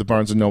or the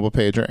Barnes & Noble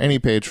page or any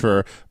page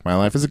for My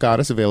Life as a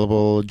Goddess,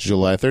 available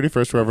July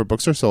 31st, wherever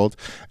books are sold,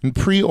 and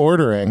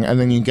pre-ordering, and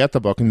then you get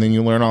the book, and then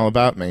you learn all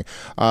about me.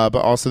 But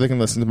also they can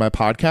listen to my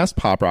podcast,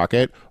 Pop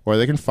Rocket, or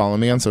they can follow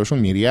me on social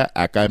media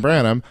at Guy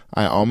Branum.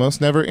 I almost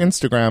never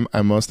Instagram.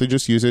 I mostly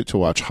just use it to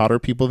watch hotter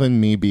people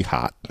than me be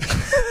hot.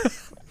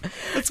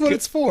 That's what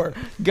it's for.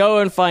 Go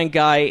and find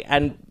Guy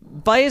and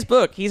buy his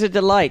book. He's a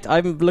delight.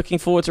 I'm looking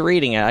forward to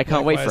reading it. I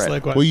can't wait for it.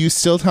 Likewise. Will you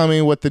still tell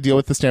me what the deal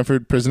with the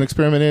Stanford prison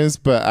experiment is,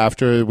 but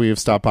after we've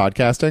stopped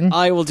podcasting?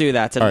 I will do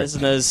that, and All right.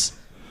 listeners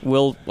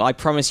will. I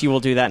promise you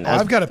will do that.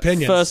 I've got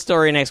opinions. First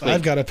story next week.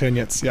 I've got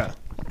opinions, yeah.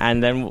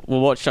 And then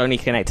we'll watch Only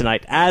Connect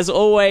tonight. As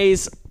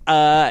always,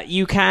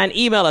 you can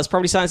email us,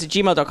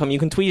 probablyscience@gmail.com. You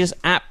can tweet us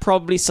at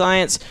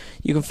probablyscience.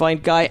 You can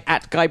find Guy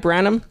at Guy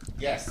Branum.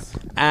 Yes.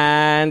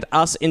 And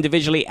us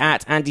individually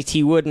at Andy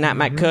T. Wood and at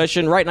Matt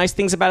Kirshen. Write nice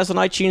things about us on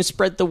iTunes.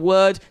 Spread the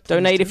word.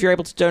 Donate if you're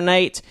able to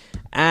donate.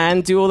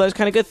 And do all those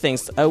kind of good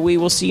things. We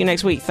will see you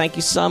next week. Thank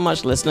you so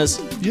much, listeners.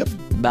 Yep.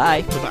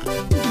 Bye.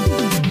 Bye.